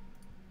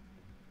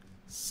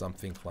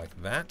 Something like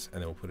that.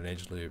 And then we'll put an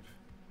edge loop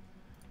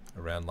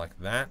around like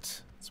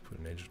that. Let's put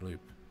an edge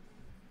loop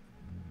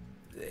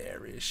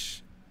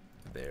there-ish.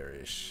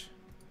 There-ish.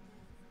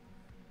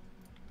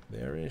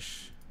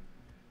 There-ish.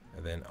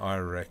 And then I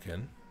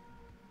reckon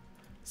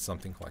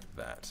something like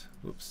that.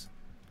 Oops.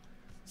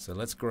 So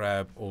let's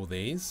grab all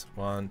these.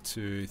 1,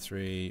 2,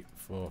 3,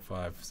 4,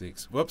 5,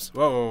 6. Whoops.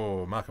 Whoa, whoa,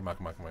 whoa. Marker,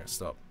 marker, marker, marker.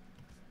 Stop.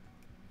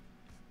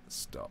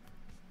 Stop.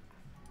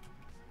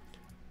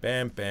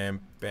 Bam, bam,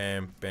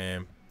 bam,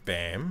 bam,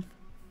 bam.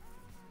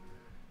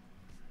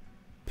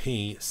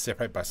 P,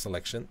 separate by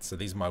selection. So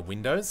these are my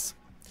windows.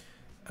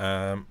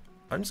 I'm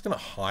just going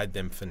to hide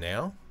them for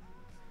now.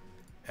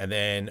 And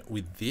then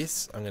with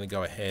this, I'm going to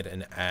go ahead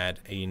and add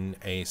in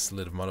a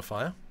slider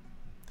modifier.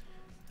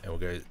 And we'll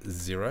go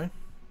 0.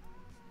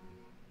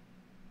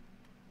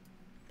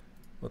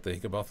 What the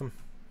hickabotham?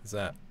 Is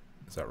that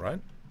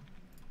right?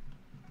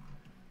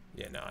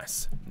 Yeah,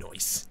 nice.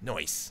 Nice.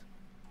 Nice.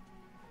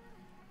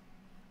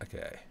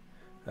 Okay.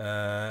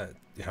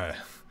 Yeah.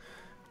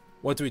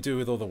 What do we do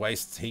with all the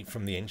waste heat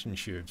from the engine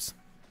tubes?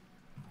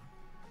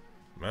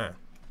 Man,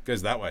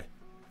 goes that way.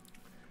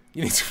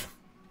 You need to...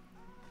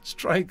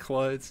 Stray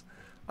clothes.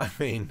 I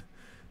mean...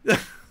 that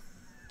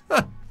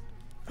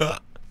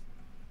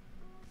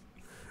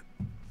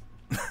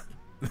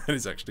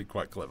is actually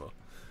quite clever.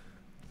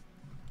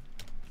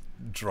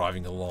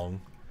 driving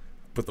along.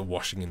 Put the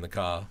washing in the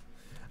car.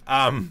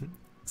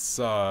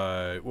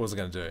 So what was I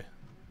going to do?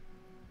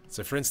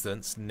 So for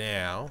instance,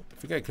 now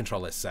if we go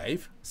Control S,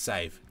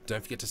 save.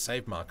 Don't forget to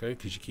save, Marco,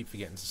 because you keep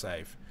forgetting to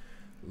save.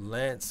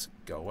 Let's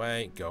go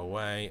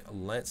away.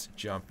 Let's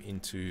jump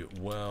into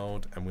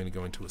world. I'm going to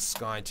go into a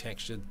sky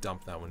texture.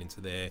 Dump that one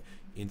into there.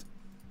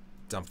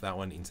 Dump that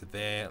one into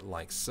there,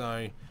 like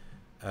so.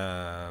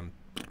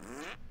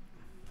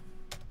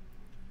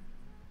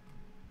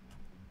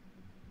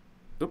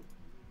 Oop.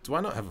 Do I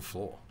not have a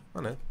floor?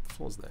 Oh no, the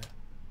floor's there.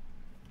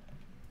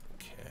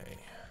 Okay.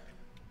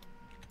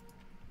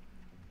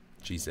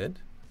 GZ.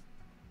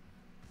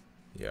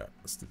 Yeah.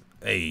 Let's do.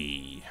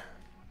 Hey.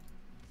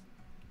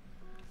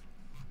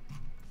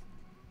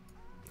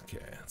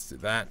 Okay, let's do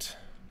that.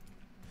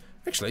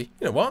 Actually,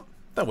 you know what?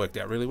 That worked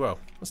out really well.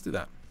 Let's do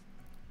that.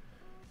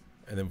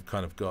 And then we've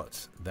kind of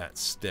got that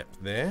step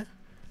there.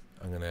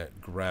 I'm going to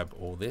grab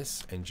all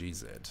this and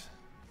GZ.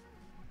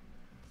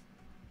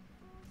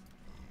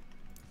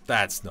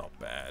 That's not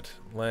bad.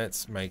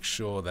 Let's make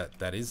sure that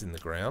that is in the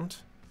ground.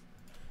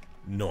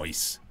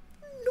 Noise.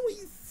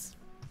 Noise.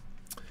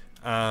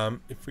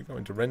 If we go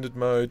into rendered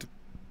mode,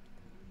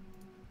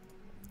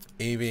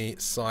 Eevee,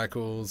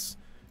 cycles,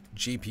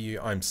 GPU,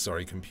 I'm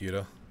sorry,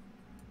 computer.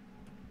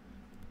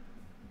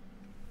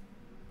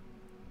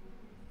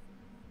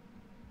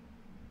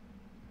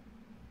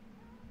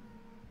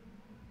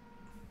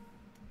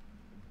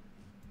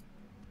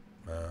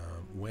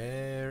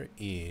 Where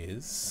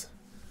is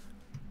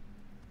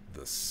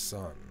the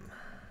sun?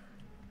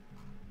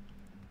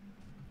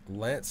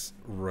 Let's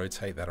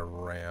rotate that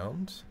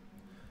around.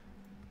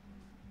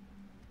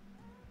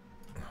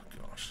 Oh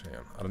gosh, hang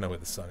on. I don't know where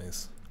the sun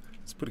is.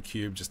 Let's put a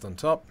cube just on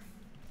top.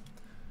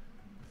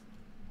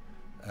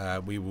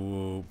 We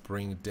will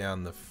bring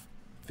down this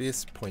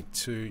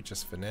 0.2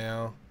 just for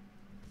now.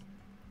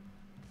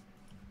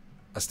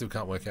 I still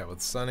can't work out what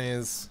the sun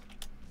is.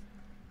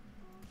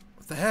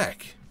 What the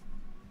heck?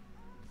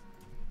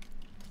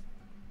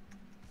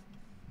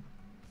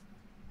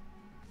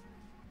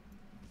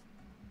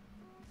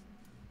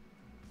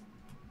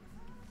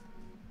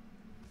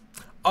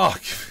 Oh,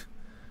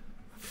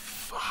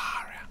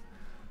 far out.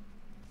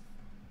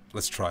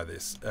 Let's try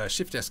this.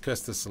 Shift S,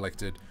 cursor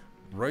selected.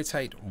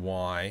 Rotate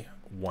Y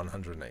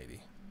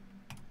 180.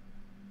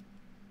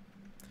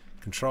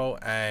 Control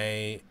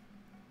A.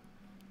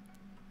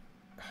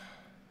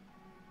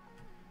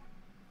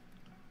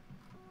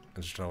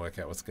 I'm just trying to work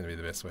out what's going to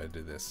be the best way to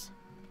do this.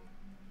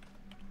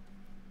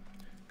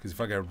 Because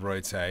if I go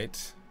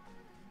rotate.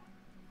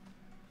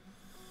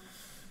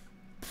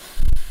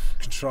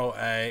 Control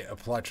A,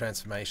 apply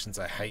transformations,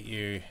 I hate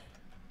you.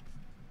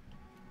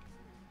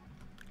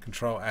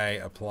 Control A,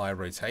 apply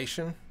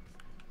rotation.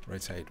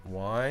 Rotate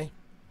Y.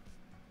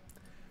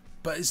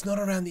 But it's not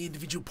around the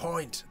individual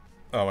point.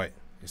 Oh wait,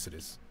 yes it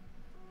is.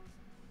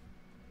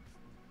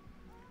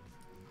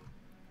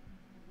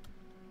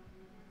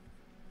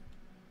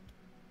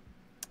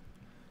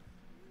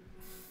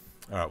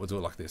 Alright, we'll do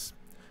it like this.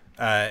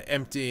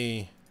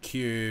 Empty,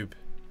 cube,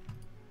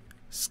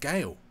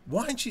 scale.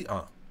 Why aren't you...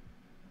 Oh.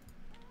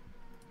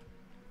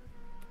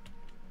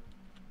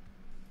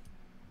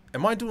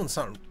 Am I doing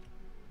something?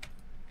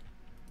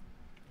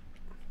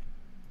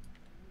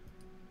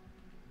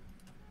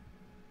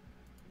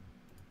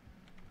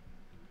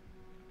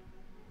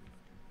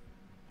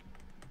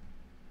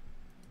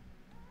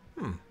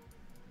 Am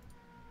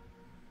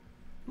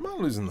I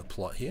losing the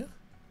plot here?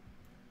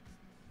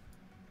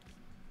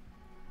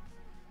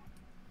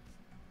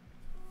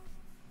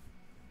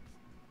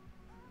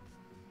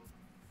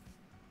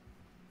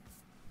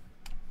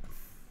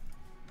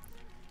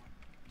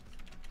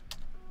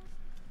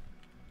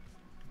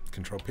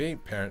 Control P,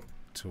 parent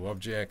to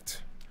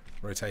object,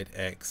 rotate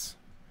X,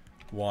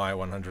 Y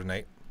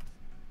 108.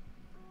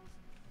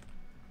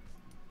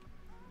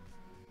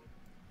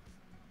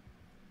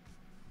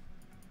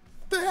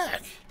 The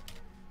heck?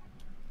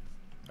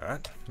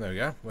 Alright, there we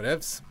go,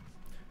 whatevs.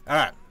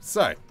 Alright,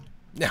 so,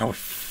 now,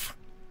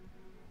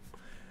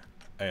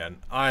 and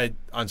I'm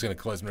just going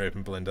to close my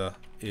open Blender.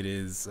 It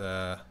is,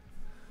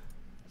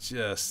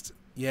 just,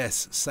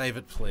 yes, save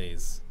it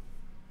please.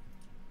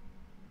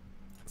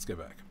 Let's go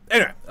back.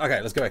 Anyway, okay,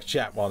 let's go back to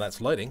chat while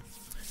that's loading.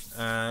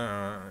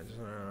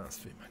 Let's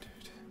feed my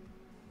dude.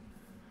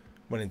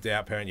 When in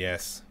doubt, parent,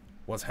 yes.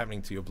 What's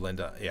happening to your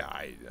Blender? Yeah,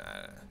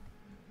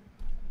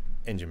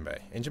 Engine Bay.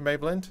 Engine Bay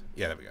blend?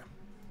 Yeah, there we go.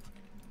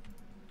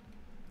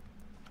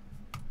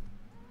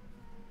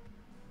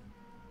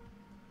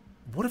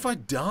 What have I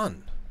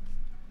done?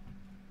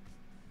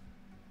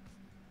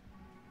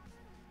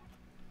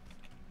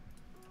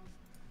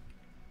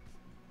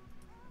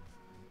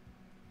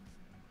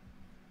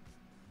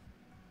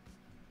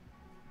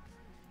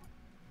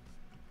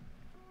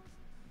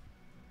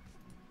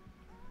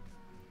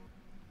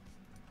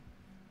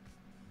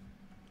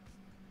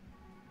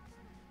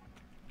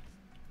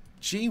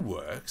 G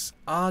works,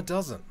 R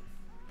doesn't.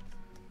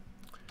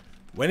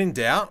 When in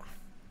doubt,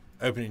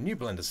 open a new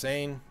Blender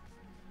scene.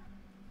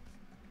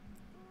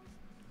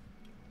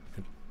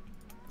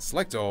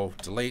 select all,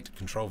 delete,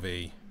 Control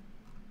V.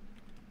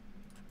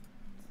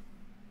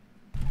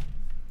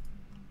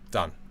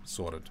 Done.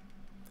 Sorted.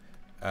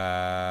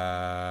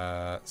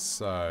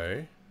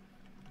 So,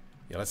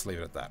 yeah, let's leave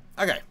it at that.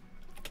 Okay.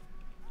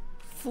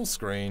 Full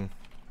screen.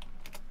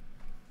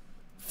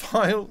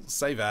 File,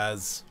 save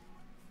as.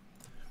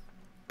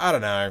 I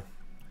don't know.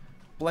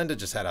 Blender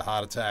just had a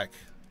heart attack.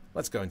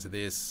 Let's go into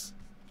this.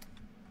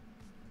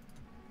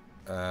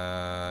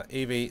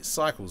 Eevee,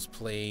 cycles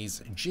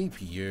please.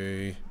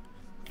 GPU,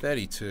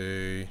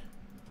 32,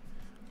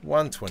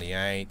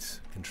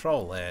 128,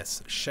 Control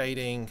S,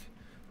 shading.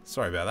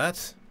 Sorry about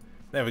that.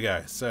 There we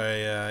go.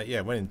 So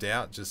yeah, when in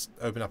doubt, just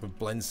open up a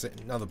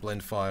another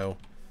blend file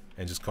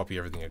and just copy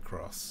everything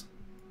across.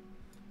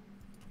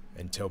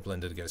 And tell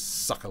Blender to go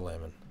suck a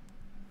lemon.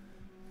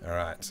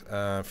 Alright,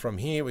 from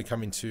here we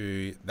come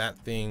into that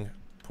thing,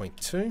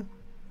 0.2.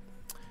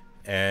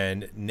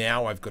 And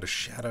now I've got a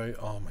shadow.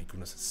 Oh my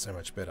goodness, it's so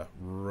much better.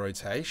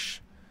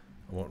 Rotation.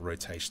 I want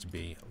rotation to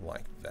be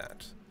like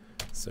that.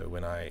 So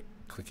when I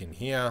click in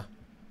here,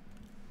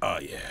 oh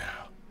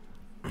yeah.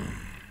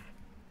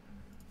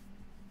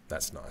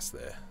 That's nice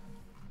there.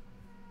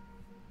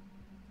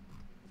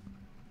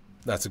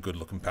 That's a good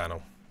looking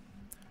panel.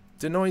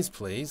 Denoise,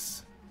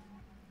 please.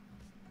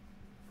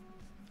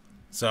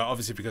 So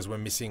obviously because we're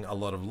missing a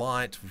lot of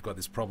light, we've got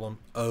this problem.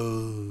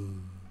 Oh.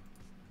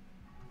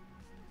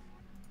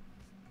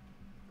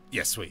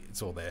 Yeah, sweet.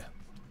 It's all there.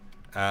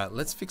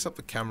 Let's fix up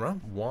the camera.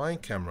 Why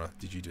camera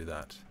did you do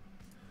that?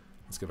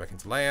 Let's go back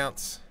into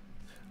layouts.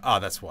 Ah,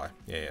 that's why.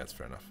 Yeah, that's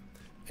fair enough.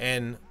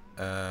 And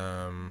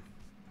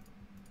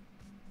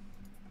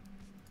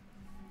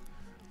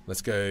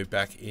let's go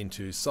back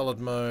into solid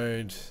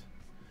mode.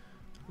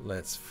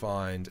 Let's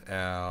find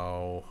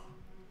our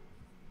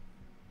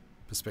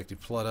perspective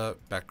plotter,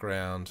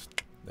 background.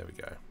 There we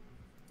go.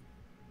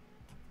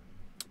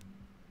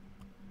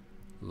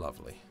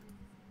 Lovely.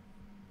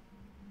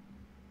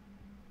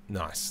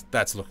 Nice.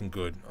 That's looking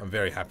good. I'm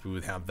very happy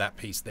with how that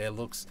piece there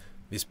looks.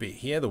 This bit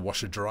here, the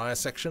washer dryer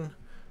section,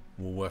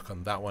 we'll work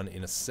on that one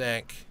in a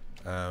sec.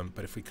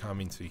 But if we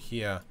come into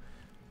here,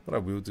 what I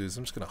will do is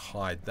I'm just going to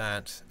hide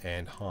that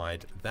and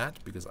hide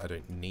that because I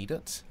don't need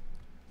it.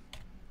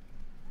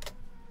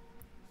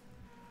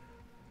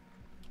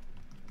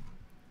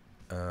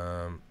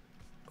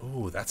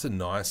 Oh, that's a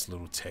nice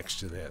little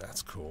texture there.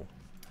 That's cool.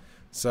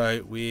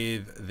 So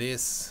with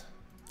this,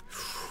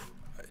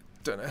 I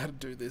don't know how to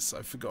do this.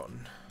 I've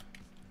forgotten.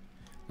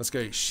 Let's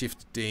go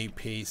Shift D,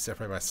 P,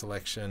 separate by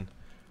selection.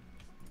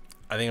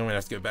 I think I'm gonna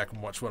have to go back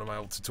and watch one of my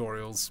old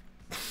tutorials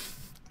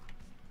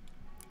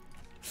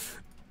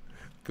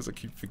because I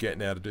keep forgetting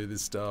how to do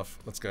this stuff.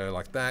 Let's go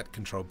like that.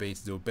 Control B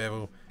to do a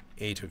bevel,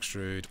 E to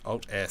extrude,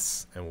 Alt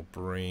S, and we'll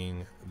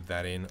bring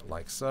that in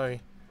like so.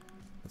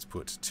 Let's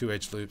put two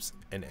edge loops,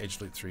 an edge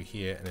loop through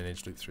here, and an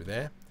edge loop through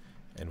there,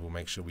 and we'll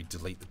make sure we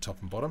delete the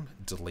top and bottom.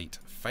 Delete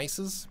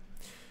faces.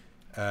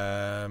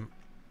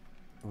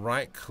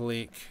 Right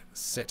click,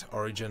 set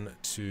origin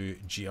to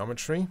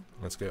geometry.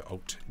 Let's go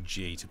Alt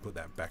G to put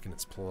that back in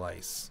its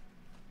place.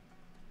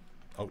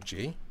 Alt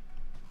G.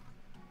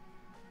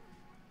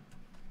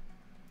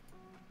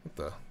 What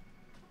the?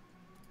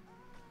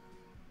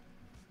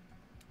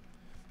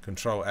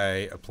 Control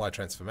A, apply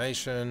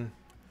transformation,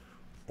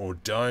 or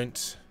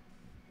don't.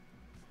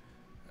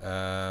 If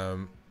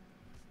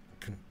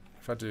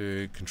I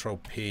do Control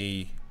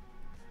P,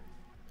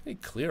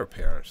 clear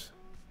apparent.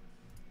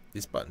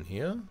 This button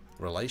here,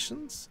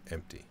 relations,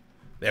 empty.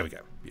 There we go,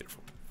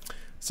 beautiful.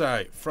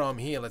 So from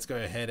here, let's go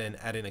ahead and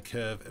add in a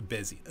curve, a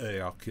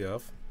Bezier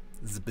curve,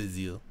 the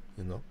Bezier,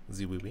 you know,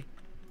 the wee wee.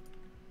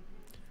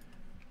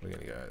 We're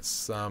gonna go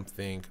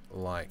something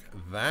like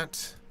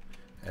that,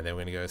 and then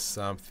we're gonna go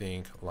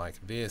something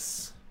like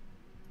this,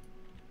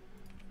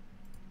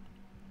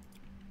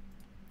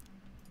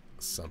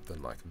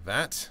 something like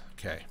that.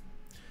 Okay,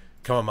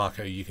 come on,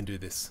 Marco, you can do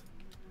this.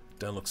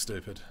 Don't look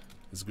stupid.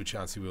 There's a good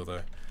chance you will,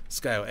 though.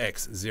 Scale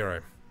X,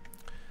 0.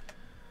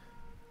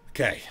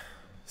 Okay,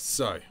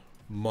 so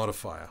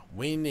modifier.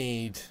 We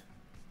need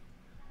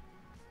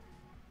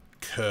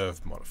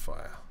curve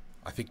modifier.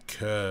 I think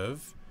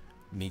curve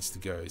needs to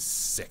go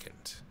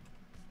second.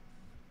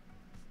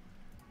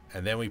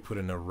 And then we put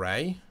an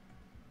array,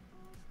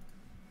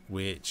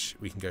 which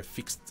we can go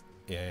fixed.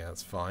 Yeah,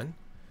 that's fine.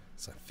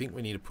 So I think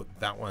we need to put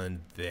that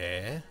one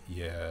there.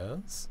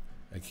 Yes.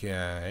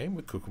 Okay,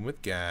 we're cooking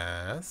with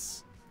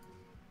gas.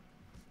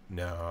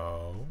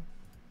 No.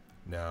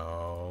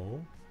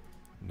 No.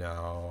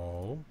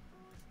 No.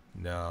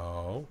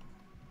 No.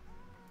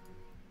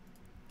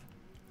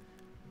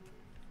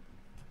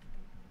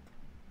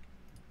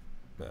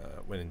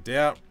 When in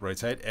doubt,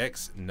 rotate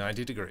X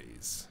 90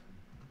 degrees.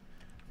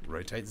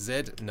 Rotate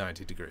Z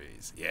 90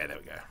 degrees. Yeah, there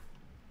we go.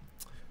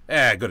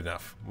 Yeah, good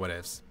enough.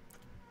 Whatevs.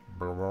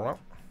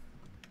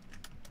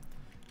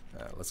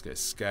 Let's go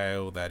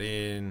scale that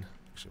in.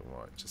 Actually, we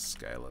might just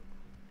scale it.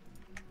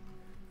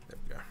 There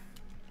we go.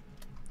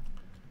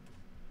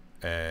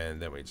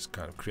 And then we just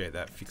kind of create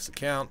that fixed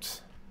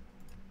account.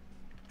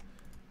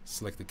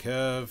 Select the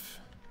curve.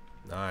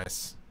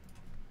 Nice.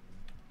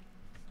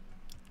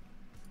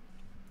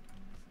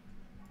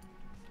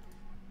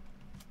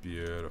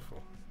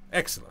 Beautiful.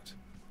 Excellent.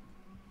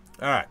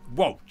 Alright.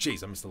 Whoa,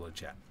 jeez, I missed a little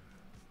chat.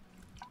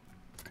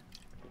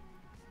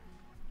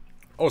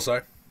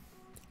 Also,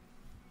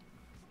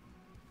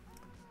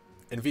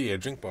 NVIDIA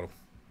drink bottle.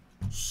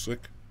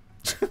 Sick.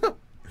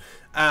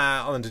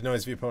 On the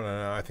denoise viewpoint,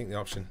 I think the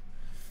option.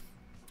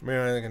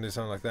 Maybe they can do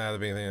something like that. The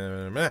big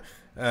thing.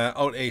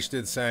 Alt-H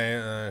did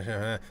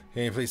say,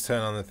 can you please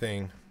turn on the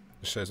thing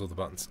that shows all the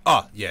buttons?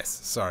 Oh, yes,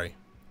 sorry.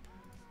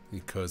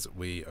 Because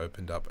we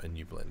opened up a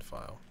new blend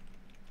file.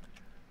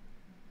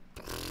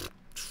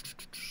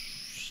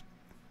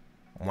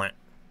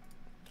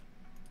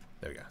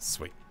 There we go.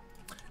 Sweet.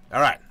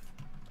 Alright.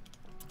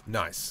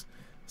 Nice.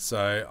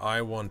 So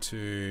I want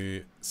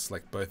to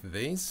select both of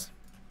these.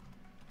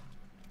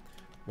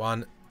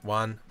 One.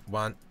 There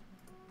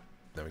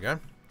we go.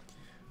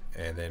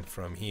 And then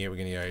from here we're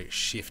going to go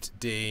Shift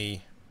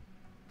D.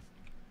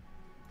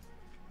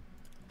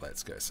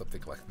 Let's go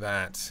something like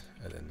that.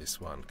 And then this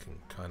one can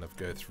kind of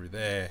go through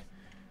there.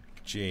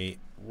 G,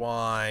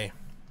 Y.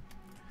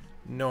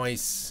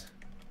 Nice.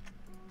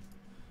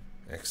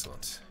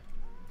 Excellent.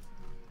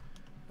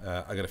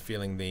 I got a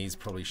feeling these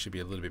probably should be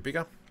a little bit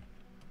bigger.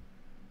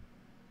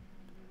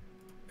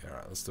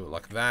 Alright, let's do it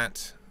like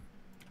that.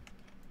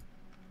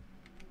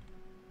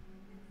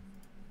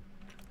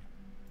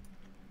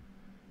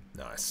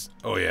 Nice.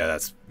 Oh yeah,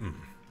 that's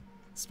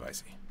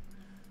spicy.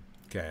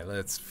 Okay,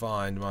 let's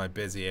find my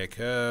Bezier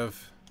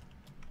curve.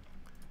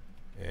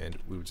 And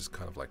we'll just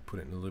kind of like put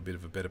it in a little bit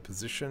of a better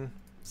position.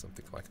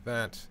 Something like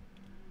that.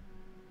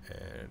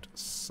 And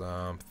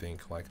something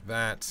like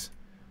that.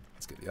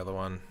 Let's get the other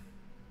one.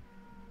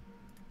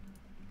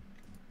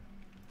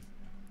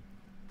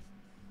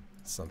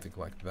 Something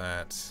like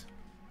that.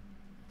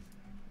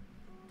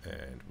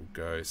 And we'll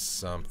go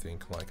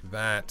something like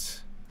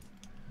that.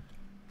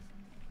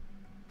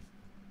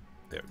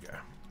 There we go.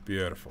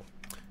 Beautiful.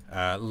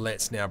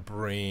 Let's now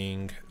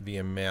bring the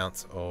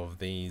amount of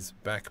these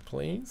back,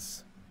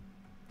 please.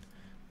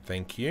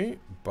 Thank you.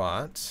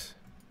 But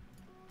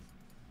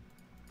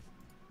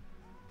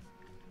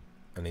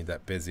I need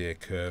that Bezier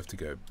curve to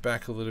go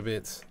back a little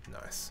bit.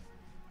 Nice.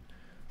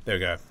 There we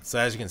go. So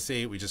as you can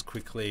see, we just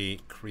quickly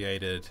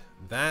created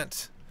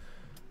that.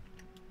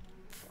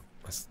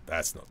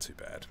 That's not too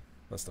bad.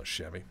 That's not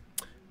shabby.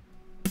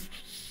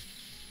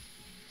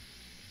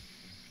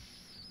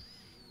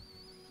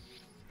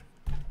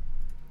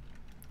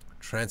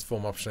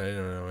 Transform option, I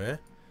don't know where.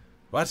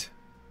 What?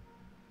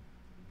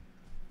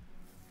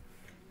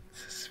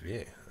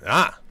 Sphere.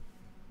 Ah!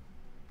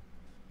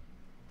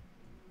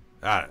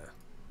 I don't know.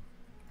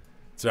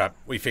 It's alright,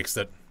 we fixed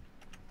it.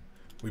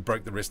 We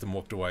broke the wrist and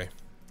walked away.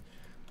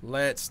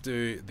 Let's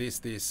do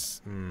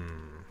this.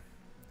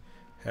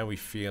 How are we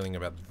feeling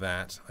about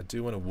that? I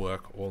do want to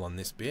work all on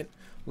this bit.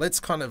 Let's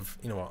kind of,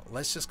 you know what,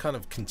 let's just kind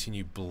of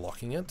continue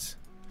blocking it.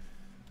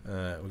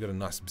 We've got a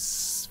nice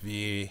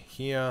sphere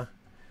here.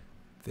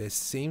 There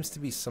seems to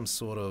be some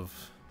sort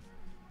of...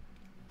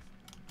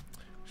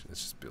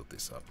 Let's just build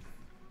this up.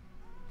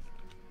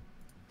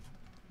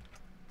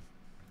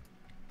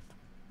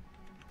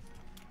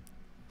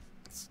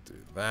 Let's do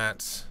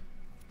that.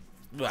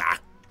 Ah,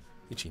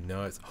 itchy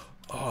nose.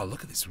 Oh,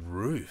 look at this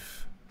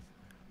roof.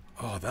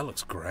 Oh, that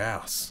looks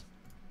grouse.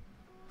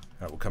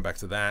 Alright, we'll come back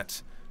to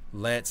that.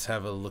 Let's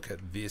have a look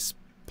at this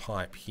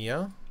pipe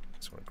here.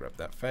 Just want to grab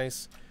that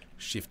face.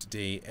 Shift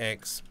D,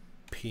 X,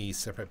 P,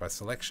 separate by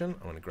selection.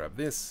 I want to grab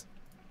this.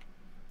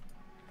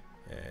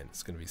 And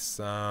it's going to be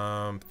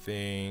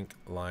something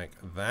like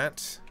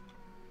that.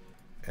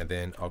 And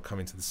then I'll come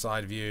into the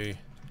side view.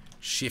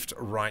 Shift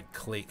right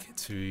click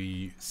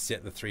to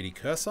set the 3D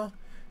cursor.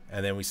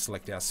 And then we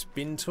select our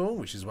spin tool,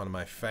 which is one of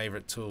my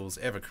favorite tools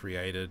ever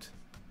created.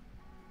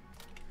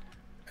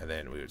 And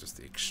then we'll just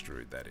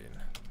extrude that in.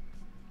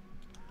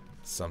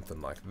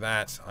 Something like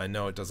that. I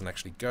know it doesn't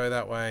actually go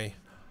that way.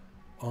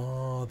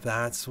 Oh,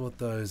 that's what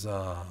those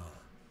are.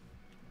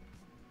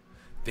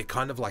 They're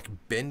kind of like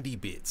bendy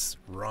bits.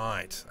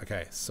 Right.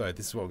 Okay, so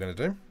this is what we're going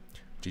to do.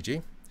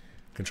 GG.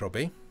 Control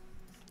B.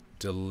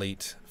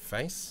 Delete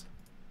face.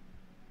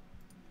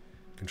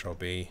 Control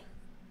B.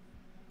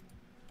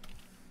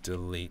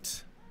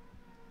 Delete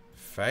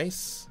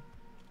face.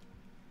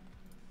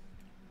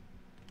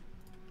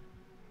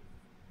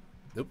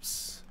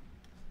 Oops.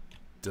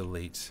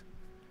 Delete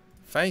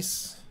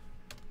face.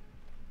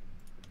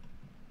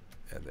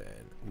 And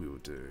then we will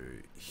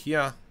do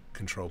here,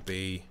 Control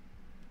B,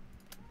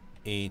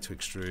 E to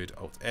extrude,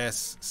 Alt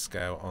S,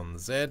 scale on the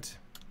Z.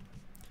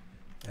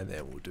 And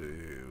then we'll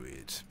do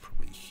it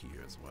probably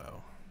here as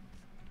well.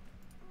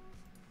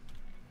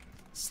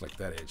 Select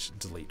that edge,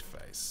 delete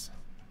face.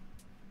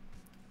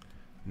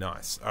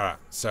 Nice. Alright,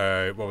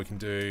 so what we can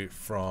do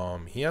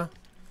from here.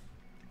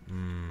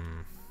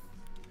 I'm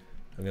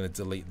going to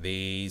delete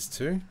these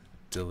two.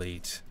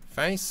 Delete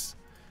face.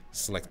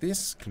 Select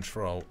this.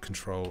 Control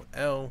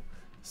L.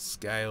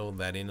 Scale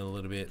that in a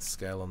little bit.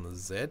 Scale on the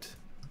Z.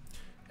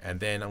 And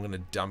then I'm going to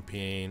dump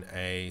in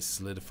a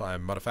solidify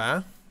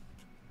modifier.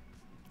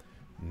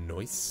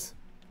 Noise.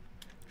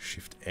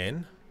 Shift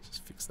N.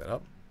 Just fix that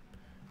up.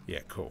 Yeah,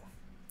 cool.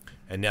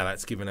 And now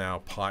that's given our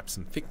pipe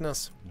some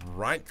thickness.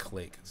 Right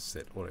click,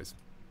 set autos.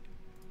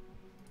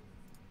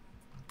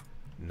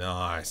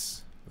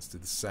 Nice. Let's do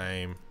the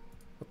same.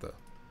 What the?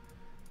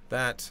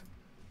 That,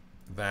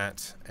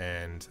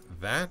 and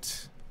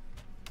that.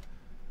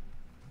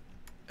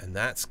 And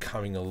that's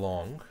coming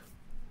along.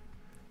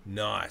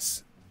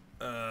 Nice.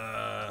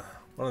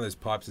 One of those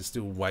pipes is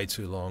still way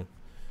too long.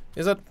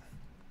 Is it?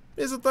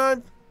 Is it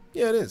though?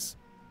 Yeah, it is.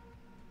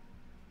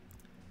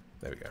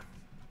 There we go.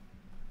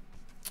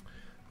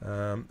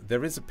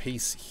 There is a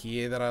piece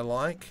here that I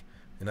like,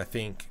 and I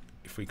think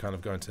if we kind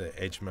of go into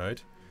edge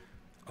mode,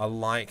 I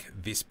like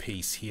this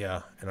piece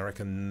here, and I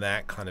reckon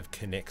that kind of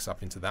connects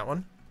up into that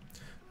one.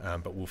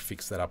 But we'll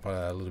fix that up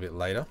a little bit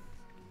later.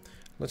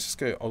 Let's just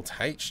go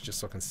Alt-H just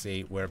so I can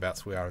see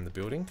whereabouts we are in the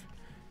building,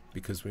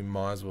 because we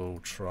might as well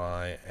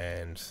try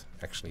and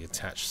actually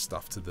attach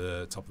stuff to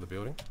the top of the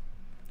building.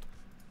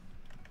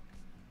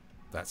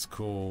 That's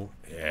cool.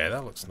 Yeah,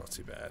 that looks not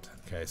too bad.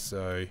 Okay,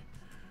 so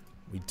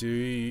we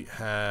do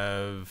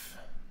have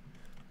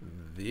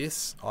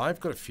this. I've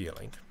got a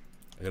feeling,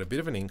 I've got a bit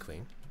of an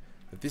inkling,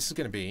 that this is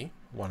going to be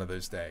one of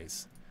those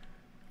days.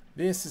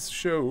 This is a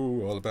show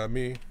all about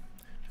me,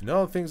 and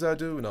all the things I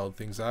do and all the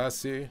things I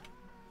see.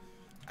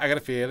 I got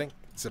a feeling.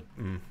 It's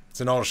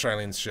an old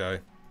Australian show.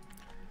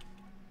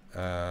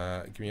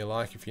 Give me a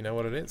like if you know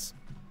what it is.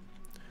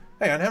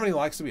 Hang on, how many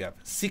likes do we have?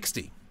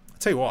 60. I'll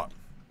tell you what.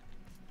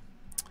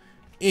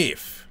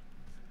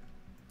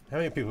 How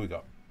many people we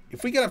got?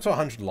 If we get up to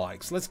 100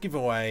 likes, let's give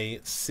away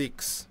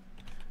 6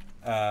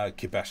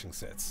 Kitbashing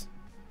sets.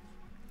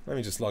 Let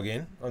me just log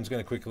in. I'm just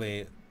going to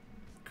quickly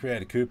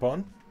create a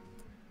coupon.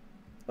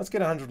 Let's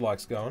get 100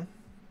 likes going,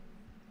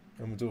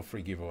 and we'll do a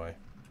free giveaway.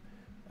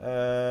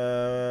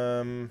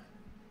 That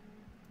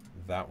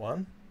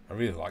one. I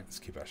really like this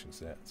Kitbashing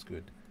set. It's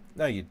good.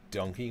 No, you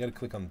donkey. You got to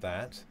click on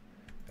that,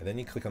 and then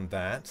you click on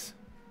that.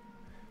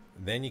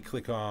 Then you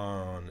click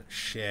on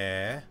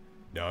share.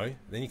 No.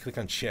 Then you click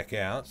on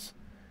checkout,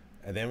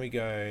 and then we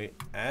go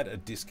add a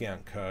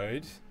discount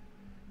code.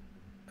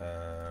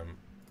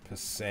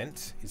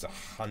 Percent is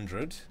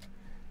 100,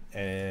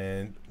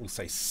 and we'll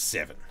say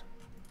 7.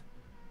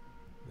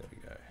 There we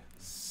go.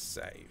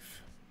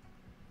 Save.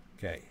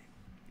 Okay.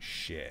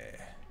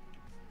 Share.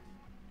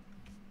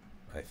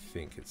 I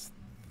think it's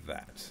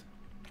that.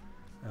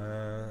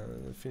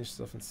 Finish this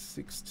off in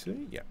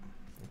 6.2. Yeah.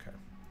 Okay.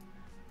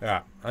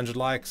 Alright, 100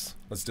 likes.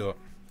 Let's do it.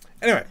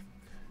 Anyway,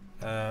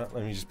 let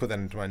me just put that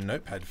into my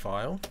notepad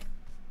file.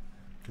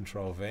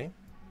 Control V.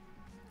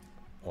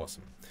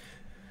 Awesome.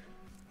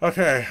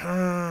 Okay.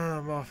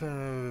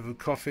 Muffin,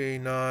 coffee,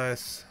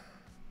 nice.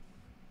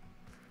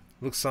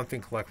 Looks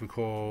something like we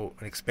call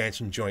an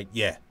expansion joint.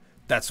 Yeah,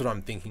 that's what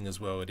I'm thinking as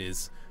well. It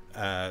is.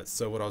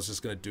 So what I was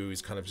just going to do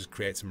is kind of just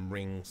create some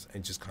rings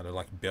and just kind of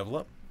like bevel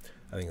it.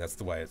 I think that's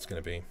the way it's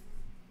going to be.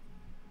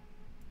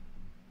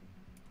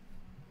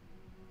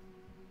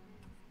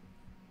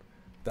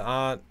 The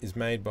art is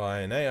made by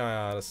an AI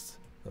artist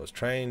that was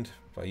trained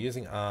by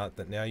using art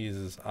that now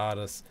uses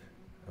artists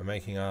are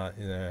making art.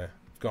 You know,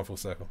 gone full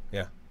circle.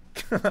 Yeah.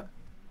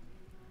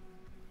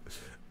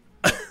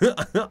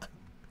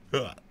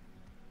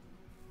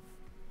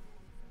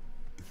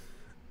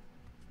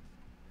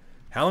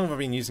 How long have I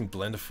been using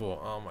Blender for?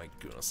 Oh my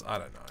goodness, I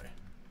don't know.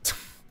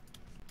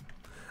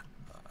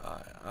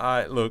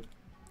 Look,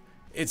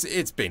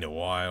 it's been a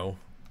while.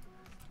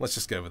 Let's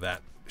just go with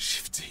that.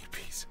 Shift D,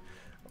 please.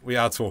 We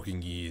are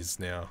talking years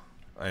now.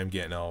 I am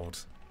getting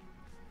old.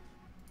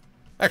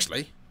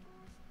 Actually,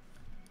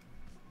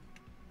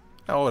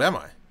 how old am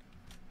I?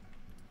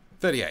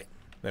 38.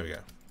 There we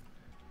go.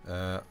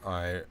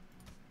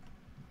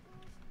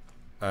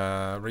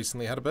 I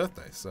recently had a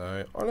birthday,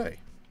 so olé.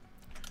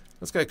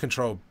 Let's go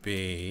Control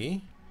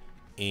B,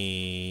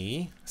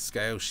 E,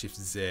 Scale Shift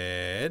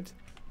Z,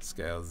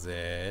 Scale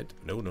Z.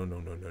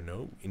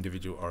 No.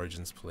 Individual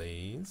origins,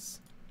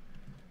 please.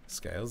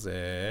 Scale Z,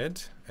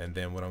 and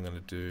then what I'm going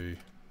to do.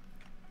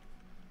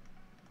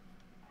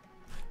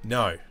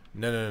 No,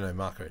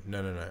 Marco.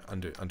 No.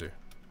 Undo.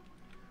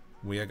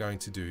 We are going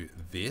to do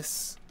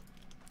this.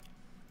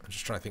 I'm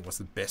just trying to think what's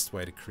the best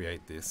way to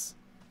create this,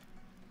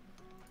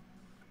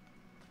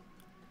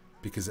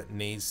 because it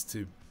needs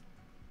to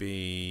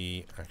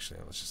be, actually,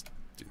 let's just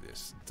do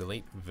this.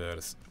 Delete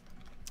vertices.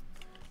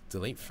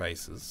 Delete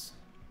faces.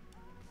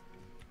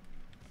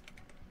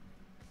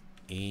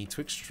 E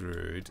to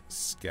extrude,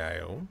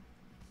 scale.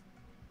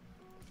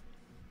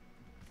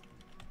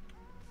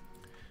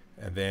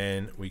 And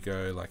then we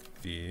go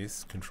like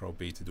this, Control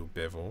B to do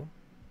bevel.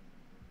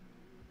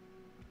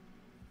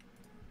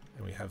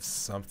 And we have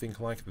something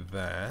like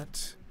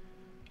that.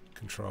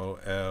 Control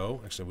L,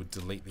 actually we'll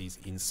delete these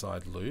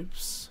inside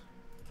loops.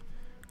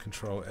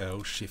 Control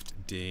L, Shift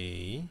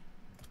D.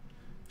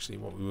 Actually,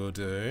 what we will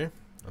do,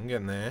 I'm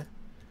getting there.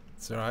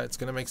 It's alright, it's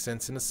going to make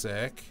sense in a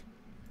sec.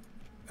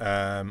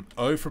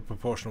 O for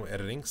proportional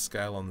editing,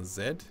 scale on the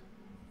Z.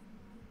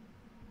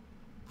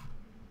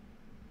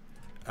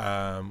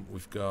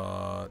 We've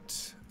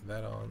got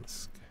that on.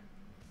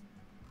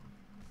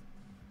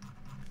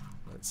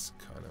 Let's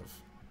kind of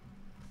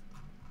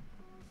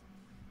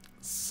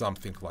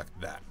Something like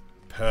that.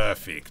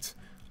 Perfect.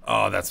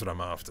 Oh, that's what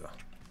I'm after.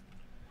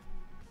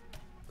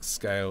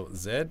 Scale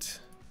Z.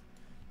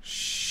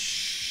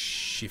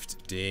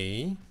 Shift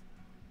D.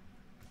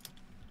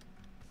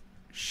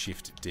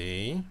 Shift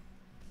D.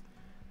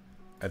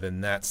 And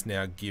then that's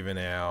now given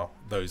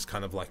those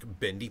kind of like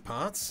bendy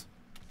parts.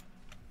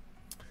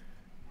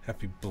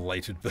 Happy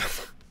belated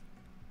birthday.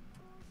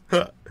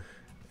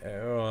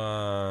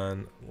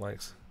 Everyone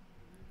likes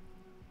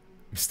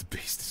Mr.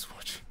 Beast is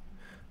watching.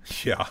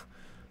 Yeah.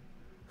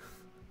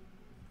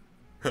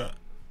 Can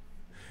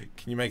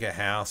you make a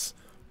house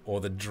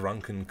or the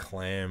drunken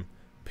clam?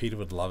 Peter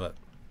would love it.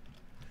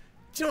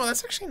 Do you know what?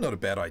 That's actually not a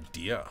bad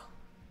idea.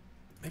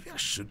 Maybe I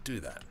should do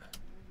that.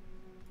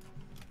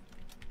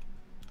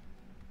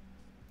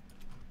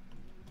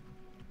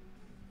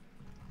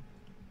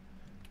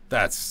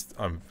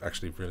 I'm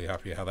actually really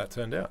happy how that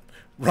turned out.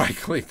 Right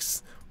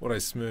clicks, auto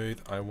smooth.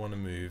 I want to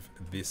move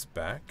this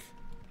back.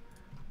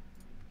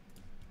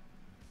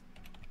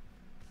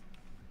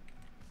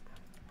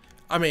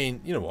 I mean,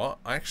 you know what?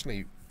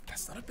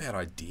 That's not a bad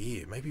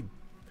idea. Maybe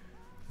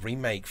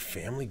remake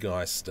Family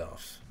Guy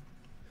stuff.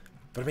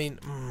 But I mean,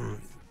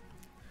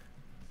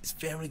 is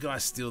Family Guy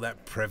still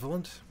that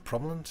prevalent?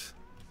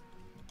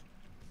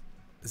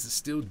 Is it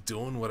still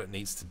doing what it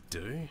needs to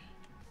do?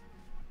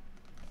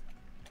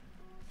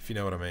 If you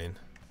know what I mean.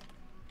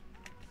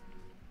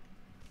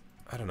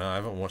 I don't know, I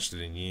haven't watched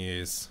it in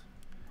years.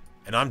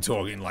 And I'm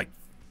talking like...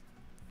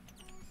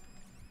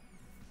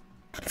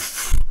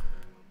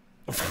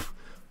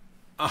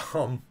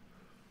 I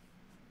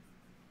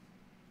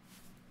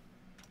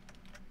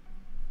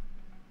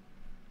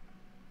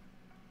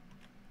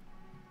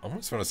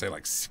almost want to say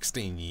like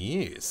 16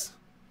 years.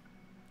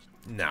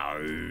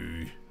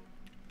 No.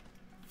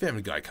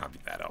 Family Guy can't be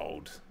that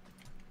old.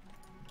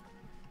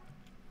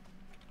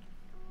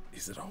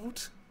 Is it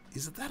old?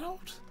 Is it that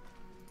old?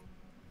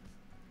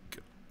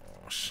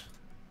 Gosh.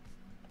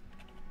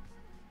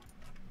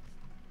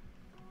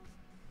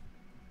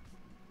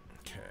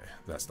 Okay,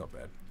 that's not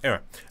bad.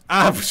 Anyway.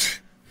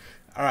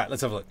 Alright,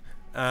 let's have a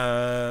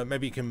look.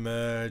 Maybe you can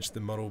merge the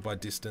model by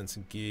distance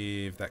and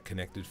give that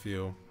connected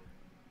feel.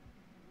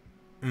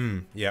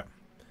 Yeah.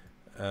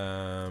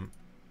 I'm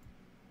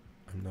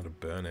not a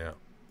burnout.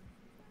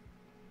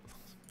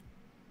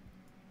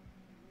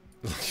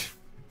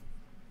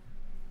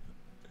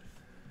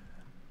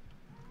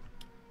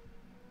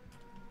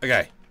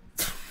 Okay.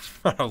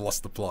 I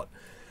lost the plot.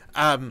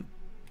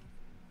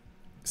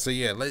 So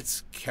yeah,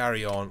 let's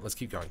carry on. Let's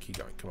keep going,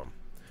 come on.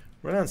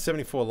 We're around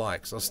 74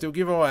 likes. I'll still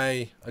give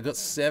away. I got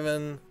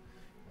 7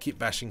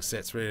 Kitbashing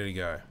sets ready to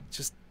go.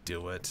 Just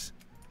do it.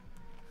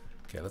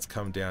 Okay, let's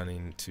come down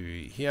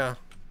into here.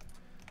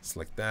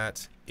 Select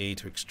that. E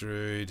to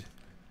extrude.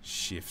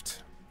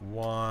 Shift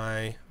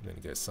Y. I'm going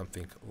to go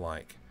something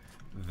like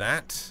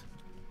that.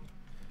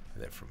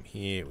 And then from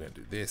here, we're going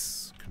to do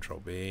this. Control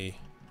B.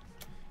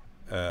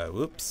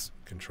 Whoops.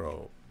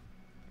 Control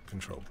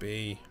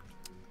B.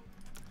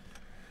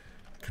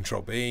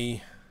 Control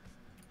B.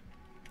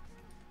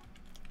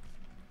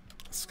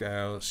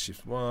 Scale,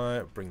 Shift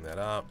Y, bring that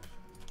up.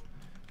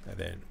 And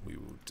then we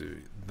will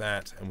do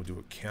that, and we'll do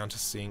a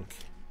countersink.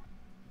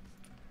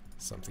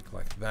 Something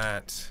like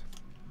that.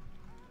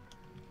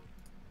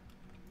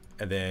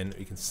 And then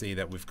you can see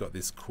that we've got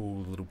this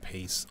cool little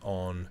piece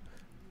on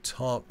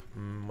top.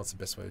 What's the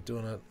best way of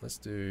doing it? Let's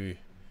do...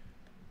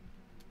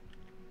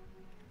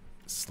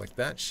 Select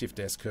that, Shift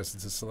S, cursor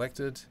to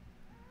selected.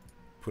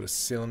 Put a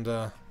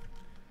cylinder.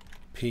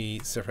 P,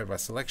 separate by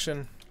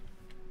selection.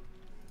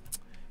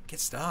 Get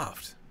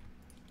staffed.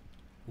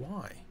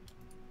 Why?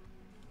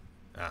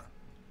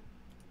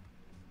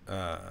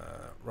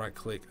 Right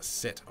click,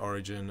 set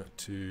origin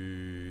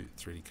to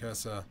 3D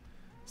cursor.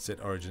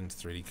 Set origin to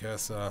 3D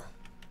cursor.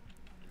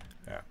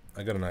 Yeah,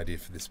 I got an idea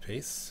for this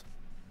piece.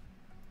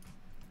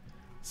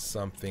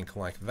 Something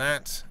like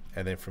that.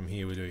 And then from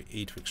here we do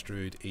E to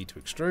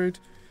extrude,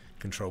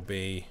 Control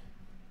B.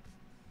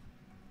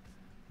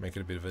 Make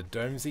it a bit of a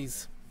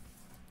domesies.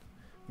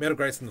 Metal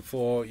grates on the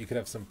floor. You could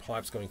have some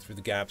pipes going through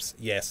the gaps.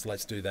 Yes,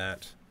 let's do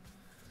that.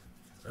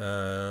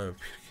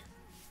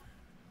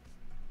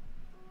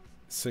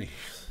 See,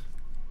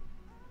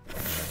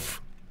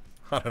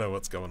 I don't know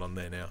what's going on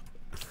there now.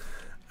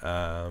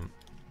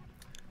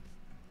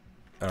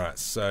 Alright,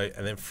 so,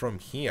 and then from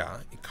here,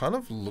 it kind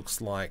of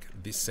looks like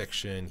this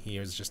section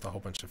here is just a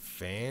whole bunch of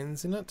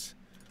fans in it.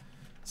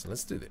 So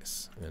let's do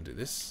this. I'm going to do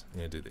this. I'm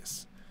going to do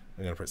this.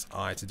 I'm going to press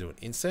I to do an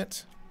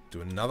inset.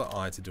 Do another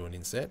I to do an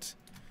inset.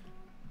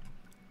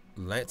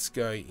 Let's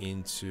go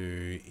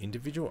into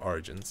individual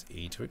origins,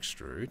 E to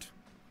extrude.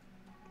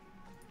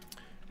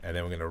 And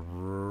then we're going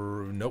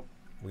to, nope,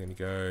 we're going to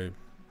go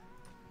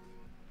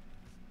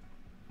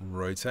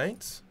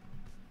rotate.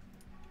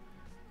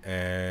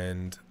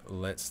 And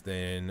let's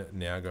then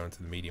now go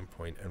into the medium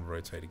point and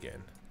rotate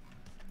again.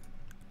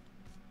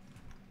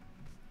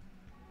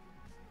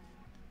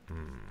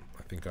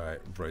 I think I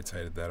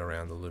rotated that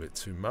around a little bit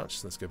too much.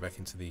 So let's go back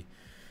into the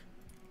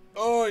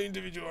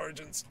individual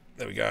origins.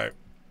 There we go.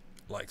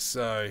 Like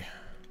so.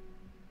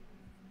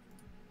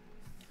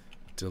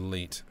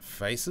 delete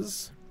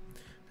faces.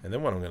 And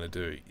then what I'm going to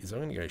do is I'm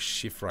going to go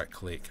shift right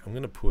click. I'm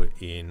going to put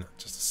in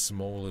just a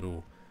small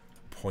little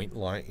point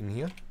light in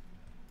here.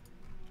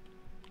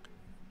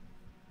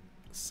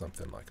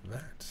 Something like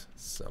that.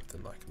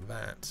 Something like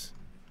that.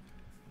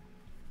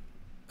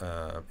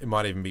 It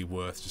might even be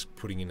worth just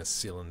putting in a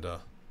cylinder.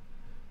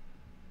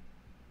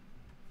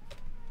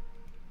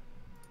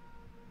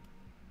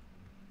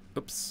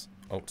 Oops.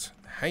 Alt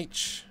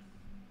H.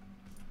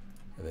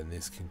 And then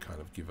this can kind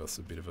of give us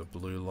a bit of a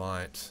blue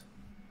light.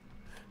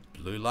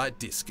 Blue light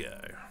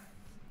disco.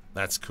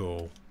 That's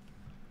cool.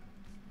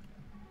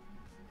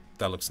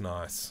 That looks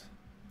nice.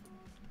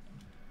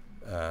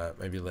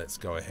 Maybe let's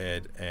go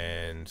ahead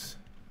and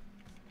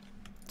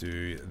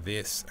do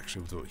this.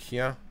 Actually, we'll do it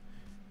here.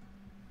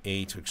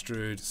 E to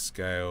extrude,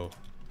 scale,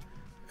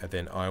 and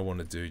then I want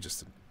to do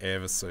just an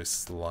ever so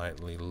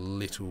slightly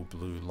little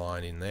blue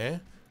line in there.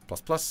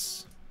 Plus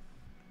plus.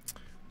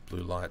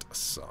 Blue light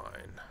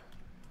assign.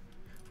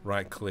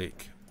 Right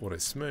click, auto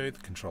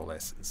smooth, Control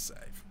S and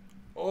save.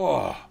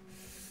 Oh,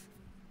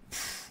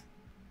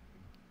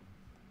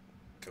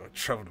 gonna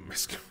trouble to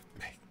mess with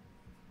me.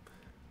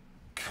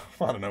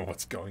 I don't know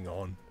what's going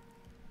on.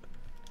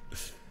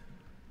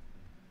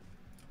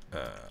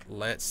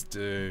 Let's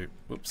do.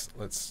 Whoops.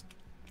 Let's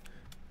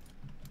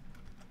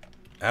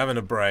having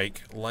a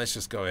break. Let's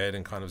just go ahead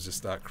and kind of just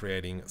start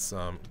creating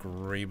some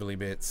greebly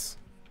bits.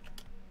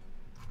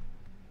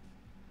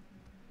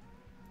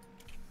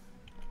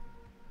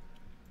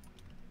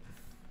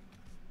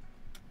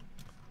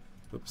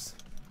 Oops.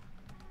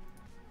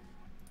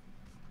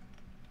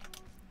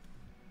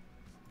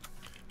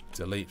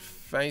 Delete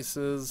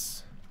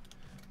faces.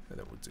 And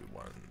then we'll do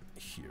one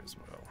here as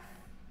well.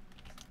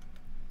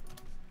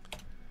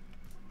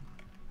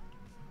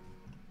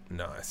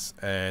 Nice.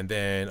 And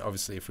then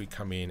obviously if we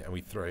come in and we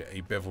throw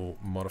a bevel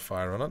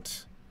modifier on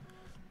it,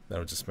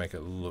 that'll just make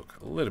it look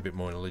a little bit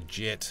more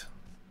legit.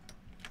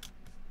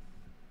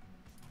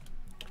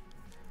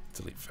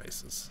 Delete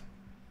faces.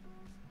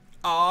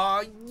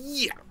 Ah,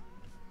 yeah.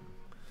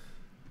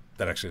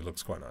 That actually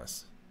looks quite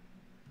nice.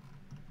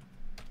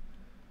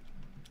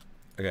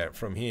 Okay,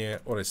 from here,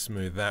 auto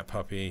smooth that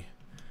puppy.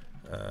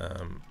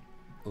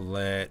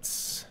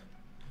 Let's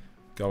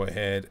go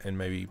ahead and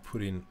maybe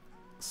put in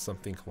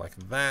something like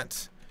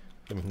that.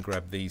 Then we can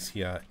grab these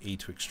here, E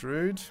to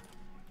extrude.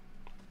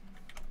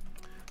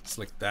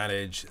 Select that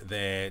edge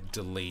there,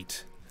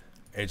 delete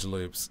edge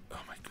loops. Oh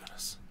my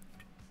goodness.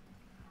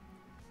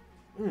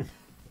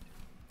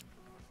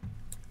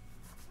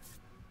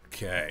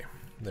 Okay,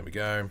 there we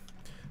go.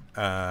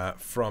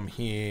 From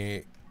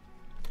here,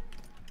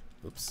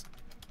 oops,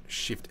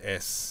 Shift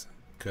S,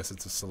 cursor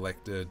to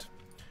selected,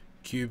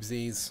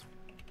 cubesies.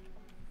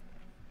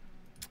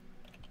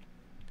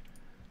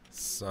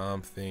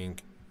 Something,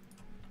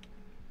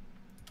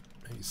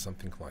 maybe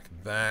something like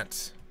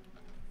that.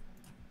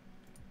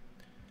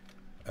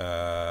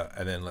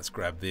 And then let's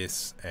grab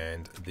this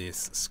and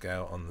this,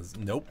 scale on the,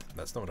 nope,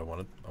 that's not what I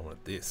wanted. I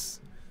wanted this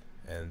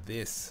and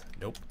this,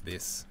 nope,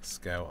 this,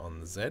 scale on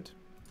the Z.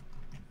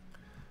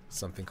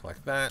 Something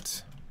like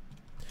that.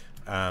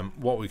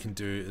 What we can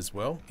do as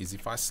well is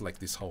if I select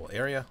this whole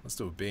area, let's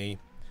do a B,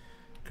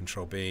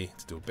 Control B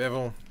to do a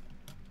bevel.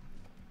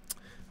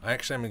 I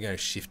actually am going to go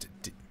Shift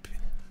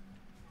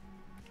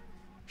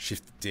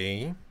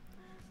D.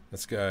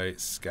 Let's go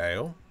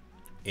scale,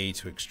 E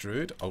to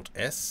extrude, Alt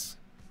S.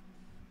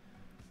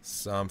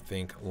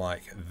 Something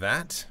like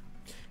that.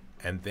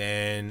 And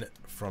then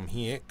from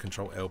here,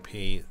 Control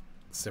LP,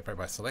 separate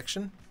by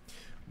selection.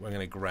 We're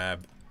going to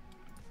grab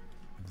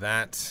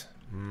that.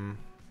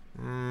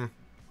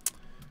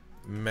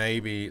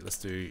 Maybe let's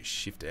do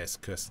Shift S,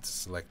 cursor to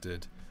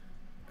selected.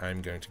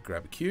 I'm going to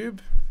grab a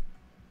cube.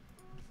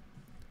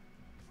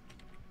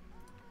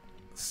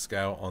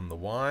 Scale on the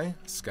Y,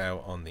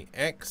 scale on the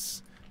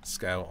X,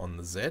 scale on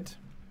the Z.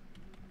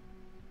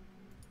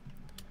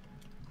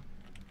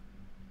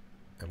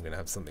 I'm going to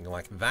have something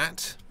like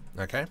that.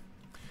 Okay.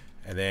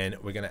 And then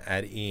we're going to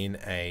add in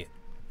a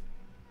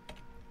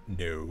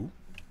no.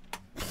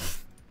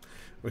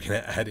 We're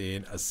going to add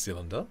in a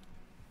cylinder.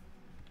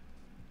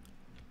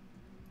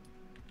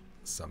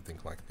 Something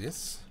like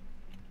this.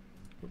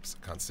 Oops,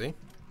 I can't see.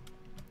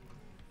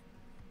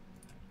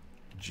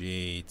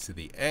 G to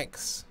the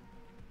X.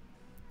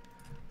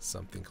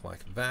 Something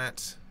like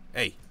that.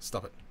 Hey,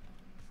 stop it.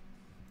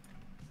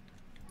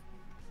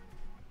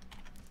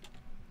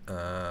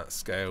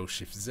 Scale,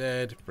 Shift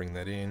Z, bring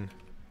that in.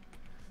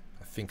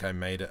 I think I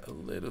made it a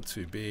little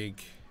too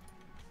big.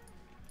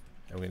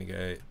 I'm going to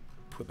go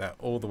put that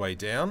all the way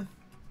down.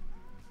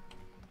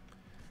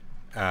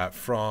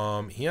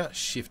 From here,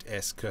 Shift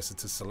S, cursor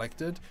to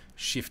selected.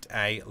 Shift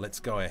A, let's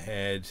go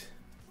ahead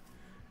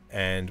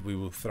and we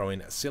will throw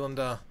in a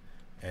cylinder.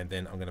 And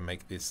then I'm going to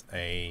make this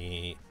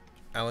a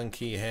Allen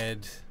key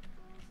head.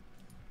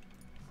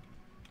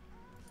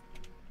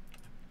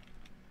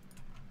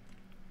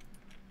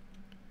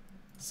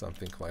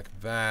 Something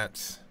like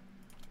that.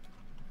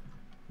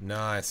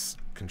 Nice.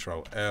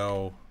 Control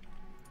L.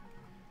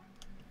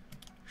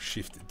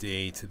 Shift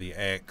D to the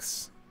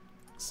X.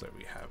 So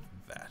we have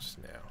that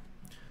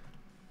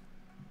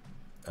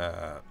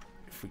now.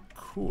 If we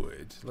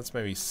could, let's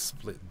maybe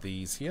split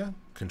these here.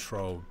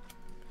 Control,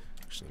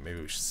 actually maybe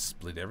we should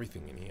split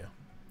everything in here.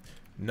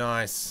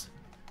 Nice,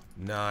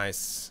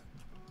 nice,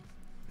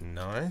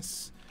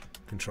 nice.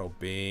 Control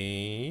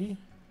B.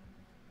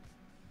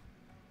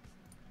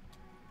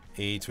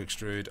 E to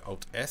extrude,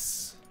 Alt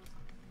S.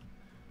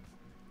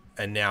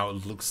 And now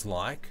it looks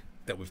like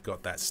that we've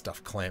got that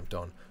stuff clamped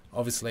on.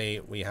 Obviously,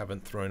 we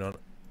haven't thrown on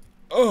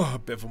a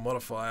bevel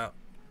modifier.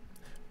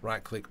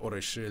 Right click, auto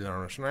shoot,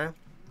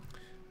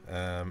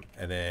 and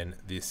then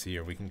this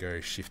here, we can go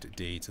Shift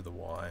D to the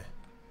Y.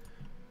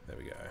 There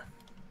we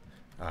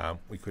go.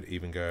 We could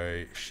even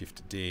go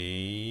Shift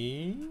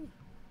D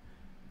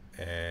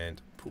and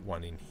put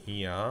one in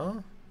here.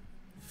 How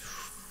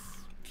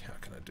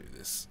can I do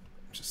this?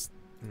 Just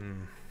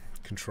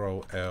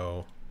Control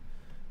L.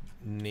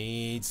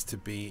 Needs to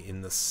be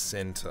in the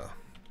center.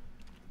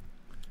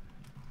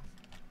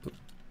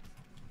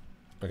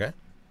 Okay.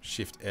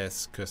 Shift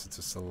S, cursor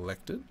to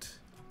selected.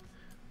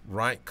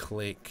 Right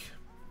click.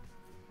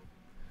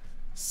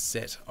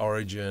 Set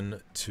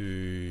origin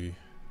to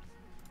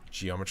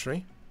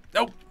geometry.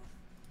 Nope.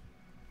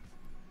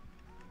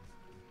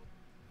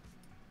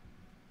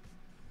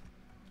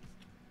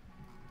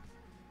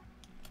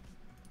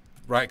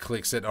 Right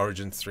click, set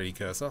origin 3D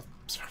cursor.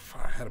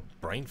 I had a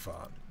brain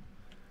fart.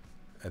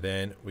 And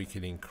then we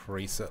can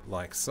increase it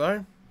like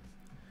so.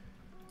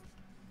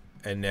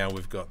 And now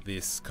we've got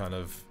this kind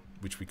of,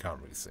 which we can't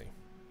really see.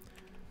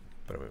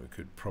 But I mean, we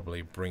could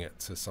probably bring it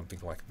to something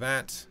like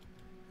that.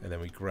 And then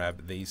we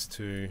grab these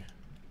two.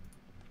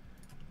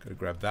 Got to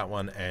grab that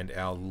one and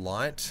our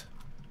light.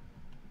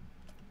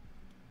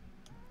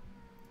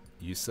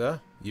 You,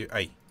 sir. You.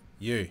 Hey,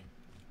 you.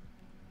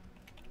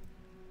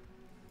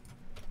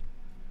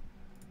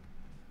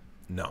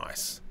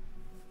 Nice.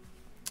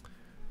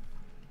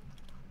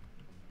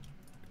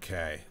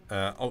 Okay.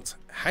 Alt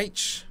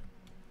H.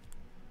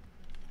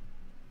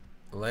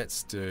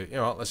 Let's do, you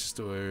know what, let's just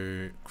do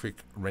a quick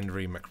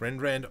rendery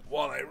McRenderend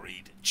while I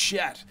read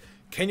chat.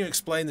 Can you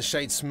explain the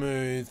shade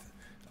smooth?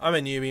 I'm a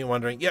newbie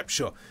wondering. Yep,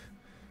 sure.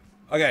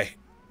 Okay.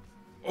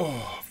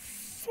 Oh,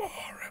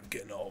 far, I'm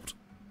getting old.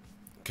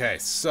 Okay,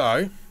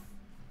 so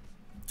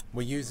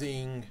we're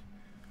using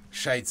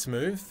shade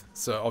smooth.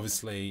 So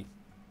obviously,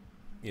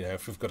 you know,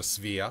 if we've got a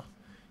sphere,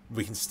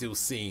 we can still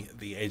see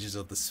the edges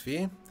of the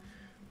sphere.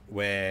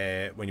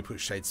 Where when you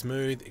put shade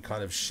smooth, it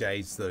kind of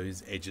shades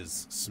those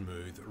edges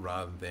smooth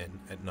rather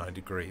than at 9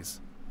 degrees.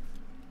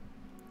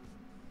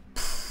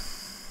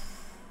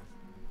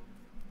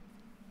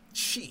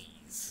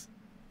 Jeez,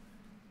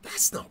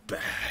 that's not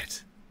bad.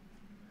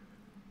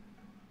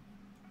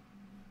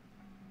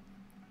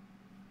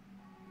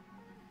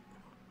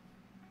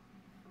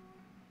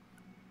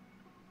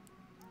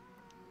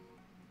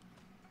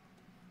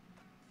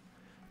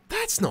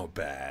 That's not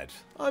bad.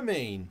 I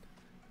mean,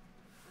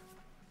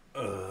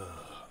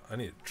 I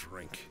need a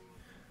drink.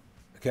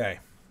 Okay.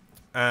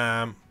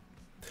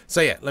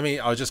 So yeah,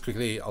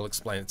 I'll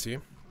explain it to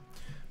you.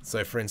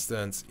 So for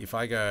instance, if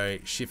I go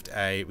Shift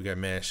A, we go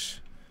Mesh.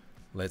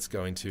 Let's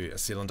go into a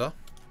cylinder.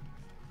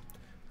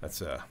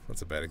 That's a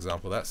bad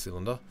example of that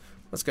cylinder.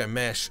 Let's go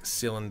Mesh,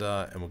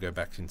 Cylinder, and we'll go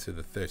back into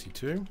the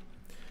 32.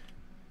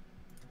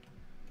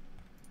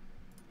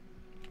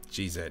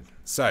 GZ.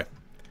 So,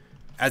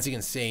 as you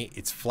can see,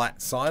 it's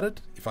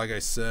flat-sided. If I go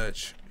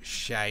Search,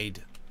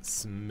 Shade,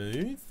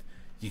 Smooth,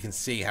 you can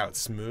see how it's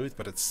smooth,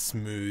 but it's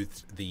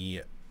smoothed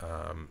the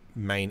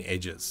main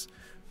edges.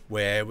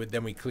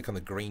 Then we click on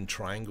the green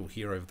triangle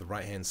here over the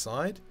right-hand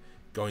side,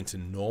 go into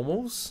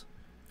Normals,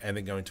 and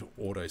then go into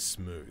Auto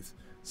Smooth.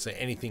 So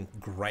anything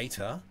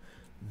greater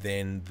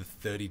than the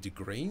 30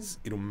 degrees,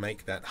 it'll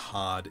make that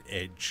hard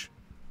edge.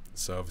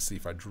 So obviously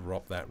if I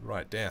drop that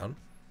right down,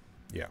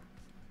 yeah.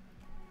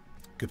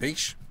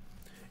 Capiche?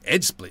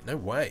 Edge split, no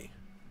way.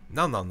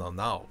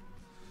 No.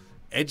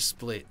 Edge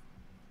split,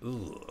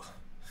 ugh.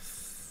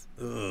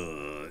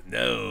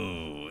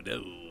 No.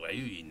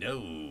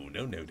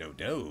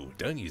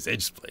 Don't use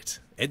edge split.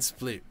 Edge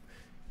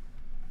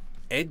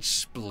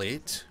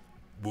split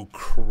will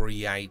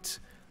create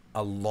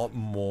a lot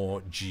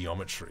more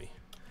geometry.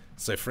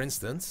 So for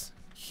instance,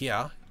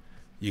 here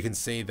you can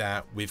see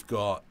that we've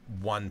got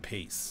one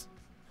piece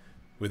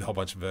with a whole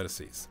bunch of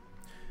vertices.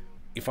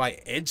 If I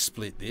edge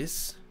split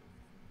this,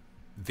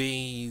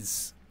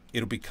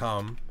 it'll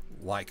become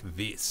like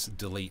this,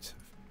 delete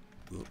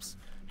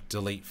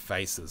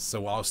faces.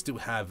 So I'll still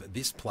have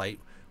this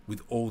plate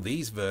with all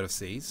these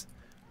vertices,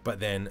 but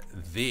then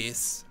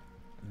this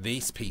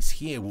piece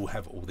here will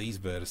have all these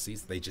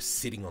vertices. They're just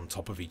sitting on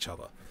top of each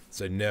other.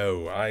 So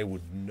no, I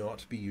would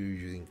not be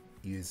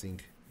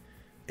using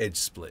edge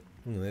split.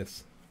 Look at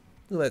this.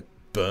 Look at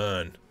that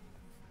burn.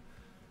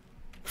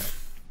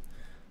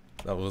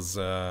 That was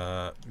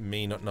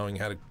me not knowing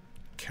how to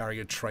carry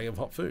a tray of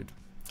hot food.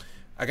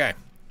 Okay,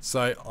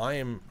 so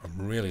I'm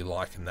really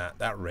liking that.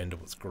 That render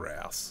was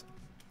grouse.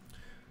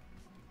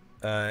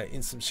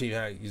 Instant sheet,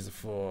 how use it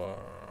for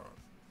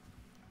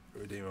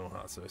redeemable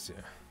heart source,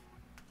 yeah.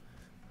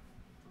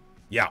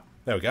 Yeah,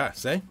 there we go.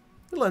 See?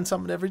 You learn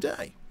something every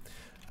day.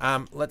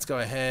 Let's go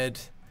ahead.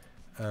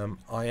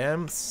 I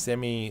am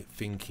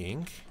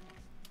semi-thinking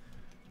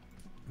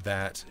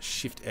that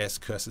Shift S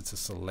cursor to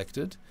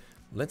selected.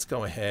 Let's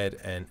go ahead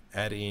and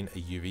add in a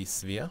UV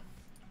sphere.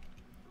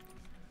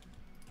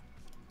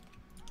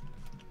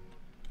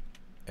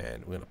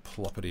 And we're going to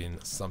plop it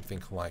in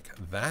something like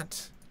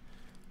that.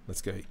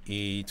 Let's go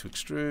E to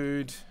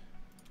extrude.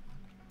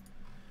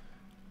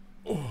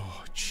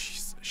 Oh,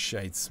 jeez.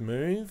 Shade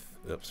smooth.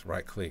 Oops,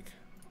 right click.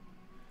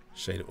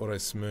 Shade auto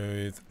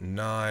smooth.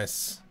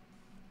 Nice.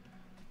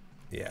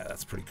 Yeah,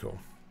 that's pretty cool.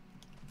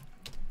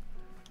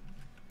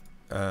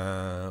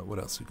 What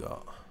else we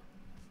got?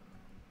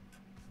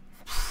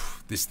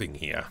 This thing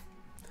here.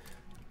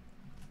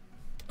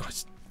 I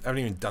haven't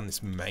even done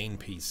this main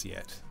piece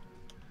yet.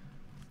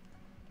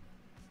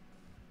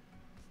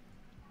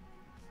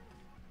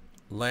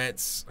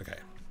 Okay.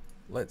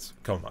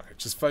 Come on, Marco.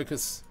 Just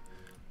focus.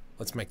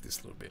 Let's make this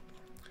a little bit.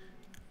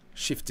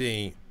 Shift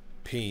D,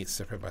 P,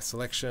 separate by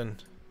selection.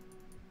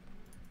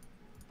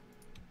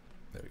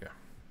 There we go.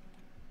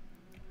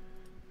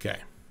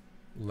 Okay.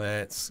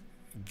 Let's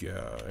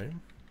go.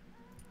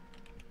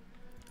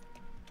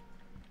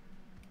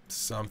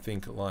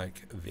 Something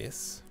like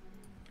this.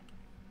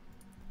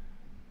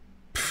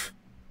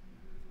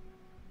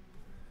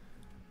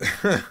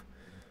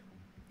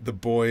 The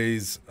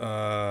boys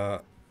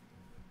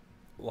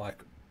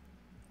like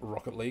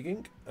Rocket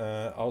Leaguing.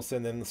 I'll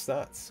send them the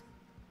stats.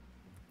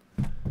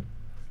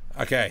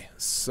 Okay,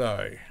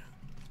 so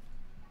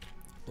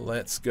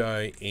let's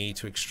go E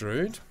to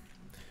extrude.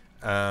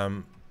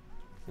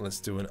 Let's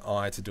do an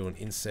I to do an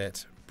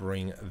inset.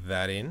 Bring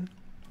that in.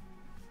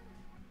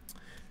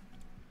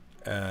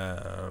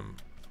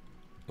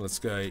 Let's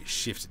go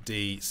Shift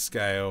D,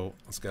 scale.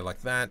 Let's go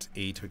like that.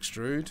 E to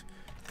extrude.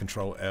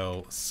 Control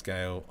L,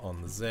 scale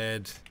on the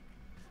Z.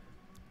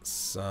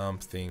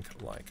 Something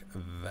like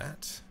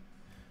that.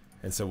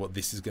 And so what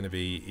this is going to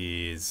be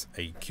is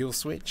a kill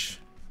switch.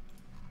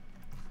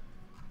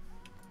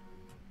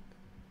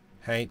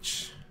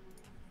 H.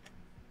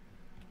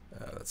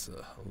 That's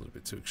a little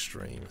bit too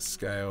extreme.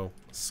 Scale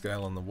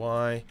on the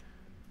Y.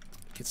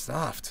 Get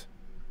stuffed.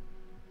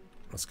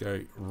 Let's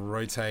go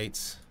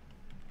rotate.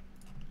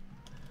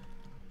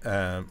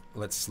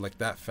 Let's select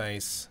that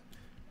face.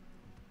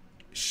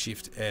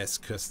 Shift S,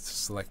 cursor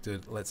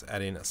selected. Let's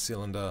add in a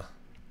cylinder.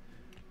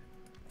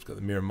 It's got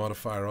the mirror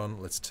modifier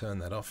on. Let's turn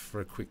that off for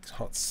a quick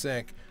hot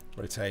sec.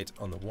 Rotate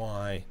on the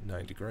Y,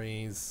 9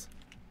 degrees.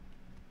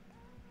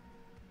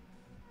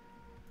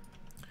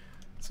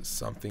 So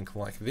something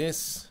like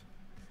this.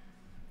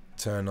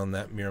 Turn on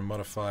that mirror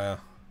modifier.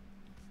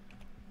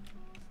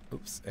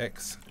 Oops,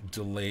 X,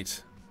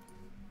 delete.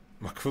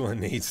 My cooler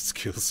needs its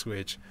kill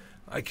switch.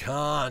 I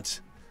can't.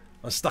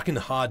 I'm stuck in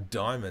the hard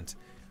diamond.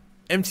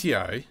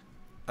 MTO,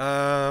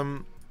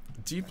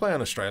 do you play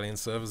on Australian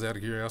servers out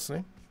of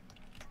curiosity?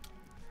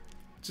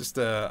 Just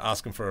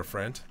asking for a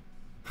friend.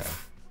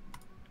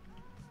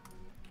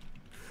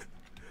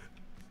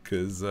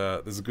 Because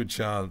there's a good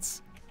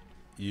chance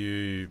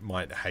you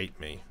might hate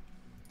me.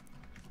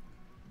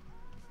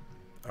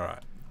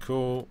 Alright,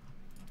 cool.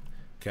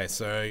 Okay,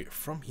 so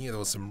from here there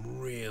was some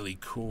really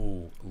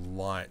cool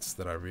lights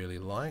that I really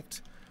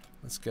liked.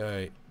 Let's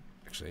go,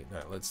 actually, no,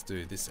 let's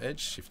do this edge.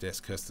 Shift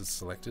S, cursor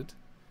selected.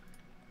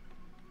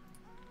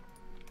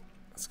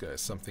 Let's go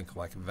something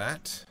like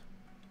that.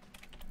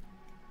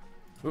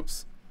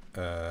 Whoops.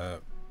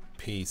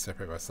 P,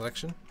 separate by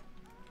selection.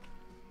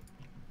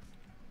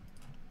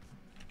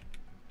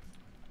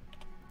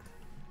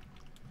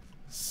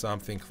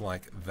 Something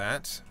like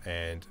that.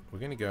 And we're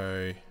going to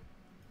go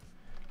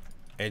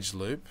edge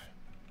loop,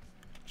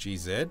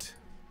 GZ.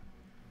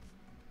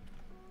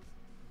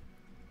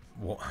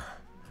 What?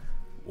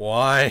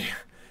 Why?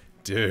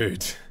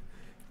 Dude.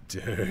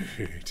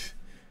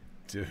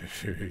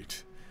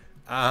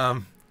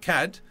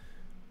 Cad,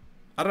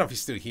 I don't know if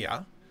he's still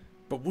here,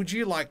 but would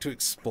you like to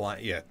explain?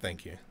 Yeah,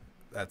 thank you.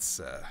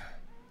 That's,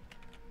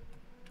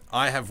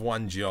 I have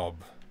one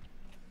job,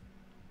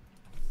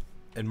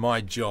 and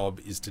my job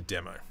is to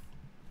demo.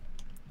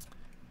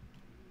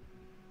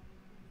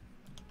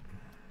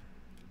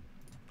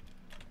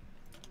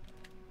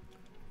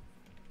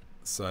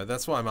 So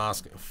that's why I'm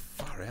asking,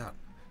 far out.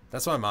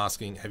 That's why I'm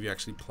asking, have you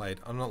actually played?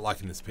 I'm not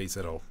liking this piece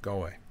at all. Go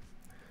away.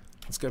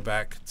 Let's go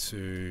back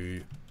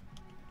to...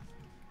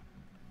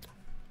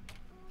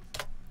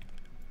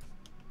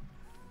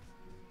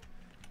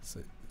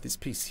 So this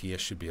piece here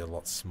should be a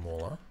lot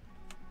smaller.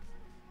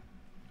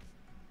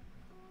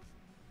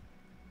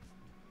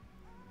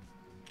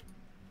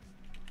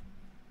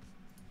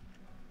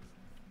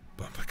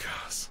 Bumper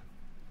cars.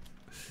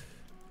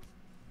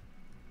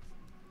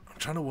 I'm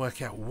trying to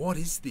work out, what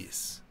is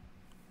this?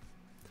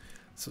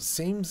 So it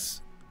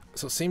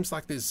seems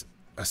like there's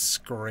a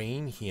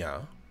screen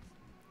here,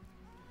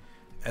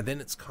 and then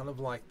it's kind of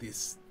like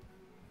this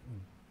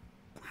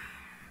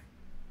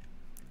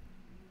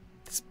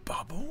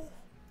bubble.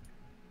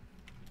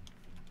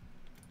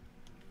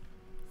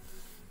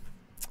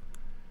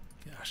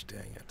 Gosh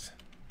dang it.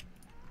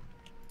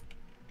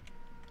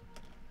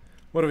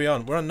 What are we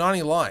on? We're on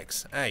 90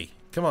 likes. Hey,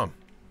 come on.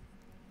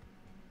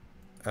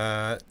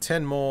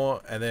 10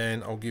 more, and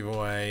then I'll give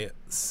away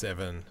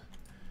 7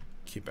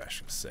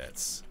 Kitbashing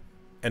sets.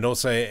 And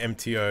also,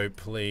 MTO,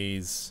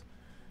 please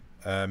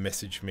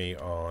message me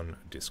on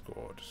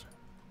Discord.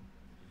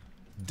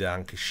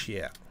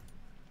 Dankeschön.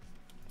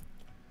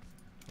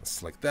 Let's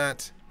select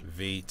that.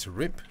 V to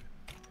rip.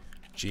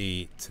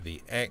 G to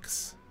the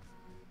X.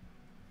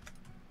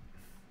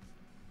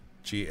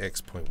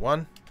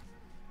 GX.1.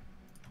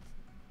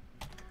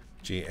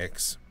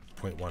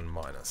 GX.1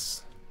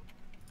 minus.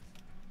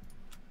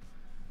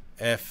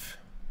 F.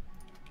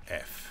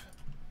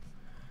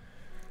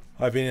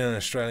 I've been in an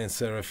Australian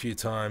server a few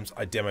times.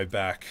 I demoed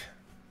back.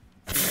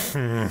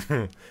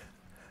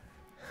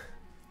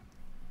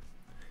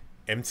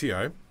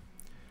 MTO.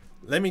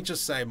 Let me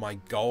just say my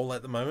goal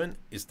at the moment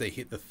is to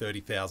hit the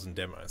 30,000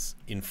 demos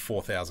in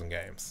 4,000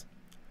 games.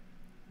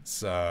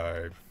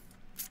 So...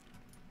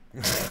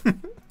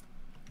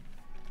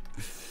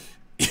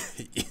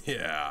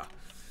 yeah.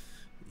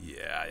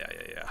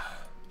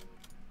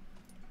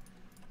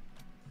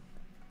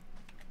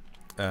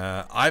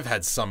 I've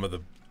had some of the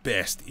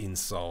best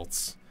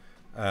insults.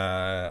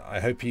 I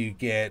hope you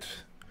get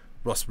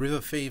Ross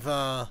River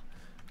fever.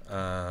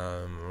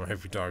 I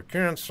hope you die of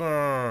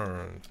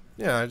cancer.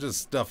 Yeah, just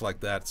stuff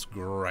like that. It's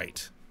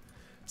great.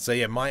 So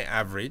yeah, my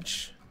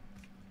average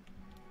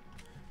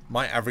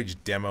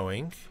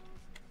demoing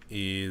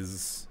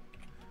is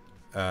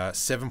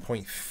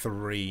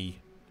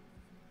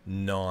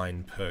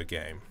 7.39 per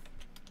game.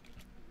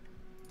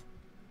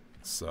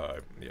 So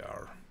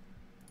yeah.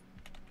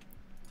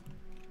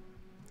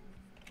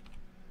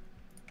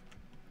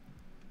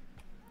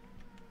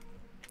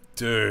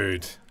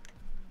 Dude,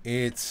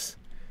 it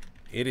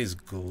is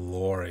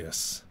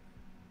glorious.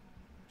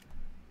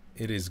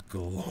 It is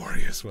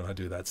glorious when I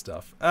do that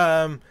stuff.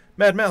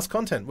 Mad Mouse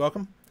content,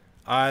 welcome.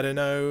 I don't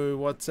know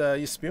what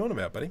you're spewing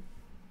about, buddy.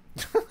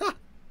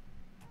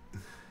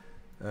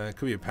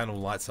 Could be a panel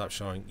lights up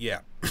showing.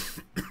 Yeah.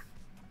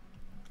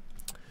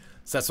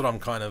 So that's what I'm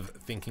kind of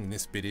thinking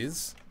this bit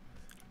is.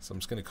 So I'm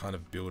just going to kind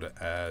of build it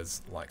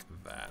as like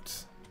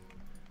that.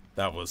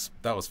 That was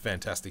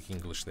fantastic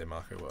English there,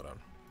 Marco. Well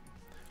done.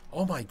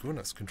 Oh my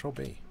goodness, Control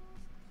B.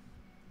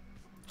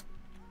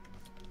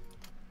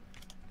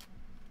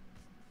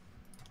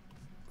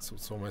 So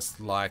it's almost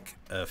like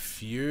a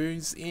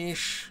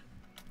fuse-ish.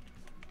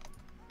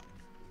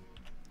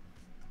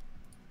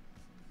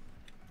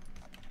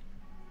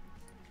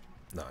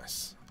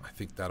 Nice. I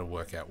think that'll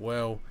work out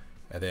well.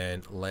 And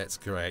then let's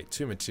create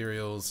 2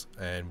 materials,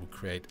 and we'll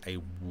create a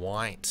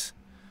white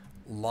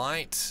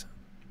light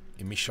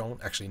emission.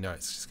 Actually, no,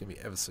 it's just going to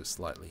be ever so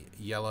slightly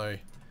yellow.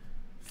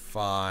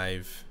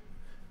 5.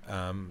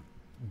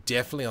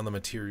 Definitely on the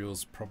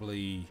materials,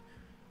 probably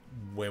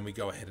when we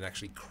go ahead and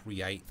actually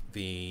create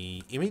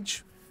the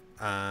image,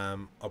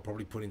 I'll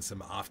probably put in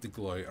some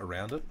afterglow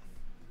around it.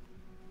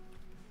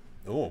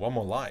 Oh, 1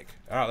 more like.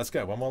 All right, let's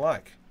go. 1 more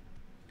like.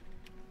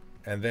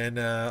 And then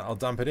I'll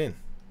dump it in.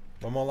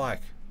 1 more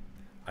like.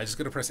 I just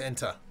got to press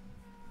enter.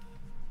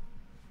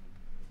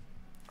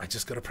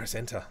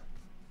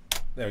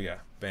 There we go.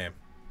 Bam.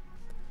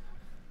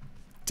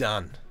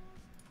 Done.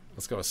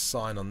 Let's go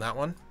assign on that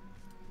one.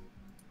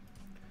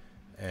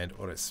 And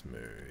auto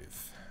smooth.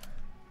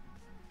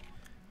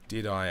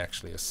 Did I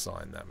actually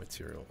assign that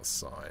material?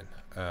 Assign.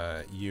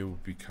 You will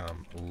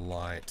become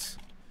light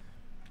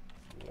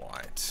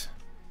white.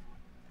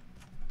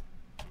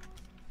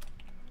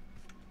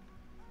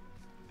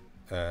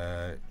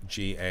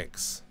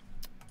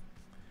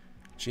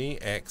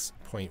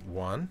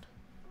 GX.1.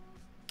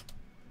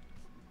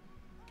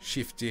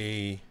 Shift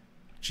D.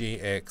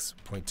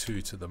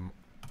 GX.2 to the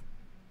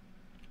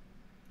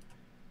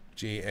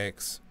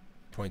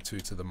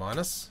GX.2 to the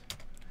minus.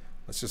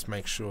 Let's just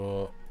make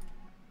sure.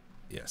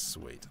 Yes,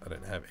 sweet. I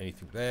don't have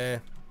anything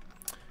there.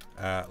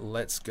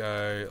 Let's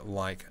go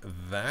like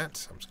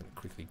that. I'm just going to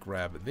quickly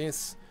grab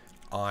this.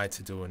 I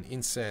to do an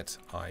inset.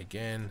 I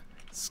again.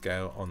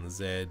 Scale on the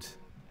Z.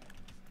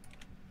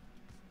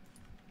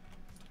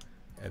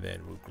 And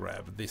then we'll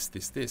grab this, G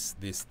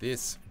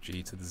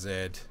to the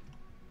Z.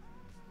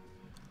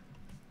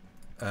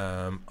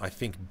 I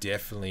think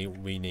definitely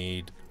we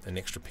need an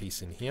extra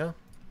piece in here.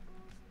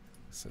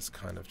 So let's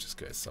kind of just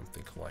go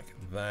something like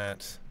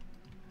that.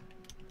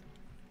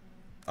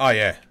 Oh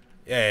yeah.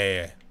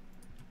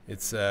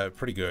 It's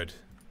pretty good.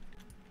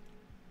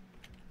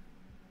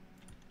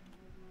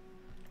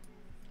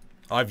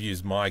 I've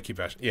used my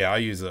Kitbashing. Yeah, I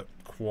use it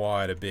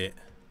quite a bit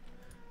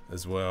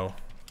as well.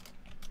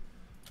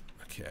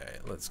 Okay,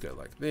 let's go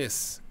like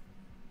this.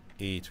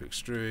 E to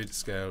extrude,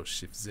 scale,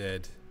 shift Z.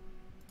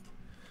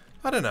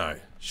 I don't know.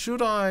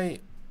 Should I?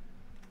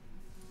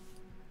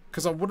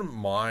 Because I wouldn't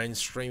mind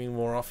streaming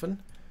more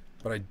often,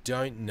 but I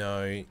don't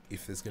know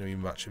if there's going to be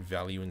much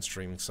value in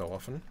streaming so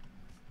often.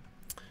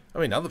 I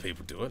mean, other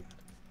people do it.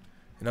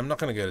 And I'm not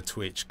going to go to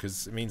Twitch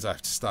because it means I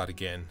have to start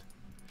again.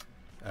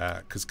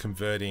 Because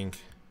converting...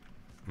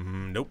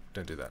 nope,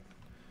 don't do that.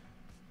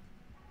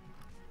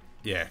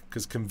 Yeah,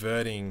 because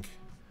converting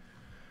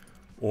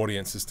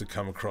audiences to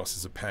come across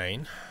as a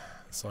pain.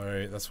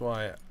 So that's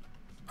why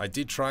I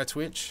did try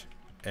Twitch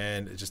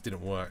and it just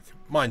didn't work.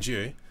 Mind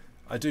you,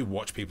 I do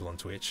watch people on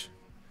Twitch.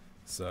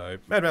 So,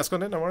 Mad Mouse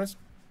content, no worries.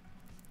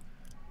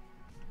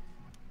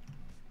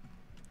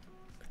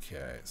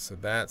 Okay, so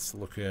that's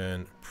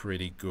looking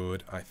pretty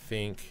good. I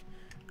think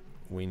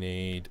we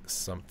need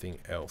something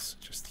else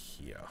just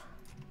here.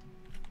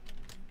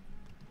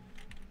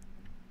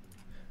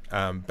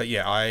 But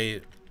yeah,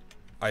 I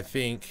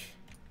think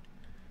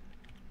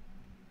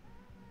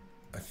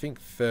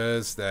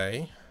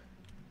Thursday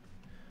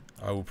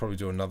I will probably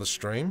do another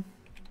stream.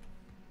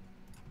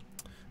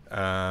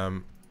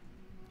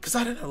 Because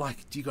I don't know,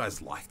 like, do you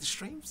guys like the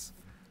streams?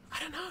 I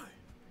don't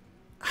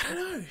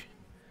know.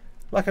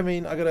 Like, I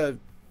mean, I gotta,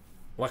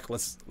 like,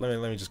 let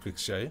me just quickly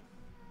show you.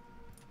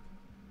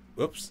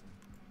 Whoops.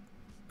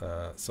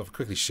 So I'll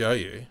quickly show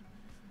you.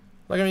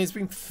 Like, I mean, it's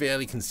been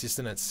fairly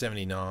consistent at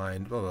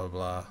 79, blah, blah,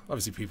 blah.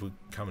 Obviously, people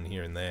coming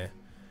here and there.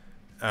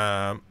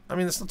 I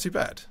mean, that's not too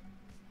bad.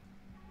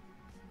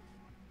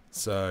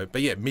 So,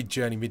 but yeah,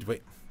 Midjourney,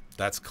 midweek.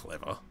 That's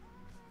clever.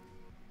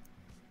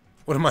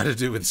 What am I to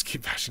do with this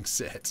Kitbashing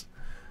set?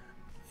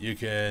 You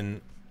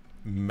can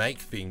make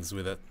things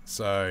with it.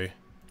 So,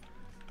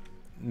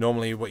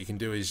 normally what you can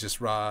do is just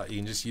you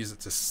can just use it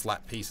to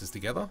slap pieces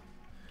together,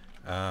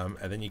 and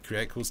then you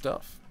create cool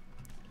stuff.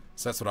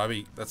 So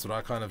that's what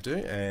I kind of do,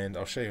 and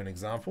I'll show you an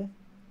example.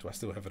 Do I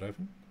still have it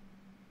open?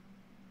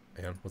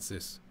 Hang on, what's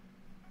this?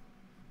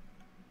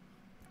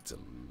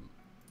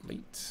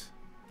 Delete.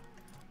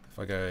 If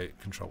I go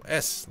Control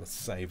S, let's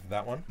save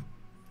that one.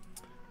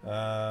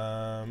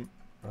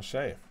 I'll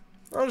show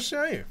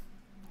you.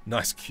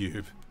 Nice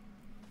cube.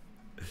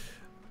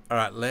 All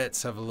right,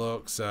 let's have a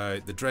look.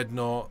 So the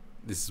Dreadnought,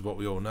 this is what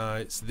we all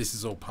know. So this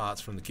is all parts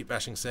from the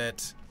Kitbashing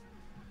set.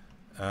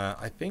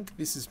 I think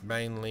this is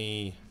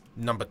mainly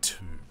number 2.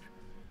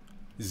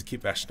 This is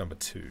Kitbash number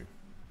 2.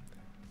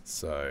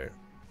 So,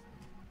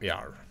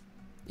 yar,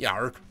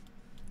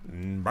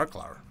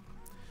 Barklar.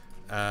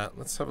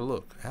 Let's have a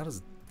look. How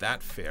does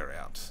that fare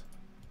out?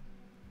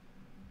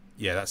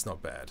 Yeah, that's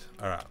not bad.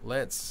 All right,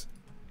 let's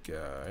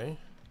go.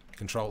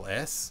 Control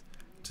S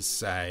to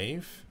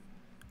save.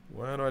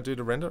 What do I do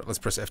to render? Let's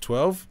press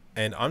F12,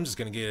 and I'm just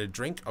going to get a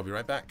drink. I'll be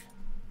right back.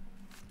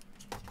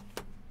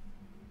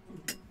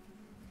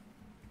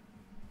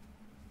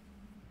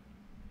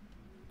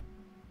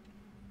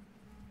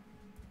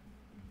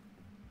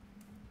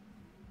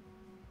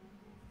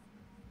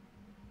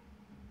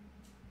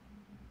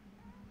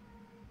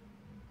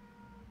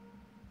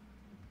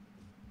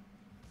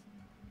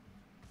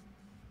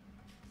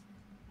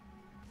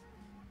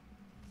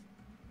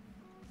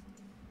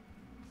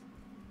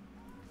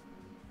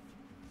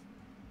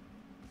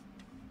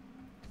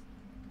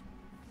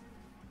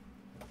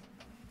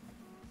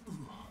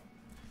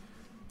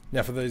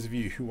 Now, for those of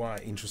you who are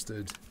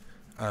interested,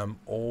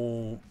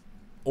 all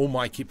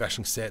my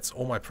Kitbashing sets,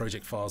 all my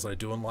project files that I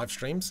do on live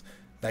streams,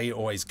 they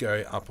always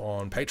go up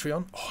on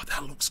Patreon. Oh,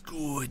 that looks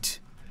good.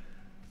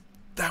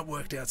 That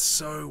worked out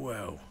so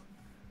well.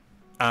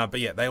 But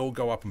yeah, they all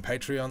go up on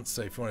Patreon,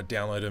 so if you want to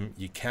download them,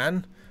 you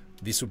can.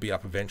 This will be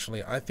up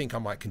eventually. I think I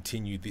might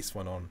continue this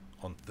one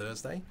on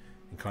Thursday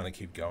and kind of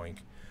keep going.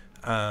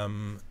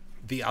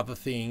 The other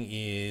thing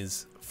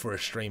is, for a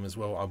stream as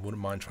well, I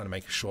wouldn't mind trying to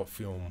make a short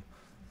film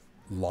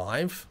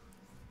live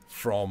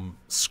from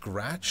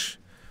scratch.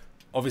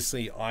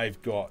 Obviously,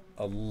 I've got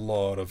a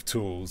lot of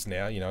tools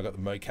now. You know, I've got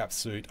the mocap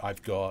suit,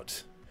 I've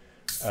got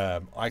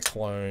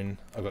iClone,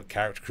 I've got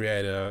character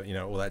creator, you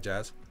know, all that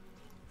jazz,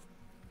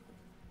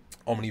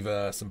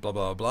 Omniverse and blah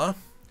blah blah.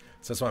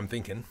 So that's what I'm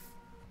thinking.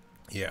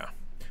 Yeah,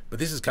 but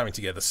this is coming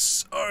together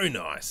so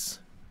nice.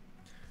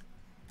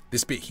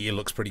 This bit here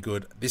looks pretty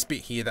good. This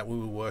bit here that we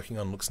were working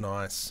on looks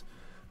nice.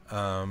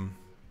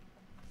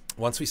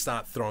 Once we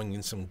start throwing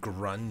in some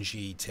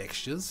grungy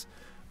textures,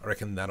 I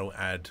reckon that'll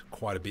add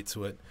quite a bit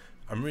to it.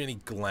 I'm really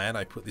glad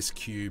I put this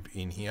cube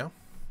in here.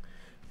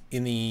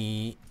 In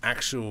the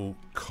actual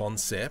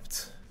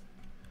concept,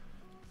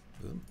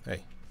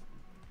 hey,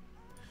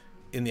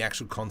 in the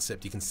actual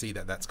concept, you can see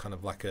that that's kind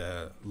of like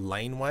a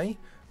laneway.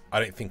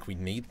 I don't think we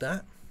need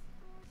that.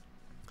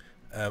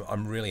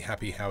 I'm really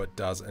happy how it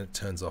does, and it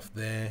turns off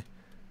there.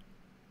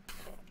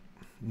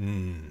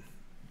 I'm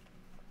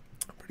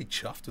pretty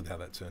chuffed with how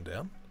that turned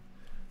out.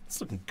 It's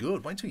looking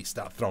good. Wait until you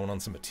start throwing on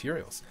some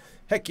materials.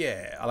 Heck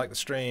yeah, I like the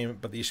stream,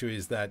 but the issue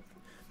is that,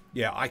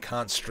 yeah, I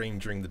can't stream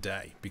during the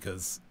day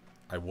because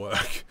I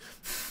work.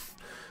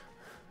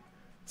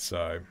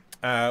 So,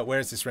 where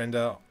is this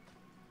render?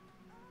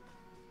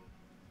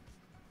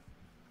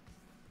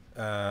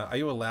 Are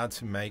you allowed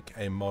to make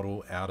a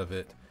model out of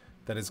it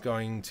that is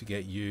going to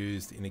get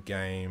used in a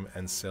game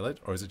and sell it,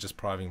 or is it just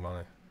private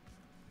money?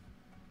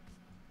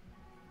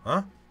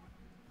 Huh?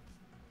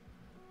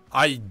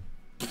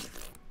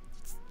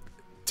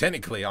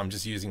 Technically, I'm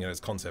just using it as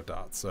concept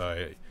art,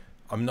 so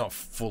I'm not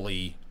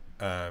fully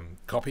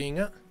copying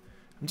it.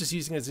 I'm just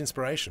using it as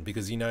inspiration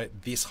because, you know,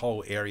 this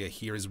whole area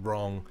here is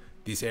wrong.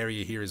 This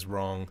area here is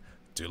wrong.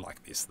 Do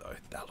like this, though.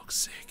 That looks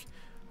sick.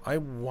 I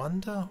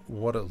wonder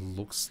what it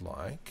looks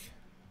like.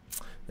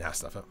 Nah,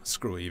 stuff it.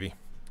 Screw Eevee.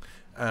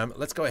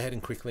 Let's go ahead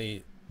and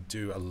quickly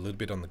do a little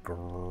bit on the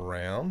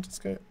ground. Let's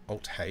go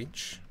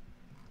Alt-H.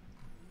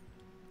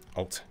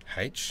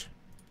 Alt-H.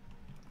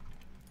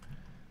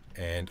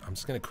 And I'm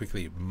just going to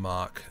quickly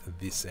mark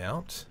this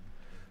out.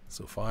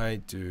 So if I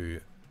do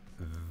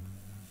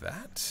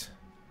that,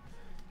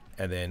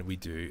 and then we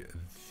do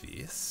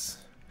this,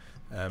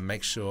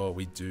 make sure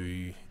we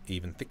do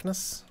even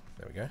thickness.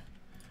 There we go.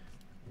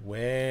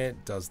 Where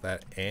does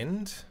that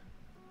end?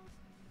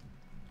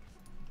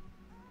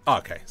 Oh,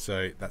 okay,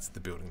 so that's the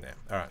building there.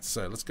 All right,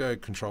 so let's go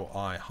Control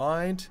I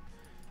hide,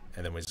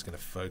 and then we're just going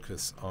to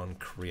focus on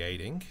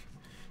creating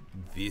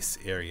this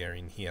area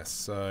in here.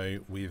 So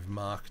we've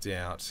marked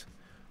out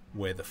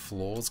where the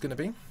floor is going to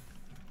be,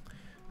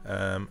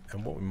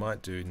 and what we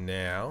might do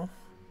now,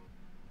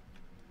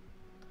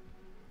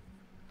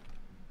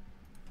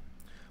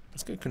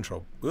 let's go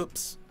Control.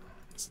 Oops,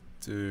 let's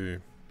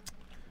do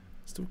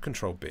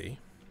Control B.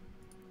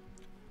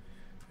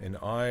 And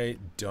I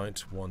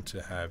don't want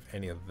to have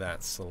any of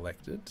that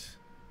selected.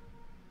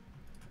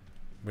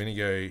 We're going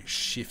to go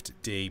Shift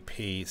D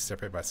P,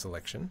 separate by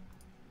selection.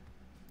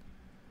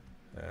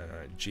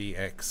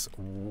 GX1,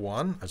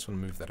 I just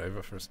want to move that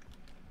over for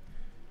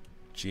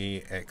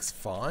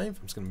GX5. I'm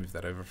just going to move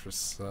that over for a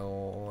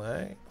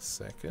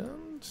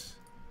second.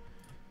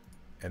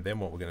 And then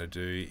what we're going to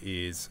do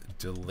is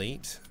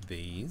delete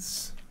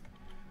these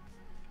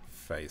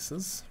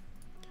faces.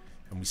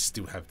 And we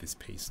still have this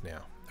piece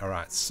now.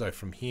 Alright, so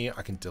from here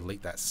I can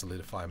delete that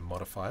solidify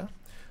modifier.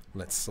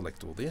 Let's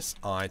select all this.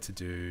 I to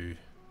do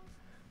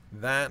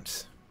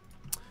that.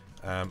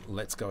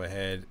 Let's go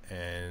ahead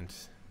and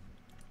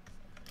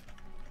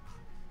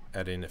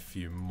add in a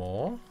few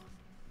more.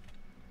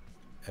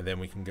 And then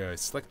we can go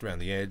select around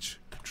the edge,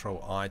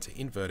 Control I to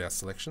invert our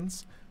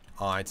selections,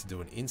 I to do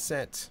an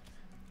inset,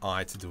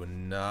 I to do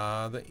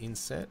another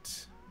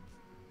inset.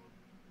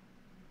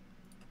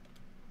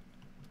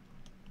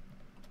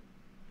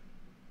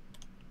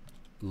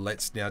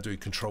 Let's now do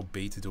Control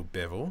B to do a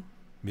bevel.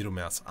 Middle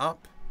mouse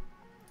up.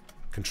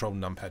 Control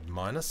numpad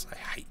minus. I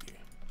hate you.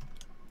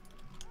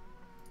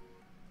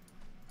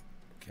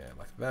 Okay,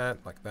 like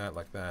that, like that,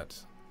 like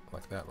that,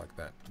 like that, like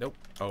that. Nope.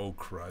 Oh,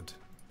 crud.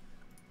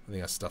 I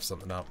think I stuffed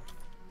something up.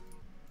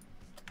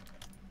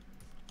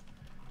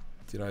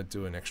 Did I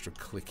do an extra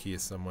click here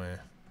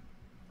somewhere?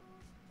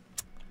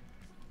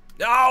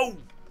 No!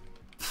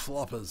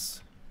 Floppers.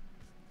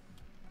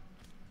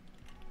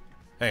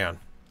 Hang on.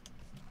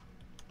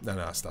 No,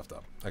 I stuffed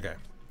up. Okay.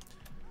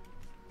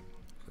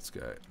 Let's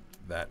go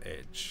that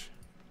edge.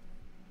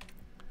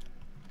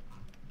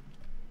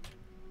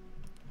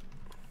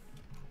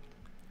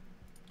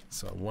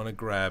 So I want to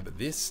grab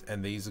this,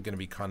 and these are going to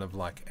be kind of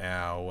like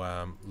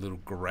our little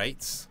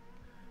grates,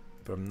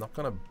 but I'm not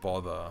going to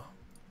bother.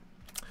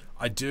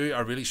 I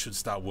really should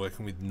start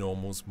working with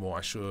normals more.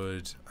 I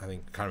can't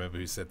remember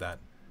who said that.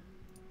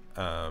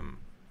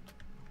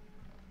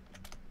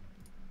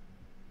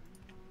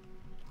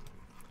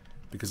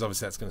 Because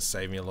obviously that's going to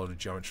save me a lot of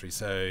geometry.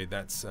 So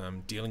that's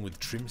dealing with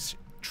trim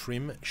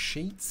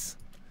sheets.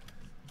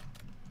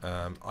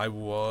 I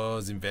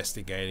was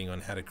investigating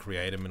on how to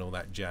create them and all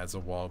that jazz a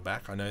while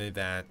back. I know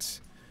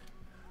that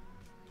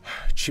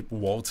Chip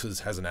Walters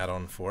has an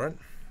add-on for it.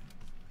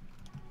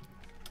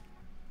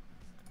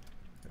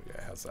 There we go.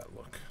 How's that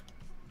look?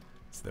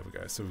 So there we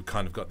go. So we've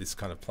kind of got this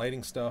kind of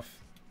plating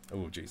stuff.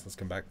 Oh, geez. Let's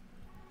come back.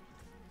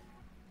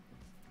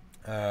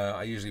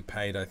 I usually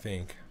paid, I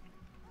think,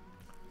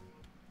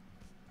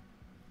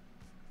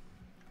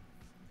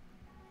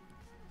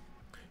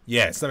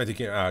 yeah, it's something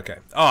to okay.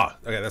 Oh,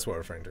 okay, that's what we're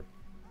referring to.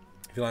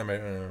 If you like my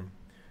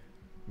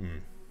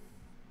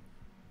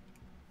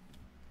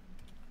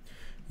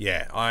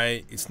yeah,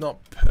 it's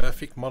not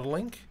perfect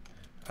modeling,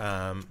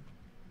 but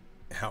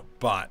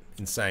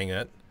in saying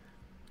it,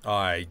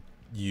 I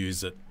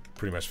use it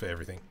pretty much for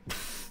everything.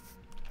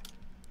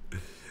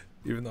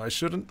 Even though I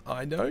shouldn't,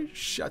 I know,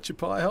 shut your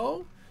pie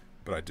hole,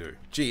 but I do.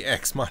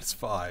 GX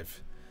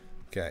 -5.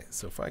 Okay,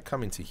 so if I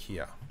come into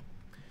here,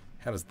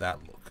 how does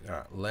that look? All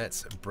right,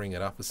 let's bring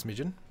it up a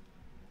smidgen.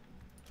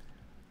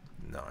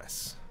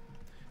 Nice.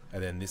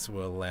 And then this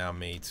will allow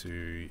me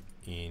to,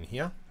 in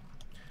here,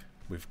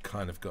 we've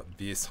kind of got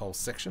this whole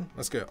section.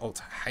 Let's go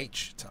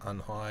Alt-H to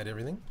unhide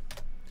everything.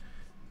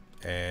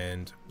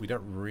 And we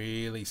don't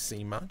really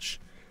see much,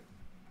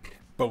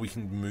 but we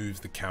can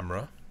move the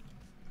camera.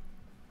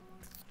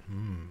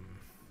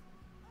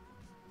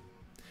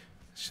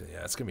 Actually,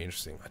 yeah, it's going to be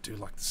interesting. I do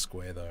like the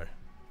square though.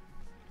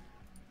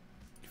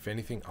 If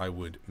anything, I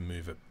would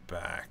move it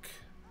back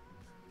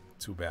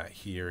to about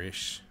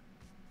here-ish.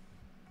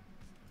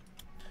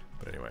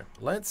 But anyway,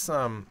 let's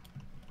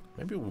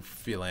maybe we'll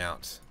fill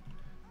out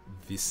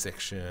this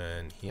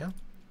section here.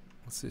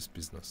 What's this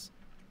business?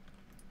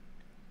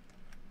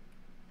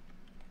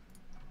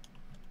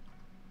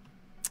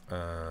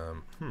 A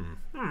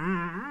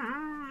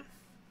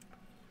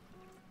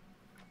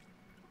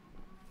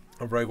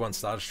Rogue One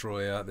Star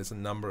Destroyer. There's a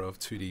number of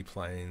 2D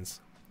planes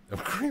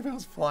of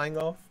creepers flying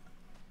off.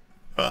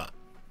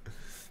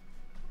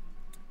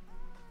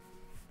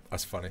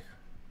 That's funny.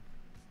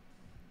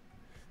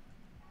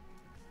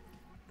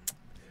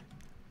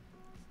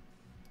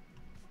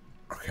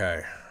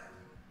 Okay.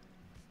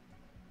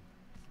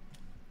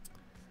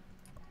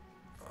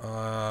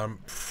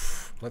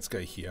 Let's go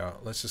here.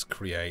 Let's just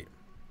create.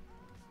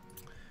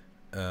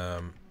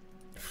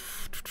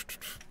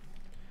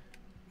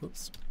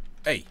 Oops.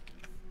 Hey.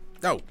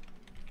 No.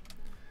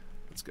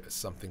 Let's go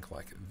something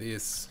like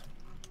this.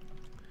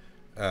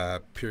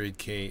 Period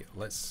key.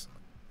 Let's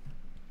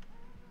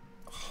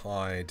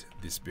hide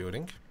this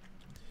building.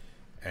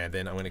 And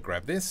then I'm going to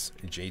grab this.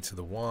 G to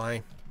the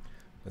Y.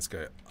 Let's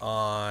go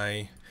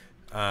I.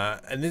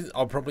 And then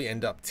I'll probably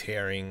end up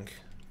tearing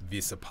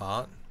this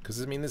apart. Because,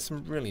 I mean, there's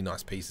some really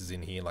nice pieces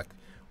in here. Like,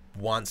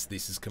 once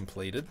this is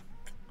completed,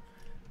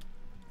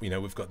 you know,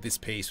 we've got this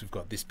piece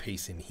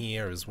in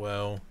here as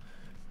well.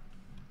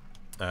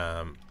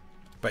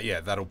 But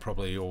yeah, that'll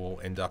probably all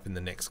end up in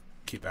the next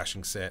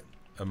kitbashing set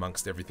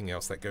amongst everything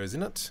else that goes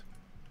in it.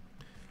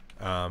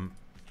 And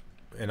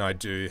I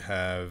do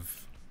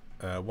have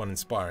one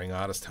inspiring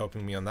artist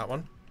helping me on that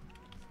one,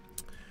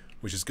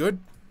 which is good.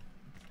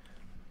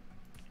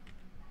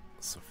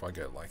 So if I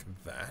go like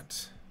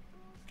that.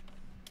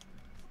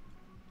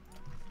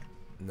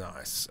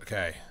 Nice.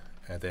 Okay.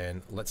 And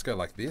then let's go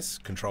like this.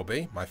 Control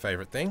B, my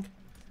favorite thing.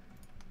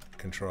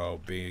 Control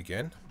B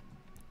again.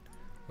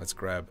 Let's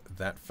grab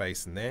that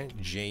face in there.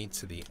 G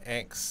to the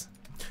X.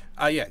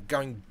 Yeah,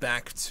 going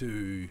back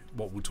to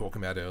what we were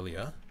talking about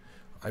earlier,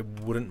 I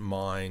wouldn't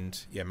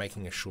mind, yeah,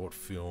 making a short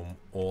film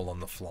all on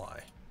the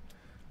fly.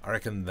 I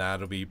reckon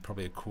that'll be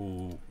probably a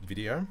cool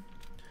video.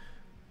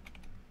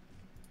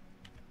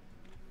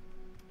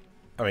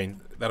 I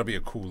mean, that'll be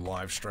a cool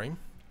live stream.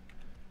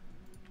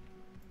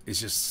 It's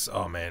just,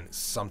 oh man, it's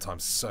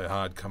sometimes so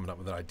hard coming up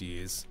with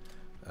ideas.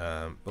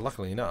 But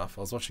luckily enough,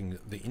 I was watching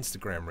the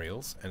Instagram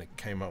Reels and it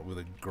came up with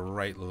a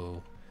great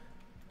little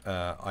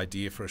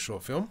idea for a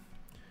short film.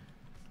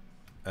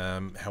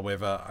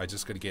 However, I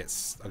just got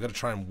to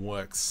try and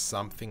work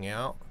something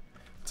out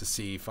to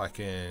see if I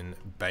can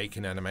bake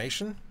an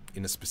animation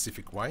in a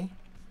specific way.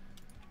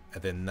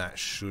 And then that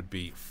should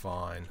be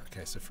fine.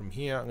 Okay, so from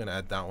here, I'm going to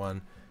add that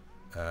one.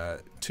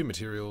 2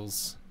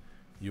 materials.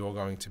 You're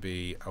going to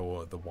be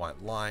the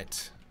white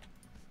light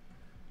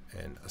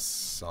and a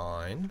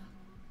sign.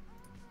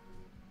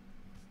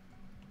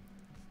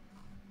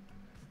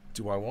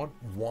 Do I want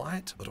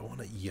white or do I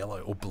want it yellow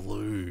or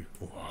blue?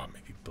 Oh,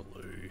 maybe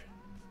blue.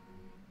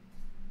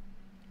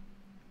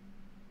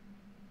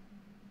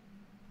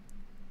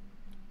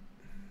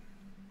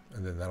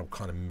 And then that'll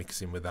kind of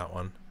mix in with that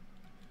one.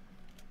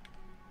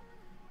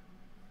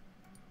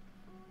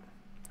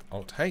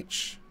 Alt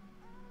H.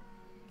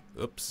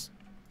 Oops.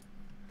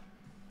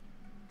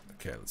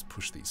 Okay, let's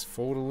push these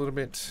forward a little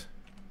bit.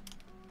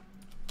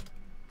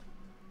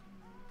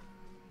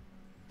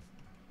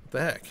 What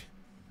the heck?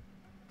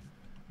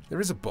 There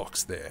is a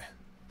box there.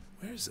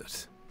 Where is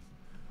it?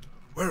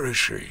 Where is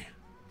she?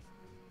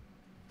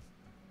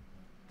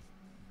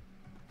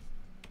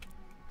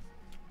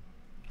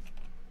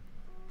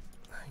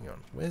 Hang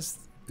on. Is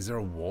there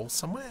a wall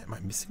somewhere? Am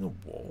I missing a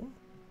wall?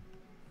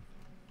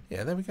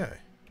 Yeah, there we go.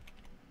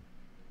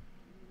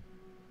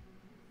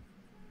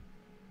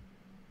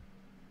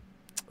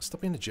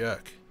 Stop being a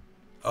jerk.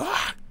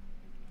 Ah!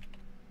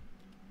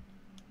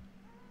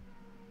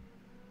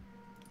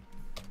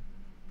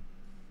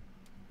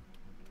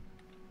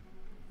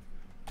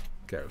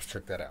 Okay, let's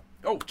check that out.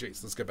 Oh,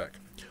 jeez, let's go back.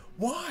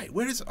 Why?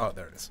 Where is it? Oh,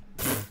 there it is.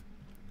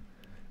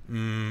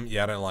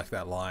 Yeah, I don't like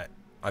that light.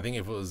 I think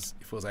if it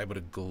was able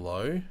to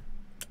glow,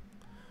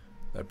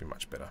 that'd be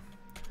much better.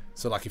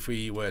 So, like, if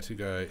we were to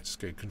go, just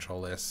go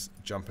Control S,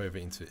 jump over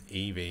into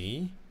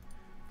EV,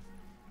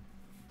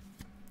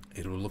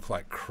 it will look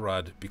like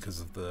crud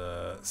because of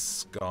the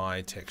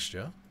sky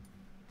texture.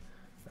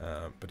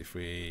 But if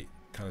we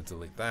kind of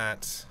delete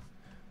that,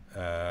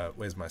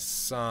 where's my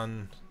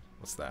sun?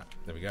 What's that?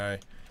 There we go.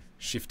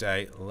 Shift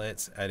A,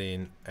 let's add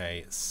in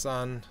a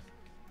sun.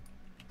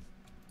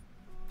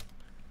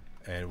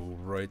 And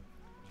we'll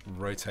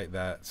rotate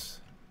that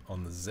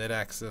on the Z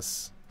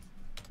axis.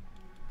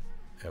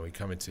 And we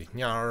come into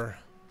here.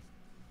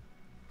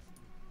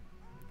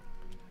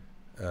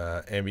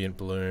 Ambient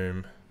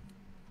bloom.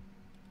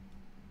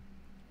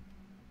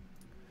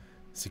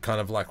 So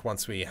kind of like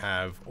once we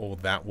have all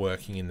that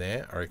working in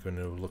there, I reckon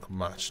it'll look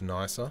much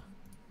nicer.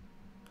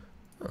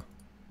 Huh.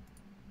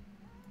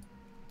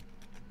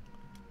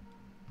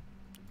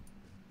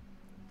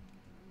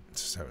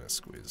 Just having a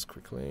squeeze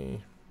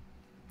quickly.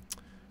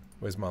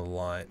 Where's my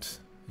light?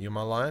 You're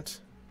my light?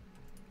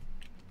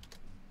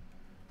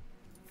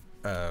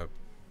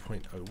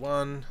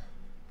 0.01.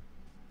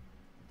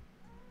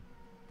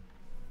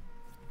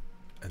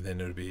 And then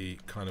it would be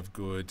kind of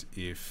good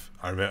if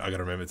I gotta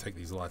remember to take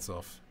these lights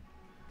off.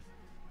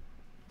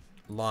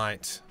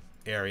 Light,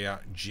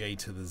 area, J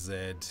to the Z.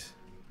 And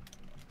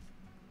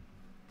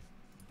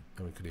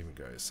we could even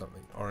go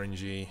something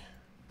orangey.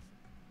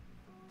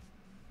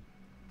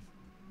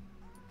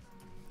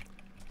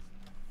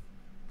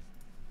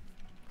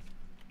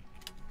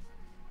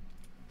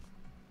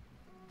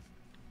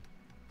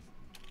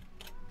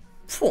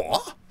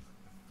 What?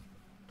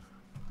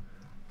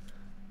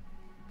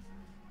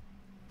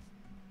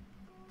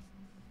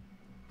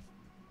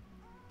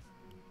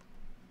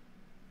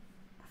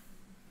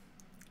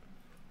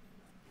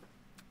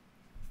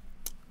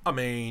 I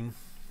mean,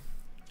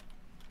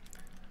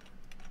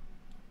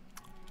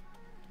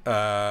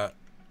 let's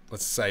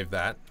save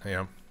that. Hang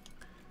on.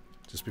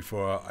 Just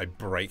before I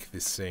break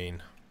this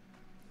scene.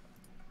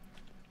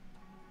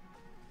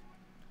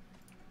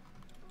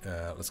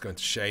 Let's go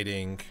into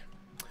shading.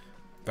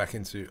 Back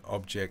into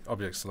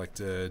object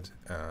selected.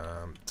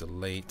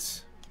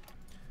 Delete.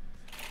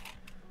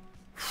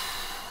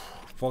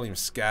 Volume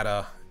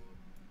scatter.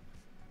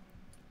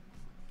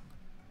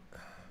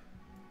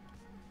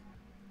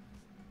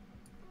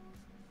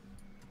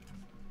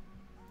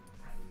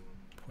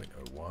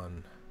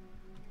 .01.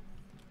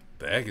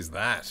 The heck is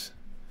that?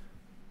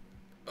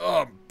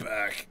 Oh, I'm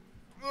back.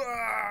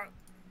 Ah!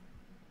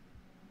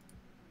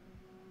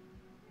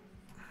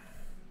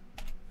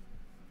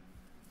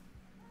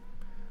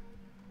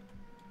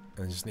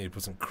 I just need to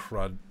put some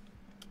crud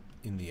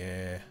in the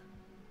air.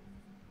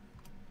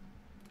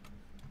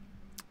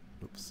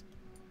 Oops.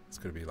 It's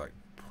got to be like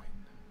point.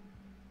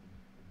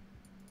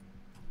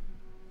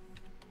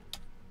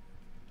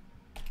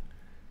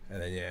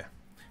 And then, yeah.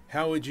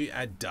 How would you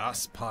add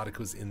dust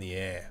particles in the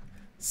air?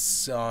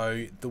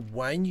 So, the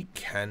way you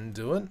can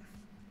do it...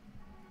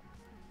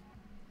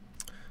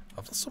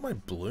 I've lost all my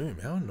bloom.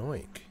 How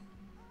annoying.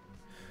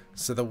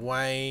 So, the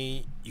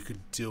way you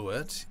could do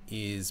it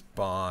is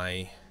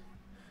by...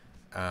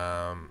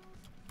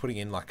 putting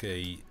in like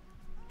a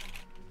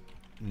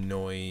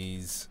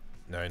noise,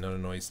 no, not a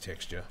noise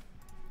texture.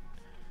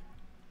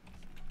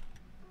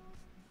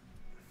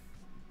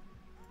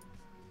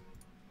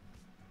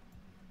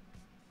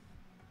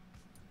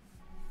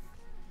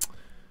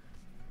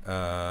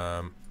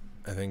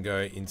 And then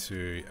go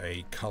into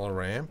a color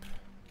ramp.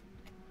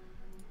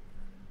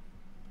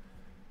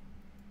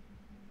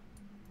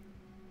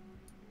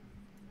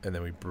 And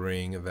then we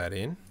bring that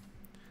in.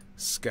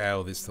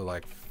 Scale this to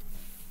like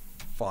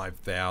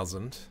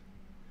 5,000,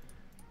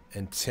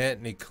 and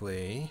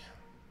technically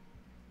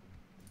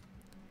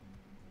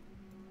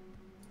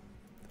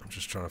I'm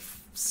just trying to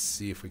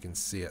see if we can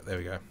see it. There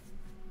we go.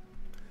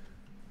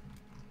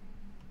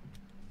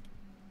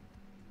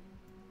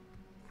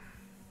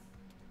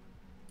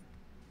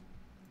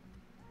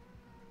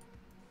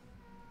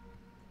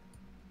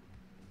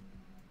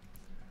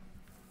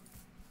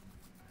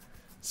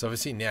 So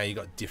obviously now you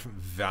got different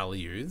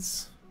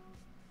values.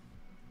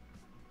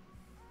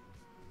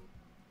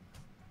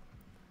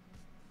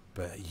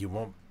 But you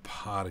want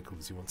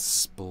particles, you want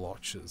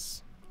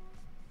splotches.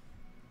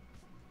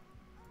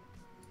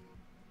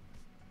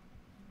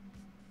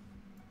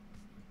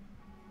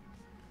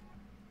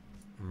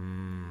 I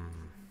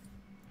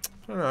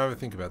don't know, have a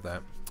think about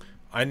that.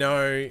 I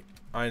know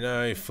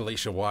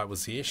Felicia White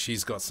was here.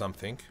 She's got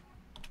something.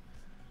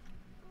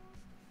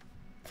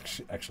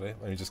 Actually,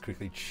 let me just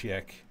quickly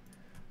check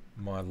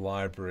my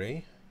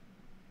library.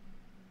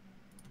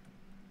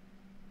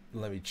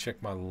 Let me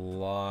check my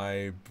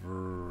library.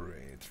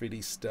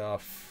 3D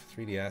stuff,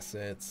 3D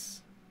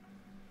assets.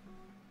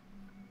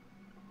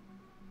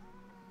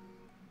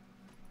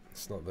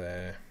 It's not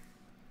there.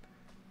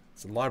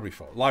 It's a library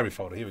folder. Library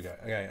folder. Here we go.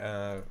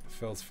 Okay.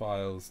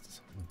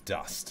 Files,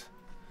 dust.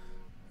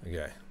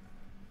 Okay.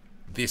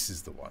 This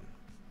is the one.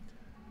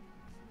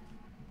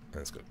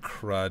 And it's got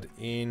crud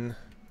in.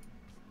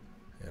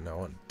 And I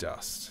want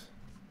dust.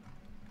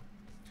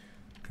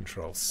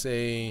 Control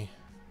C.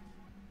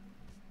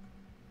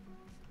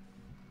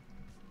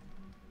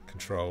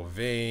 Control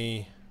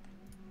V.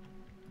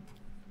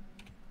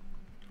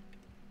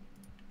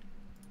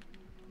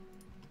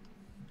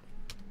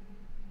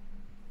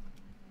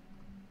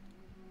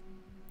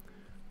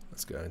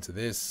 Let's go into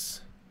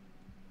this.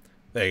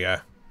 There you go.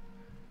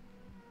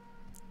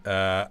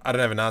 I don't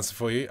have an answer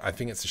for you. I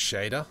think it's a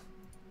shader.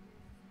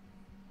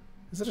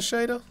 Is it a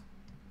shader?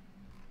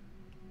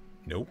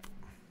 Nope.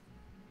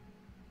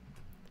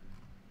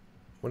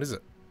 What is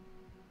it?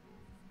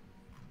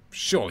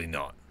 Surely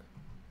not.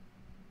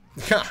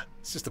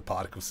 It's just a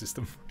particle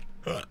system.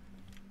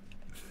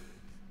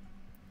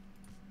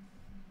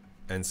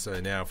 And so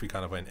now if we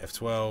kind of went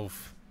F12.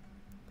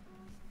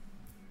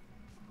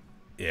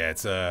 Yeah,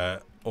 it's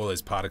all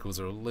those particles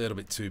are a little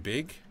bit too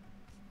big.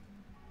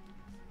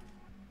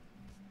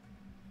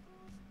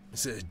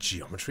 Is it a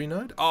geometry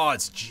node? Oh,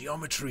 it's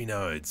geometry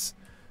nodes.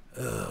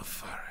 Ugh,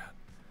 far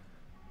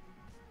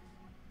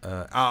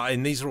out.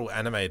 And these are all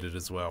animated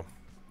as well.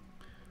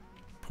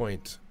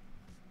 Point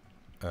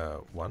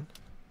 1.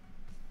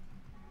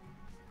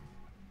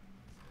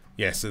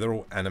 Yeah, so they're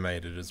all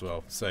animated as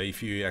well. So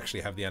if you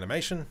actually have the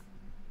animation,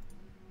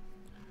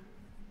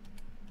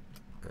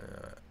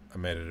 I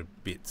made it a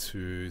bit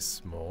too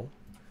small.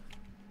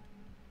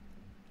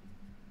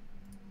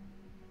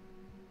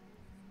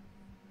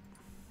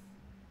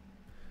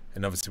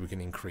 And obviously we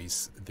can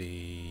increase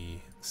the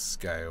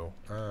scale,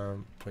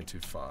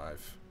 0.25.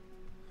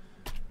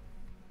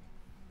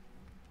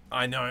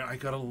 I know, I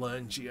gotta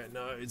learn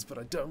geonodes, but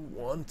I don't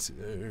want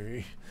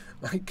to.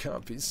 I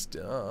can't be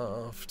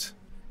stuffed.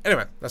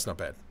 Anyway, that's not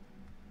bad.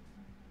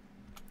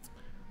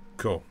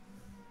 Cool.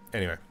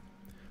 Anyway,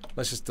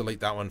 let's just delete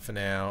that one for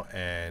now.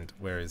 And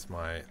where is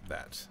my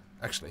that?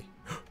 Actually,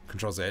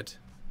 Control Z.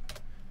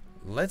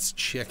 Let's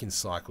check in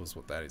cycles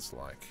what that is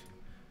like.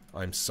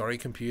 I'm sorry,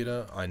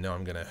 computer. I know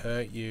I'm gonna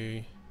hurt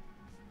you.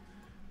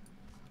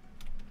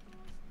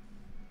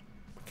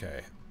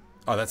 Okay.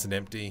 Oh, that's an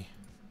empty.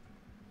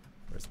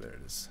 Where's there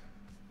it is.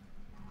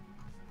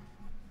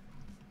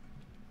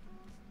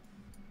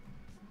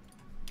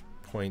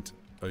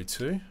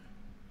 .02.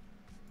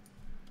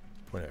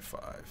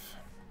 0.05.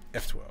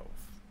 F12.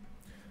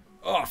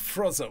 Oh,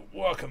 Frozza,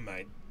 welcome,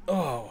 mate.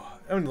 Oh,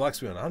 how many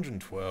likes we on?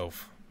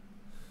 112.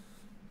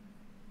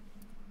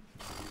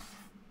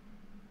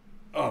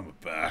 Oh, I'm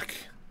back.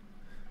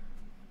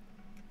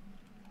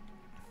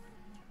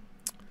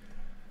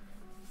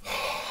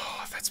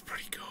 Oh, that's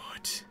pretty good.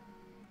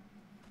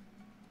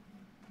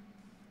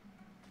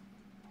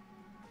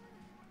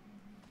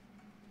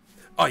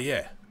 Oh,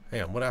 yeah.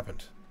 Hang on, what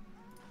happened?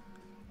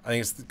 I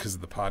think it's because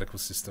of the particle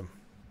system.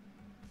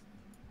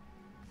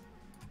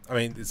 I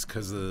mean, it's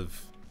because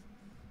of...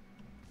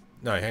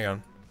 No, hang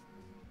on.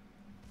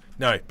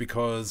 No,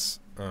 because...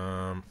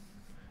 Alright,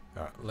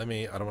 let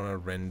me... I don't want to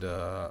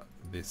render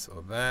this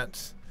or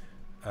that.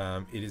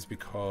 It is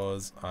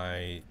because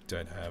I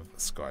don't have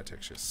sky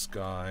texture.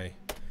 Sky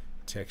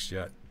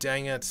texture.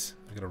 Dang it.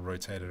 I've got to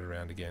rotate it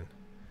around again.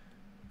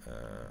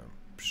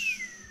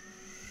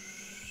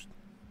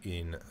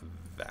 In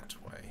that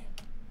way.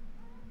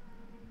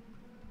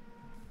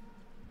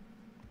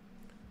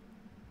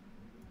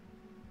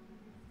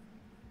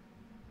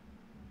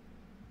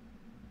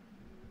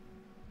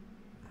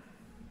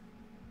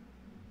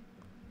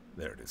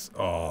 There it is.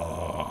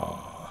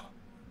 Oh.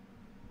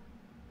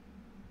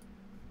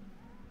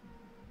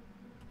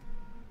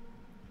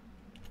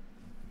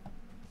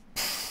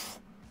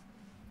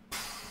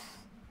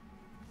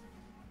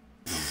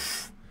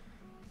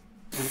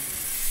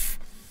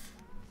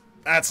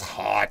 That's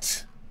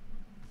hot.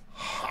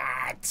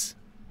 Hot.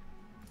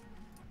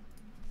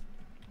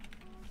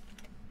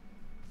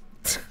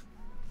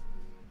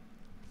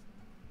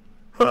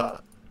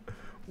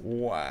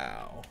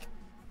 Wow.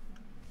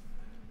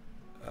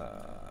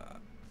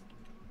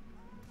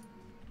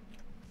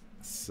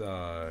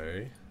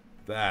 So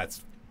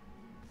that's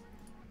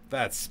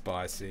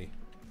spicy.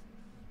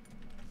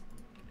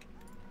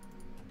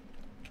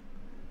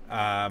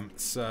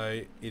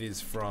 So it is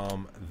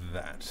from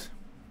that.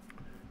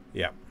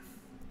 Yeah.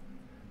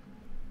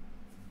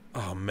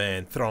 Oh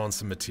man, throw on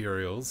some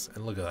materials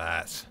and look at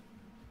that.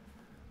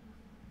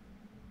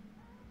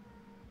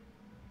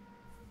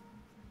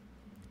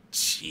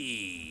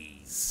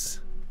 Jeez.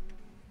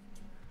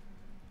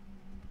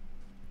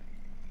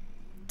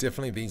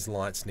 Definitely these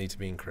lights need to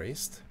be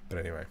increased. But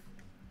anyway.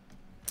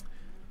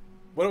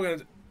 What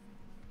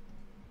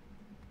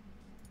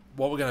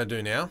we're gonna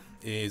do now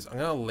is I'm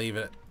gonna leave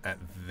it at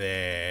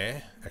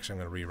there. Actually, I'm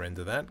gonna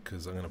re-render that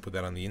because I'm gonna put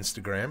that on the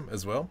Instagram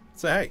as well.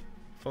 So hey,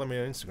 follow me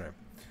on Instagram.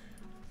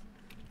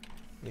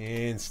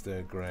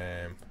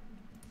 Instagram.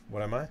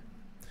 What am I?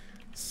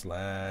 /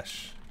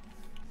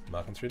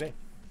 Markham3D.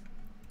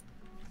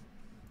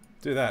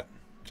 Do that.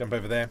 Jump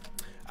over there.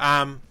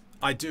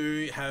 I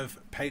do have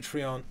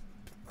Patreon.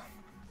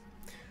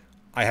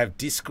 I have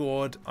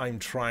Discord. I'm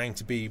trying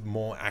to be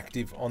more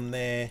active on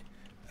there.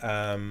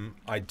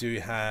 I do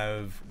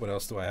have... What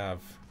else do I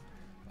have?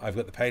 I've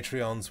got the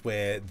Patreons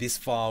where this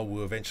file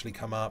will eventually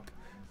come up.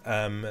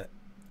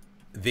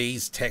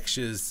 These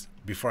textures,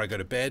 before I go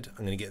to bed,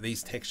 I'm going to get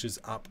these textures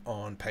up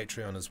on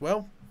Patreon as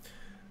well.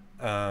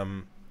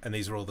 And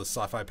these are all the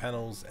sci-fi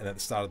panels. And at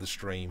the start of the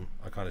stream,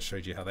 I kind of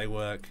showed you how they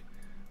work.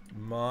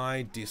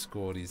 My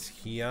Discord is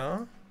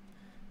here.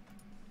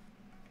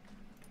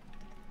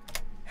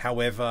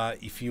 However,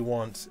 if you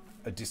want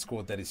a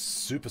Discord that is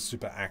super,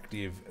 super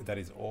active, that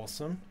is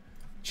awesome,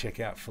 check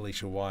out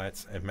Felicia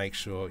Wyatt's and make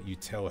sure you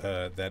tell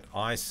her that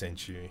I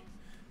sent you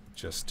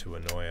just to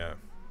annoy her.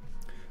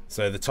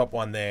 So the top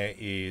one there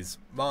is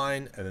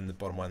mine, and then the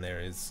bottom one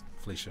there is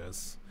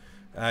Felicia's.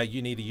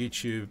 You need a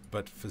YouTube,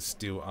 but for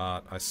still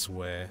art, I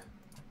swear.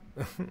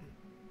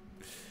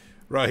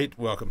 Rohit,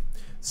 welcome.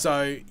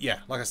 So, yeah,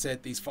 like I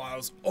said, these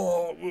files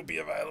all will be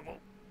available.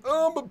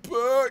 Oh, my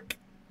back!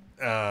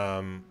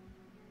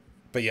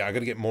 But yeah, I got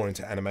to get more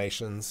into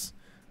animations.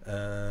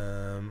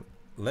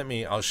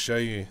 I'll show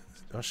you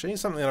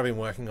something that I've been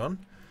working on.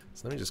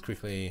 So let me just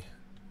quickly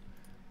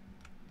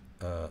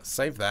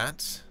save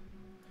that.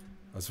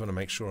 I just want to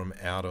make sure I'm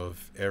out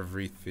of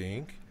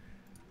everything.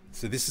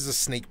 So this is a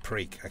sneak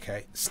peek,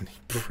 okay?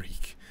 Sneak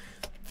peek.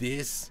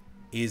 This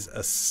is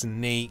a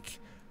sneak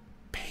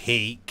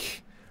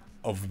peek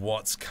of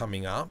what's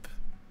coming up.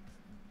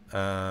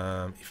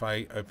 If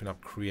I open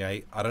up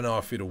Create, I don't know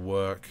if it'll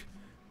work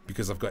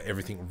because I've got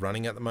everything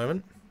running at the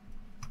moment.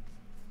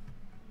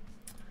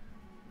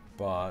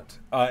 But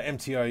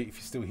MTO, if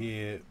you're still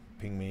here,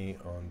 ping me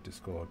on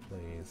Discord,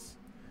 please.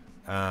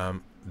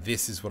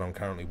 This is what I'm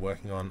currently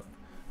working on.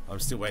 I'm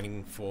still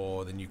waiting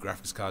for the new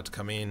graphics card to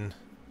come in.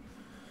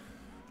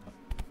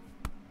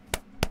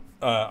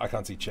 I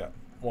can't see chat.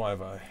 Why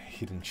have I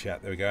hidden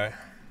chat? There we go.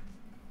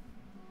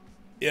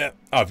 Yeah.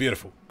 Oh,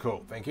 beautiful.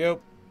 Cool. Thank you.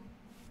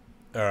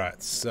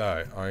 Alright,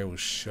 so I will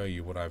show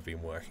you what I've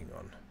been working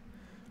on.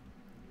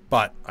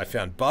 But I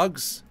found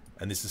bugs,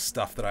 and this is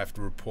stuff that I have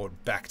to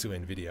report back to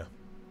NVIDIA.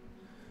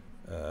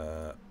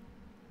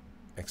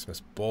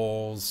 Xmas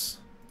balls.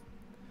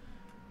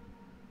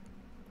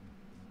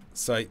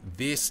 So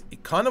this,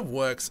 it kind of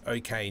works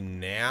okay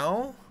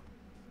now.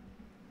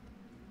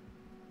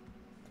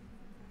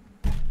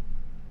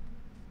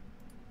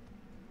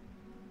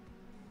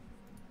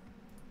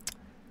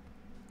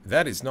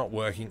 That is not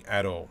working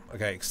at all.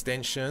 Okay,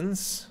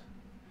 extensions.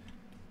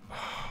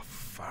 Oh,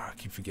 fuck, I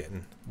keep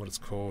forgetting what it's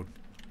called.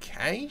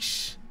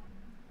 Cache?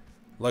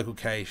 Local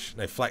cache.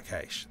 No, flat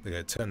cache. They're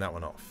going to turn that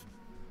one off.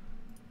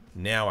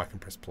 Now I can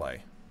press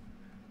play.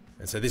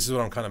 And so this is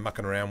what I'm kind of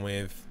mucking around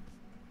with.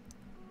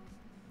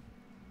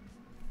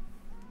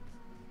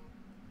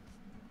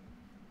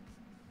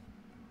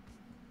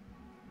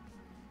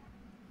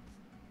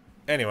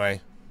 Anyway.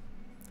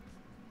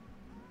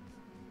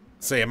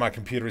 So yeah, my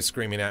computer is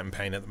screaming out in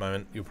pain at the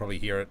moment. You'll probably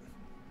hear it.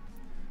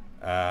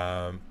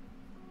 So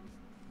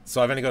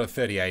I've only got a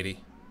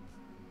 3080.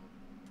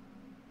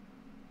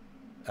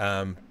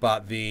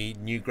 But the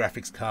new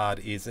graphics card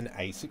is an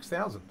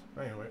A6000.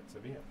 Anyway, it's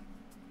over here.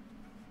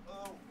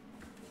 Oh.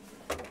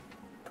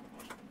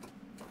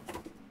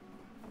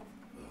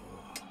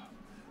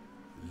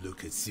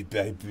 Look at the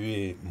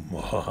baby.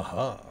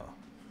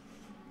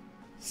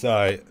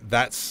 So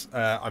that's,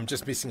 I'm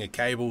just missing a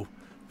cable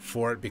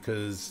for it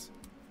because...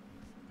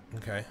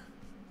 Okay.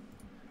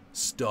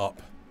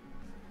 Stop.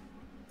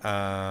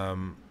 Yeah,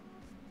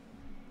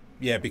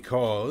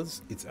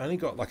 because it's only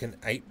got like an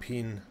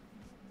 8-pin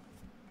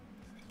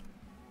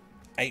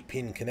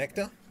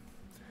connector.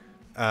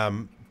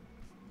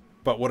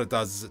 But what it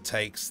does is it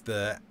takes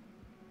the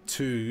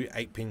two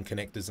 8-pin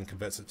connectors and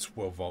converts it to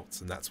 12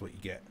 volts, and that's what you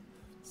get.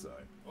 So,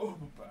 oh,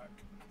 we're back.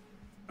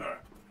 All right.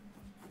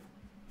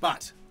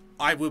 But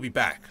I will be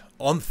back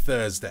on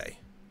Thursday.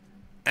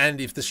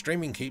 And if the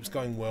streaming keeps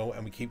going well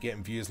and we keep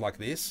getting views like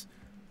this,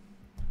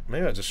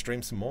 maybe I'll just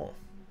stream some more.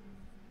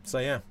 So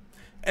yeah.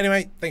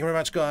 Anyway, thank you very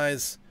much,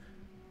 guys.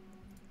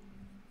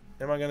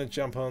 Am I going to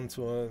jump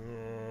onto a...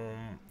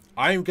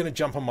 I'm going to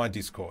jump on my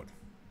Discord.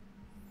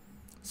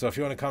 So if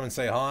you want to come and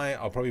say hi,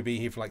 I'll probably be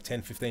here for like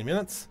 10-15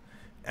 minutes.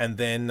 And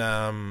then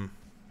I'll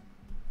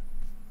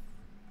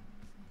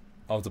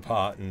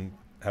depart and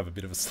have a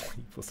bit of a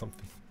sleep or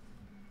something.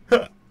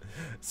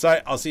 So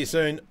I'll see you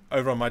soon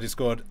over on my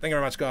Discord. Thank you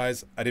very much,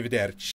 guys. Arrivederci.